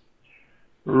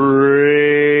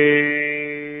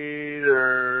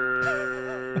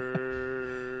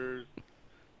 Raiders.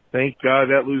 Thank God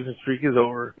that losing streak is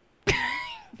over.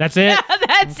 That's it.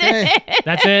 That's Okay. it.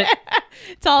 That's it.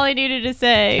 That's all I needed to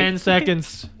say. 10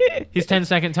 seconds. He's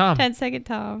 10-second Tom. 10-second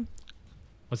Tom.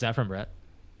 What's that from, Brett?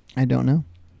 I don't know.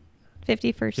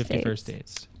 51st 50 Dates. First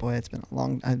Dates. Boy, it's been a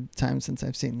long time since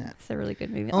I've seen that. It's a really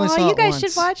good movie. Only Oh, saw you it guys once.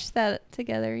 should watch that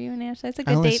together, you and Ash. That's a I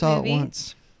good only date saw movie. it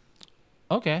once.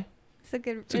 Okay. It's a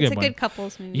good. It's a good one.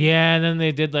 couples movie. Yeah, and then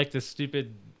they did like the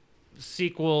stupid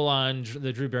sequel on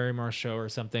the Drew Barrymore show or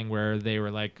something where they were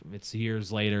like, it's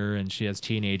years later and she has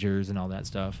teenagers and all that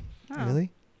stuff. Oh. Really?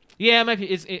 Yeah, it might be.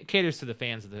 It caters to the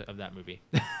fans of that movie.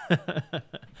 Do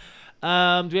we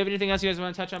have anything else you guys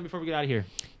want to touch on before we get out of here?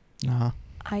 Nah.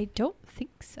 I don't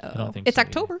think so. I don't think it's so either.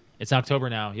 October. It's October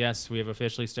now. Yes, we have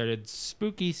officially started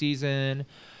spooky season.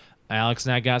 Alex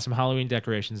and I got some Halloween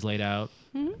decorations laid out.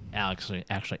 Mhm. Actually,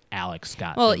 Alex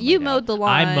got. Well, them you laid mowed out. the lawn.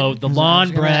 I mowed the I was lawn,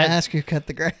 gonna Brett. ask you to cut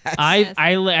the grass. Yes.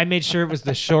 I made sure it was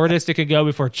the shortest it could go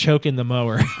before choking the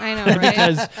mower. I know, right?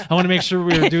 Because I want to make sure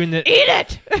we were doing the. Eat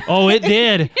it. Oh, it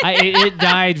did. It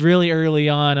died really early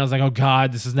on. I was like, oh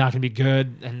God, this is not going to be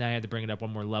good. And I had to bring it up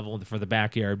one more level for the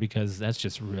backyard because that's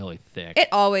just really thick. It's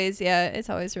always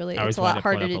really. I always It's a wanted lot to put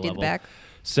harder up to a do the level. back.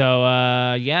 So,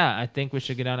 yeah, I think we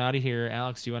should get on out of here.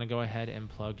 Alex, do you want to go ahead and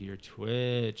plug your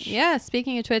Twitch? Yeah,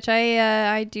 speaking of Twitch,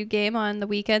 I do game on the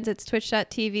weekends. It's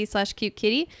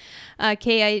twitch.tv/cutekitty.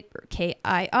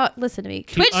 K-I, listen to me.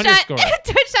 Cute underscore.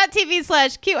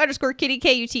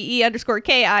 Twitch.tv/cute_kitty,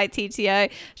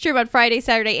 KUTE_KITTI. Stream on Friday,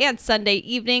 Saturday, and Sunday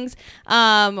evenings.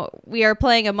 We are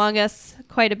playing Among Us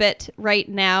quite a bit right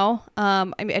now. I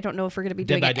mean, I don't know if we're going to be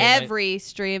Dead doing by it Daylight. every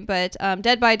stream, but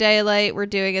Dead by Daylight we're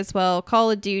doing as well.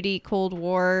 Call of Duty, Cold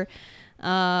War.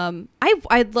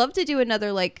 I'd love to do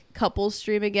another like couples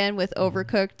stream again with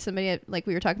Overcooked. Somebody like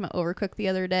we were talking about Overcooked the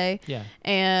other day. Yeah.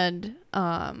 And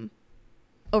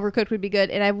Overcooked would be good.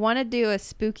 And I want to do a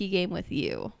spooky game with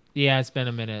you. Yeah, it's been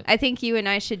a minute. I think you and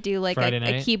I should do like Friday a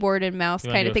night? keyboard and mouse You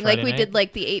wanna kind do of a thing, like Friday we night? did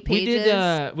like the 8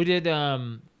 pages. We did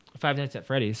Five Nights at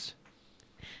Freddy's.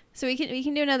 So we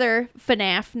can do another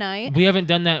FNAF night. We haven't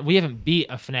done that. We haven't beat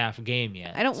a FNAF game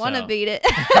yet. I don't want to so. beat it.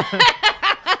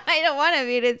 I don't want to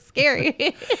beat it. It's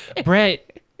scary.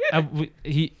 Brett,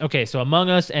 okay, so Among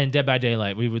Us and Dead by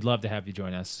Daylight, we would love to have you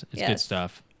join us. It's good Yes.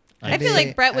 stuff. I feel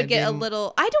like Brett would I'd get a be-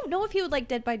 little. I don't know if he would like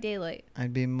Dead by Daylight.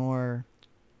 I'd be more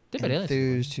Dead by Daylight's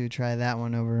enthused to try that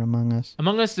one over Among Us.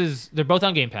 Among Us they're both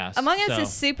on Game Pass. Among Us so-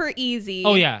 is super easy.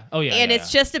 Oh yeah. And yeah,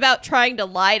 it's yeah. just about trying to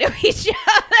lie to each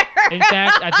other. In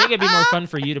fact, I think it'd be more fun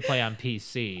for you to play on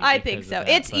PC. I think because so. of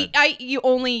that, but, You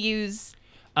only use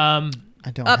I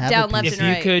don't Up, have down, a left, PC. if and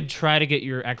you right. could try to get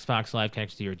your Xbox Live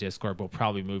connected to your Discord, we'll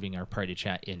probably be moving our party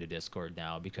chat into Discord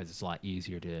now because it's a lot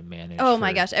easier to manage. Oh my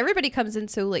for- gosh, everybody comes in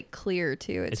so like clear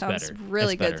too. It It's sounds better.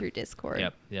 really It's good better. through Discord.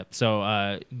 Yep.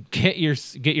 So get your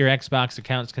Xbox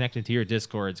accounts connected to your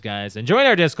Discords, guys, and join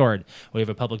our Discord. We have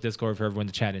a public Discord for everyone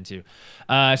to chat into.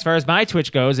 As far as my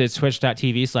Twitch goes, it's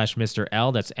twitch.tv/Mr.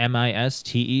 L. That's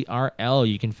MISTERL.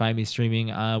 You can find me streaming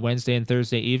Wednesday and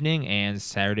Thursday evening and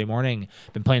Saturday morning.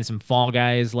 Been playing some Fall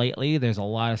Guys lately. There's a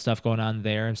lot of stuff going on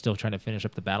there. I'm still trying to finish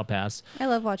up the Battle Pass. I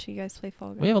love watching you guys play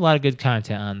Fall Guys. We have a lot of good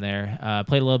content on there.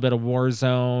 Played a little bit of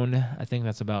Warzone. I think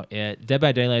that's about it. Dead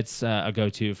by Daylight's a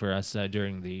go-to for us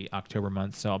during the October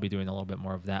month, so I'll be doing a little bit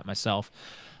more of that myself.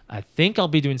 I think I'll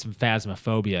be doing some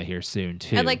Phasmophobia here soon,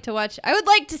 too. I'd like to watch. I would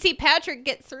like to see Patrick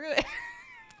get through it.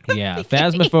 Yeah,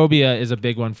 Phasmophobia is a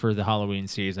big one for the Halloween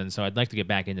season, so I'd like to get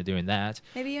back into doing that.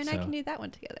 Maybe you and I So- can do that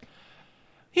one together.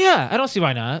 Yeah, I don't see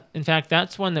why not. In fact,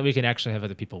 that's one that we can actually have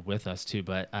other people with us, too,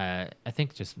 but I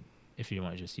think just if you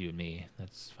want just you and me,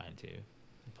 that's fine, too.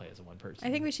 Play as a one person.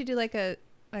 I think we should do like a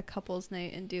couples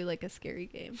night and do like a scary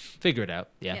game. Figure it out.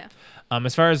 Yeah. Yeah.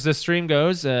 As far as the stream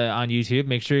goes on YouTube,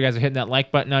 make sure you guys are hitting that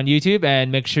like button on YouTube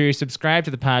and make sure you subscribe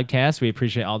to the podcast. We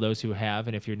appreciate all those who have.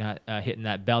 And if you're not hitting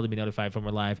that bell to be notified when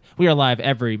we're live, we are live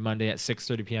every Monday at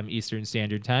 6:30 p.m. Eastern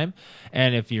Standard Time.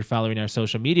 And if you're following our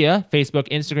social media, Facebook,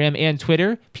 Instagram, and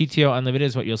Twitter, PTO Unlimited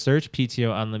is what you'll search.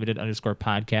 PTO Unlimited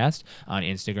 _podcast on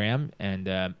Instagram.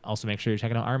 And also make sure you're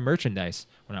checking out our merchandise.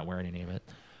 We're not wearing any of it.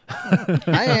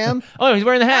 I am. Oh, he's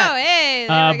wearing the hat. Oh, hey.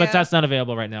 There we But go. that's not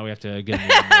available right now. We have to get him.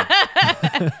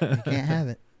 Can't have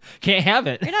it. Can't have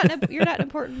it. You're not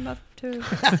important enough to.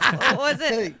 What was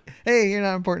it? Hey, you're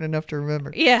not important enough to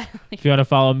remember. Yeah. If you want to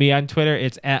follow me on Twitter,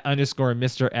 it's at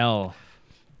 _Mr. L.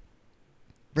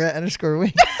 Brett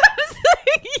 _Wing.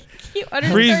 You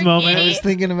understand Freeze moment. I Kitty? was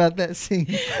thinking about that scene.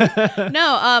 No,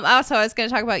 also I was going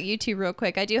to talk about YouTube real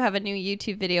quick. I do have a new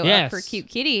YouTube video Yes. up for Cute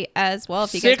Kitty as well.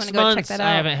 If you guys 6 want to go check months, that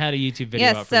I out. haven't had a YouTube video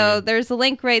Yes, up for so you. there's a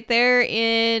link right there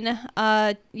in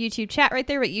YouTube chat right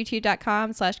there at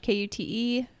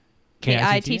youtube.com/KUTE.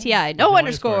 KITTI. No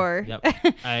underscore. Yep.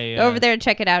 I, Go over there and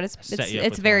check it out. It's set you up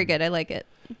it's with very one. good. I like it.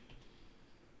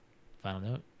 Final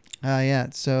note. Yeah.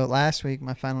 So last week,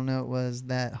 my final note was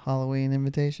that Halloween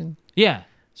invitation. Yeah.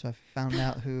 So I found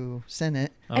out who sent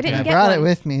it. I didn't And I get brought it one.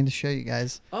 with me to show you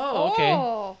guys. Oh, okay.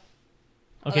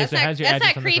 Okay, so it has your that's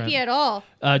address not on the creepy front. at all.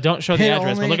 Don't show the It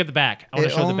address, but only- look at the back. I want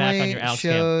to show the back on your Alex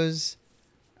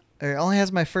cam. It only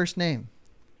has my first name.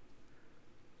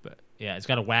 But yeah, it's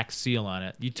got a wax seal on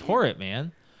it. You tore it,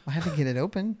 man. I had to get it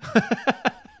open,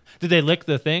 Did they lick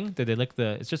the thing? Did they lick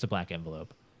the? It's just a black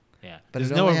envelope. Yeah. but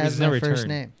There's it no, only has there's no my first return.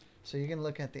 name. So you can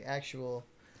look at the actual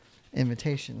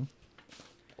invitation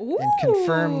Ooh. and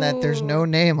confirm that there's no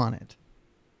name on it.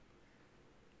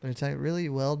 But it's a really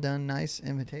well done, nice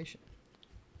invitation.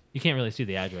 You can't really see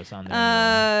the address on there.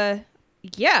 anyway.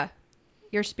 Yeah.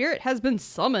 Your spirit has been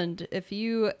summoned if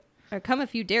you come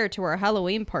if you dare to our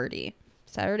Halloween party.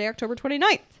 Saturday, October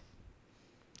 29th.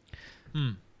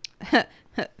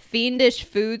 Fiendish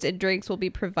foods and drinks will be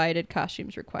provided.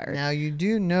 Costumes required. Now you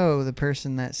do know the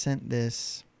person that sent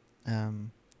this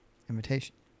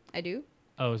invitation. I do.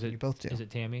 Oh, is it? You both do. Is it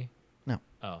Tammy? No.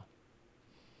 Oh.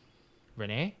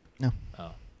 Renee? No.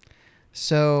 Oh.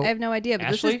 So I have no idea, but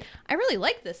Ashley? this is. I really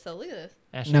like this though. Look at this.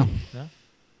 Ashley? No. No.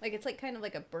 Like it's like kind of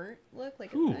like a burnt look.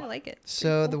 Like Ooh. I like it. It's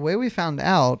So pretty the way we found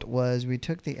out was we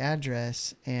took the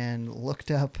address and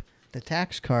looked up the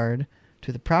tax card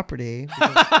to the property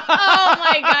because, cool. Oh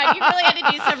my god! You really had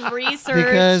to do some research.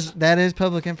 because that is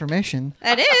public information.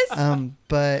 that is.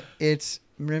 But it's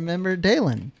remember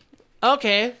Dalen.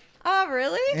 Okay. Oh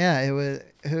really? Yeah, it was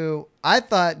who I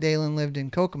thought Dalen lived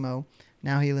in Kokomo.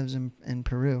 Now he lives in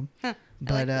Peru. Huh. I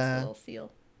But like this little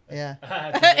seal. yeah,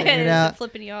 It's out-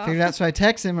 flipping you off. figured out. So I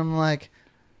text him. I'm like,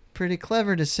 pretty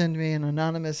clever to send me an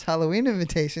anonymous Halloween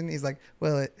invitation. He's like,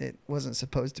 well, it wasn't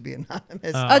supposed to be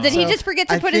anonymous. Oh, did he So just forget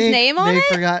to I put his think name on they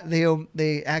it? forgot.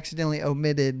 They accidentally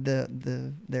omitted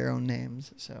their own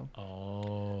names. So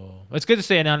Oh, it's good to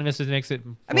say anonymous. It makes it.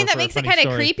 I mean, for that a makes it funny kind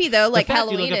of story. creepy though, The like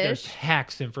fact you look up their Halloween-ish.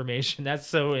 tax information. That's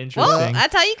so interesting. Well,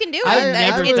 that's how you can do it. I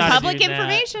never It's thought of public doing that.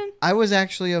 information. I was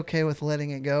actually okay with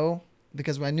letting it go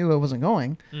because I knew I wasn't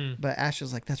going. Mm. But Ash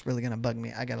was like, "That's really gonna bug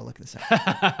me. I gotta look this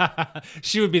up."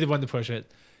 She would be the one to push it.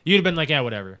 You'd have been like, yeah,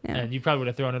 whatever, Yeah. and you probably would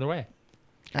have thrown it away.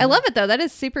 I love it though. That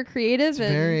is super creative It's and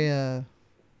very.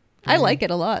 I like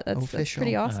it a lot. That's official.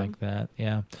 pretty I awesome. like that.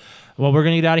 Yeah. Well, we're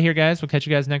gonna get out of here, guys. We'll catch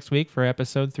you guys next week for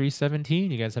episode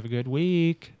 317. You guys have a good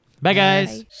week. Bye,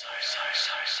 guys. Bye.